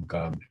young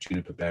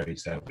juniper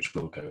berries there, which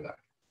will go that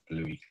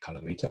bluey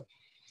colour later.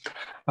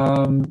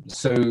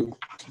 So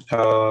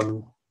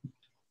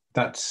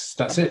that's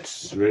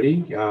it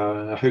really.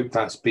 I hope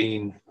that's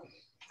been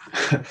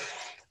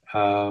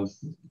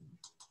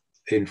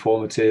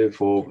informative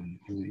or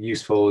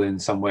useful in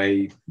some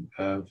way,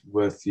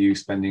 worth you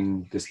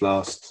spending this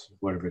last,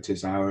 whatever it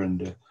is, hour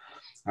and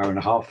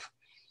a half.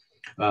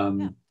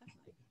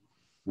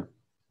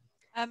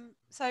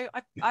 So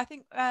I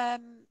think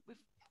we've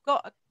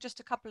got just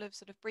a couple of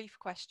sort of brief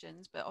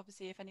questions, but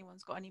obviously if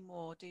anyone's got any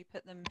more, do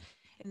put them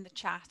in the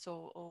chat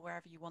or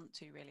wherever you want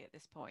to really at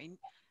this point.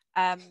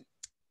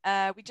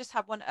 We just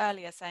had one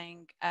earlier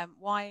saying,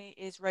 why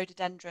is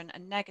rhododendron a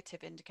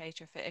negative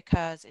indicator if it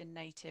occurs in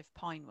native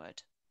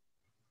pinewood?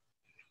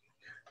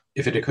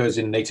 If it occurs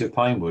in native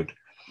pinewood?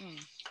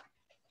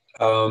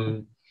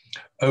 For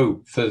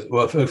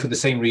the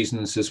same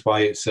reasons as why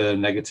it's a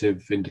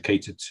negative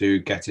indicator to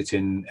get it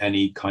in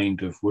any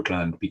kind of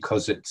woodland,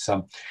 because it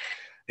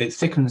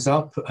thickens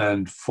up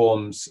and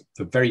forms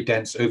a very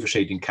dense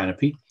overshading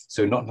canopy,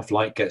 so not enough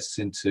light gets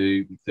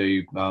into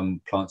the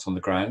plants on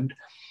the ground.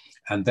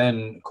 And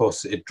then, of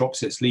course, it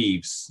drops its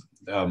leaves,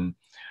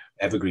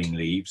 evergreen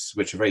leaves,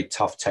 which are very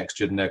tough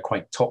textured and they're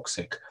quite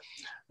toxic.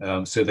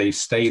 So they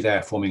stay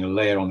there, forming a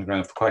layer on the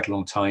ground for quite a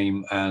long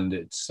time, and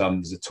there's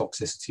a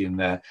toxicity in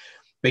there.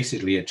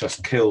 Basically, it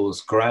just kills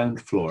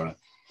ground flora,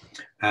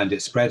 and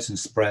it spreads and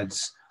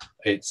spreads.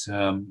 It's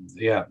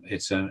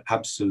it's an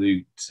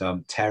absolute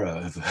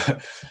terror.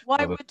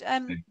 Why would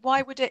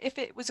it, if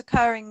it was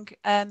occurring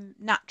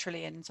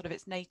naturally in sort of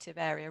its native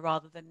area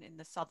rather than in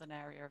the southern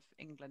area of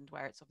England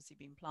where it's obviously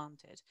been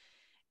planted,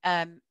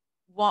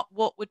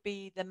 what would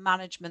be the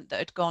management that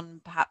had gone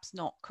perhaps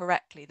not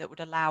correctly that would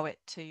allow it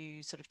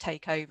to sort of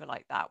take over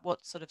like that?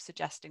 What's sort of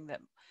suggesting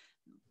that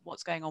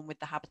what's going on with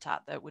the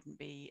habitat that wouldn't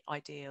be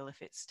ideal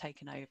if it's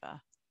taken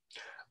over?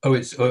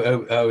 It's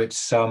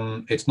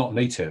not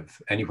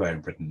native anywhere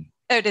in Britain.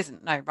 Oh, it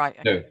isn't. No, right.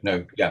 Okay.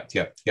 No. Yeah.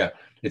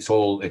 It's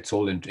all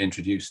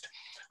introduced.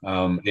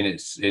 In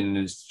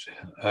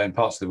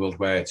parts of the world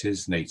where it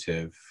is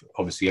native,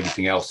 obviously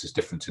everything else is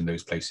different in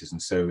those places,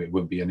 and so it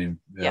wouldn't be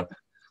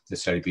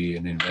necessarily be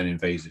an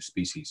invasive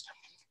species.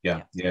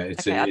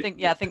 It's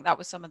okay. I think that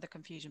was some of the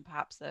confusion,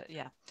 perhaps. No,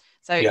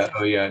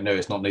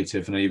 it's not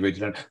native in any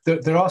rhododendron.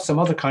 There are some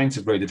other kinds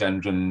of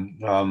rhododendron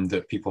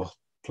that people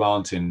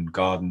plant in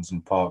gardens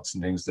and parks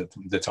and things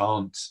that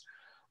aren't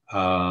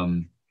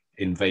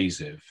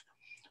invasive,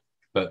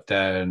 but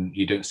then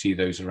you don't see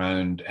those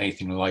around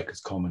anything like as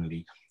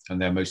commonly,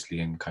 and they're mostly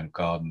in kind of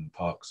garden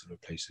parks sort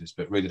of places.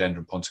 But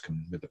rhododendron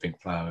ponticum with the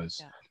pink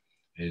flowers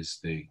is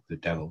the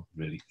devil,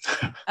 really.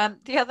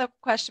 The other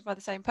question by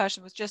the same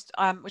person was just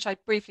which I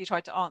briefly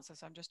tried to answer,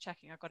 so I'm just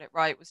checking I got it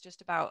right, was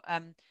just about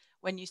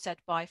when you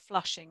said by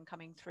flushing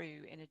coming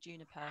through in a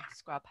juniper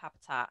scrub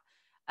habitat.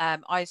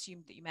 I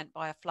assumed that you meant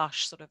by a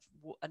flush, sort of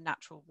a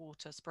natural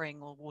water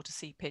spring or water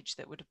seepage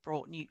that would have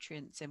brought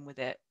nutrients in with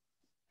it.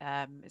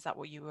 Is that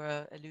what you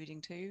were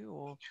alluding to,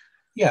 or?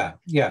 Yeah,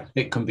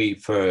 it can be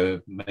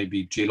for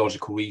maybe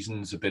geological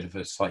reasons, a bit of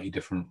a slightly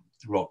different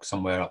rock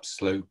somewhere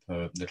upslope,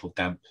 a little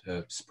damp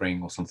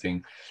spring or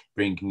something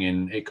bringing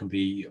in. It can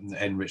be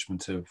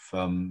enrichment of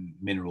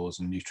minerals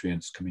and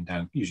nutrients coming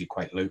down, usually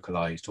quite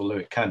localized, although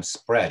it can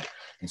spread.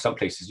 In some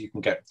places you can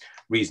get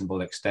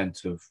reasonable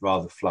extent of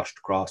rather flushed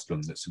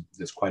grassland that's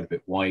quite a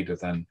bit wider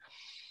than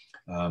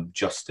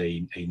just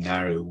a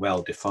narrow,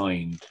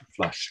 well-defined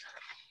flush.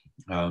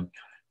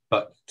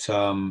 But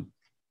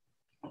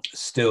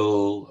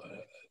still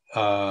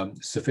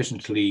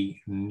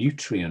sufficiently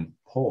nutrient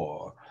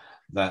poor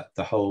that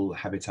the whole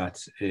habitat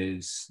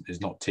is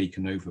not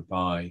taken over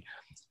by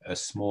a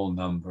small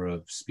number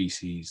of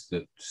species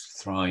that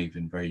thrive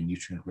in very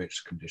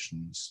nutrient-rich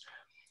conditions.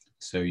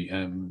 So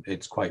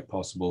it's quite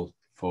possible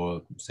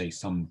for, say,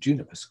 some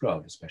juniper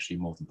scrub, especially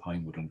more than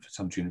pinewood, and for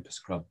some juniper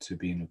scrub to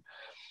be in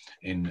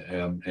in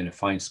a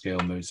fine scale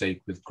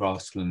mosaic with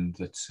grassland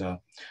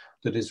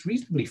that is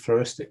reasonably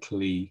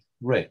floristically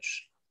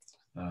rich,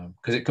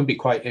 because it can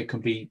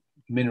be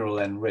mineral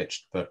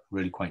enriched, but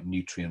really quite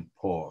nutrient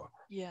poor.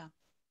 Yeah.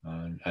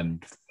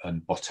 And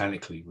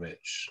botanically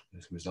rich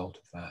as a result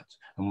of that.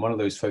 And one of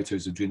those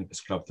photos of Juniper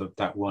Scrub,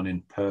 that one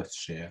in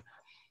Perthshire,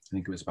 I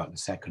think it was about the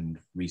second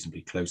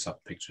reasonably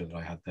close-up picture that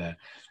I had there,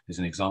 is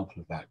an example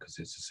of that, because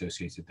it's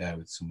associated there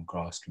with some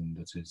grassland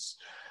that is,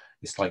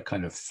 it's like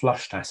kind of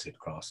flushed acid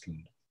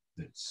grassland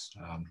that's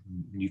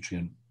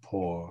nutrient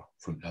poor,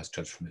 as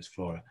judged from its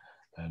flora,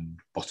 and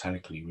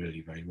botanically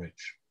really very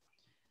rich.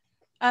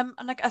 And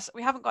I guess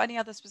we haven't got any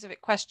other specific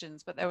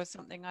questions, but there was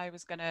something I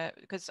was going to,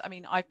 because I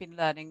mean, I've been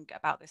learning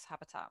about this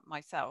habitat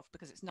myself,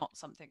 because it's not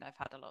something I've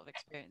had a lot of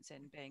experience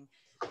in, being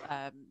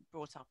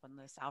brought up on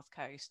the south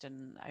coast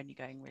and only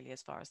going really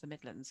as far as the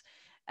Midlands.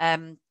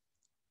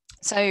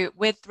 So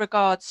with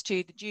regards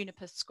to the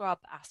juniper scrub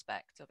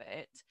aspect of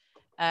it,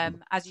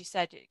 as you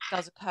said, it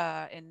does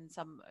occur in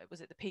some,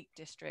 was it the Peak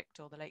District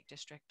or the Lake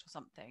District or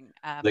something?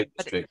 Lake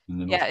District.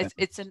 Yeah,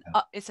 it's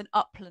an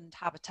upland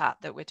habitat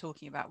that we're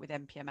talking about with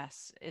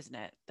NPMS, isn't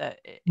it? That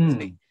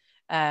it's,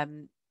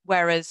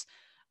 whereas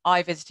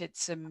I visited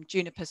some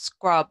juniper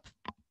scrub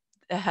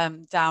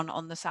down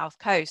on the south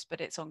coast,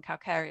 but it's on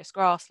calcareous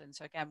grassland.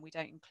 So again, we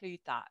don't include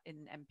that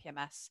in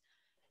NPMS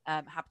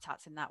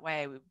habitats in that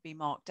way. It would be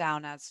marked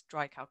down as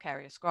dry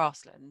calcareous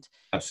grassland.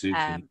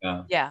 Absolutely.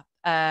 Yeah.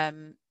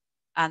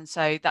 And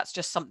so that's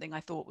just something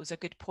I thought was a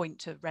good point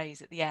to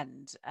raise at the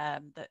end,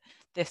 that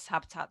this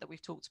habitat that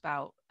we've talked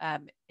about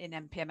in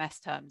NPMS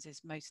terms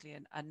is mostly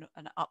an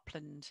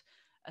upland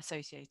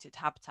associated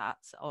habitat,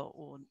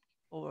 or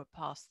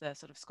past the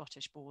sort of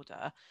Scottish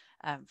border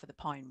for the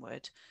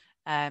pinewood.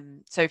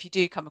 So if you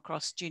do come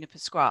across juniper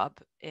scrub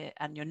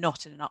and you're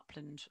not in an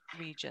upland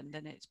region,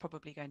 then it's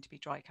probably going to be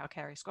dry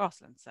calcareous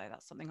grassland. So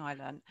that's something I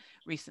learned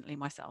recently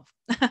myself.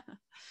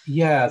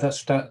 Yeah,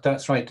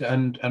 that's right.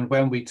 And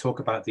when we talk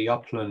about the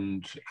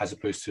upland as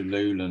opposed to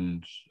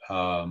lowland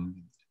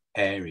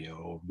area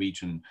or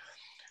region,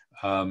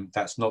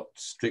 that's not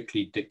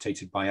strictly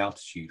dictated by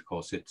altitude. Of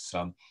course, it's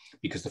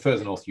because the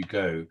further north you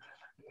go,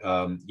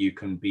 you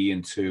can be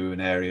into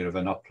an area of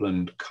an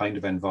upland kind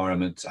of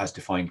environment as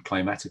defined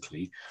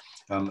climatically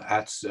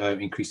at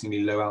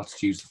increasingly low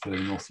altitudes the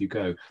further north you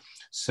go.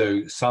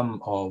 So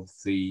some of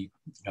the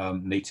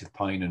native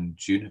pine and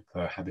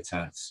juniper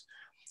habitats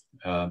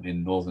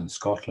in northern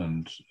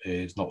Scotland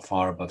is not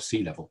far above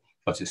sea level,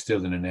 but it's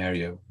still in an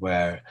area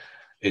where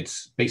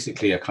it's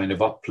basically a kind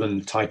of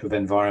upland type of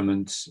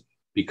environment,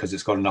 because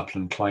it's got an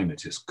upland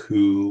climate. It's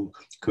cool,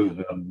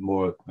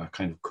 more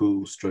kind of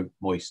cool stroke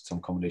moist, some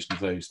combination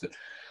of those that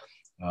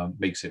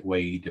makes it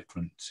way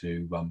different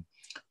to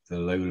the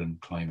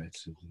lowland climate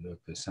of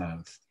the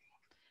south.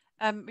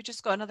 We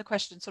just got another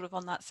question sort of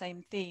on that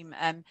same theme.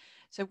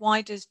 So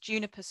why does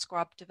juniper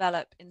scrub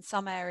develop in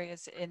some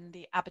areas in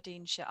the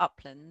Aberdeenshire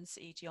uplands,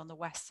 e.g. on the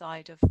west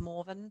side of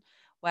Morven,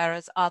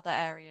 whereas other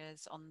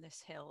areas on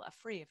this hill are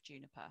free of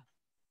juniper?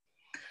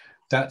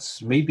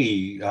 That's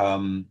maybe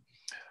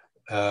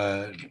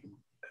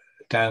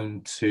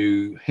down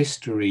to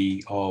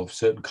history of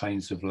certain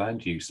kinds of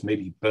land use,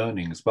 maybe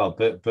burning as well.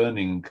 But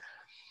burning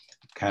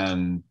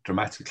can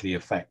dramatically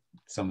affect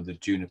some of the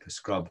juniper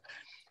scrub,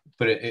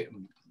 but it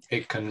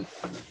can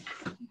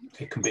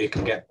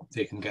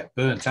get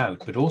burnt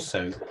out, but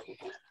also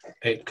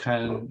it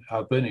can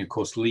burning of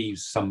course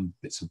leaves some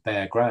bits of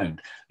bare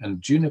ground,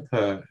 and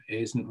juniper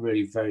isn't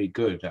really very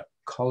good at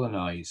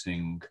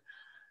colonizing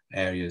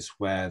areas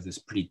where there's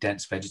pretty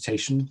dense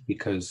vegetation,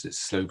 because it's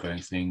a slow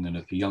growing thing, and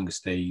at the younger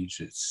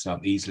stage it's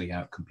easily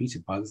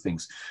outcompeted by other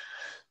things.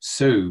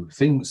 So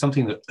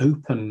something that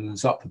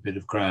opens up a bit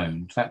of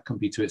ground, that can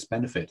be to its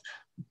benefit.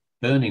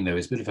 Burning, though,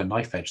 is a bit of a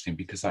knife edge thing,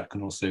 because that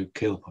can also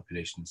kill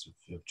populations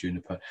of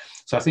juniper.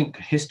 So I think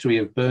history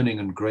of burning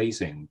and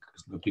grazing,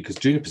 because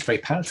juniper is very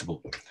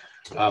palatable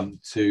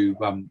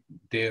to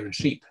deer and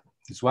sheep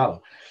as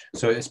well.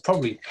 So it's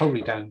probably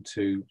down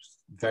to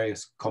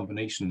various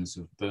combinations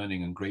of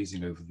burning and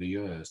grazing over the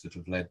years that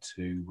have led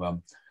to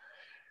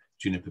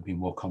juniper being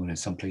more common in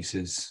some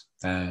places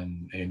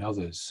than in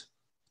others.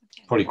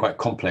 Okay. Probably quite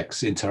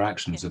complex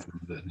interactions of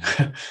them.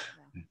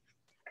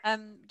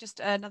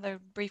 Just another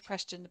brief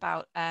question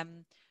about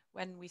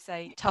when we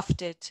say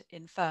tufted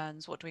in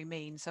ferns, what do we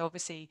mean? So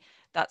obviously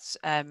that's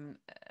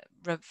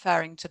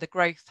referring to the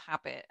growth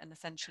habit, and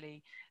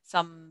essentially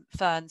some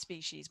fern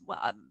species,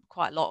 well,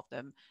 quite a lot of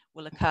them,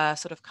 will occur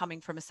sort of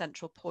coming from a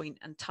central point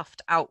and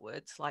tuft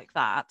outwards like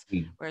that,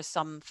 whereas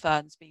some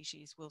fern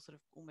species will sort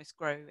of almost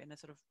grow in a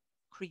sort of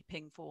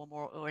creeping form,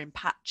 or in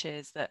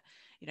patches that,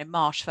 you know,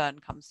 marsh fern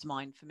comes to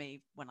mind for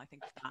me when I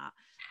think of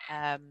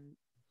that.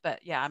 But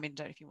yeah, I mean, I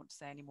don't know if you want to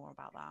say any more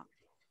about that.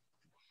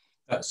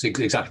 That's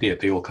exactly it.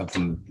 They all come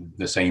from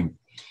the same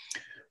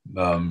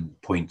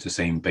point, the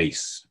same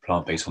base,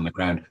 plant base on the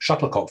ground.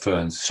 Shuttlecock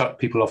ferns,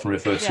 people often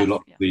refer to a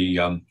lot of the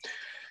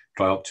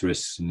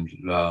Dryopteris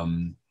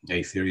and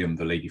Aetherium,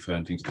 the lady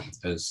fern things,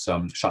 as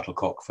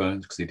shuttlecock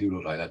ferns, because they do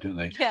look like that, don't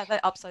they? Yeah,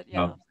 they're upside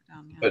down.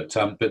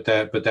 Yeah.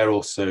 But they're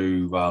also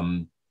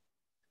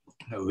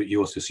you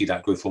also see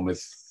that growth form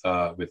with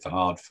the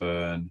hard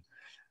fern,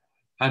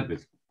 and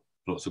with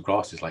lots of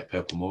grasses like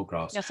purple moor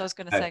grass. Yes, I was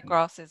going to say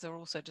grasses are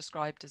also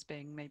described as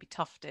being maybe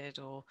tufted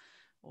or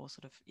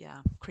sort of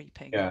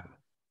creeping. Yeah.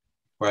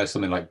 Whereas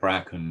something like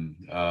bracken,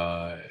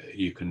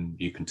 you can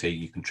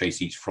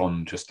trace each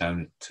frond just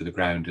down to the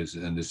ground,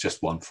 and there's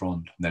just one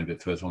frond, and then a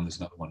bit further on there's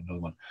another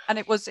one. And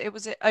it was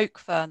oak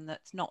fern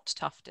that's not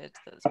tufted.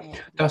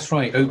 That's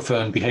right. Oak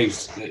fern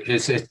behaves.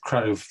 It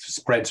kind of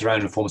spreads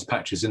around and forms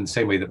patches in the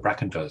same way that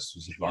bracken does.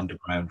 Sort of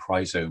underground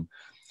rhizome,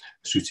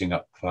 shooting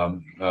up,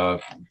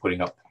 putting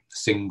up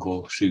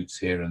single shoots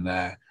here and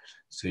there,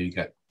 so you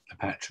get a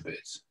patch of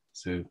it.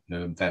 So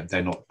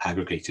they're not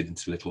aggregated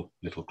into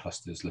little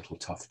clusters, little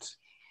tufts.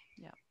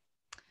 Yeah.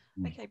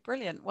 Okay,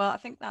 brilliant. Well, I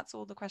think that's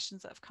all the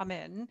questions that have come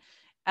in.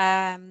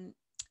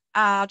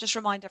 I'll just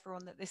remind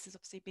everyone that this has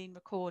obviously been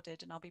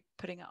recorded, and I'll be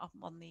putting it up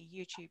on the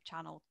YouTube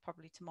channel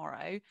probably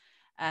tomorrow.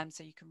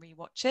 So you can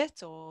rewatch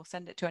it or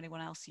send it to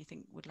anyone else you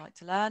think would like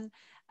to learn.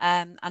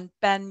 And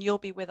Ben, you'll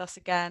be with us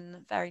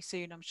again very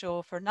soon, I'm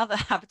sure, for another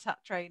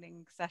habitat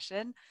training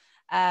session.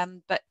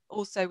 But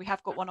also we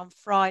have got one on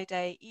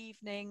Friday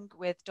evening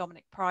with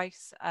Dominic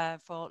Price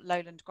for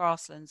lowland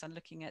grasslands and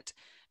looking at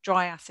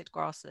dry acid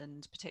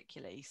grassland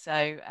particularly.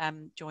 So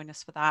join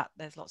us for that.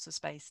 There's lots of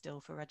space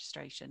still for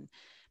registration.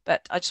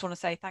 But I just want to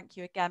say thank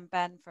you again,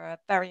 Ben, for a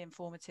very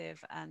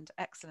informative and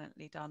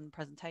excellently done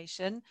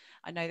presentation.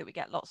 I know that we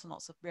get lots and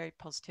lots of very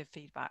positive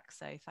feedback,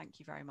 so thank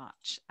you very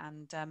much.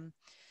 And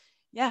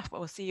yeah,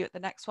 we'll see you at the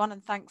next one.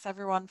 And thanks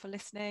everyone for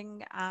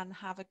listening, and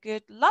have a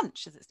good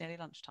lunch as it's nearly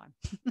lunchtime.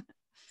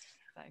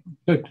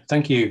 Good.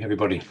 Thank you,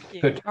 everybody. Thank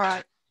you. Good. All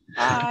right.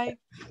 Bye.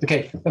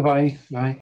 Okay. Bye-bye. Bye.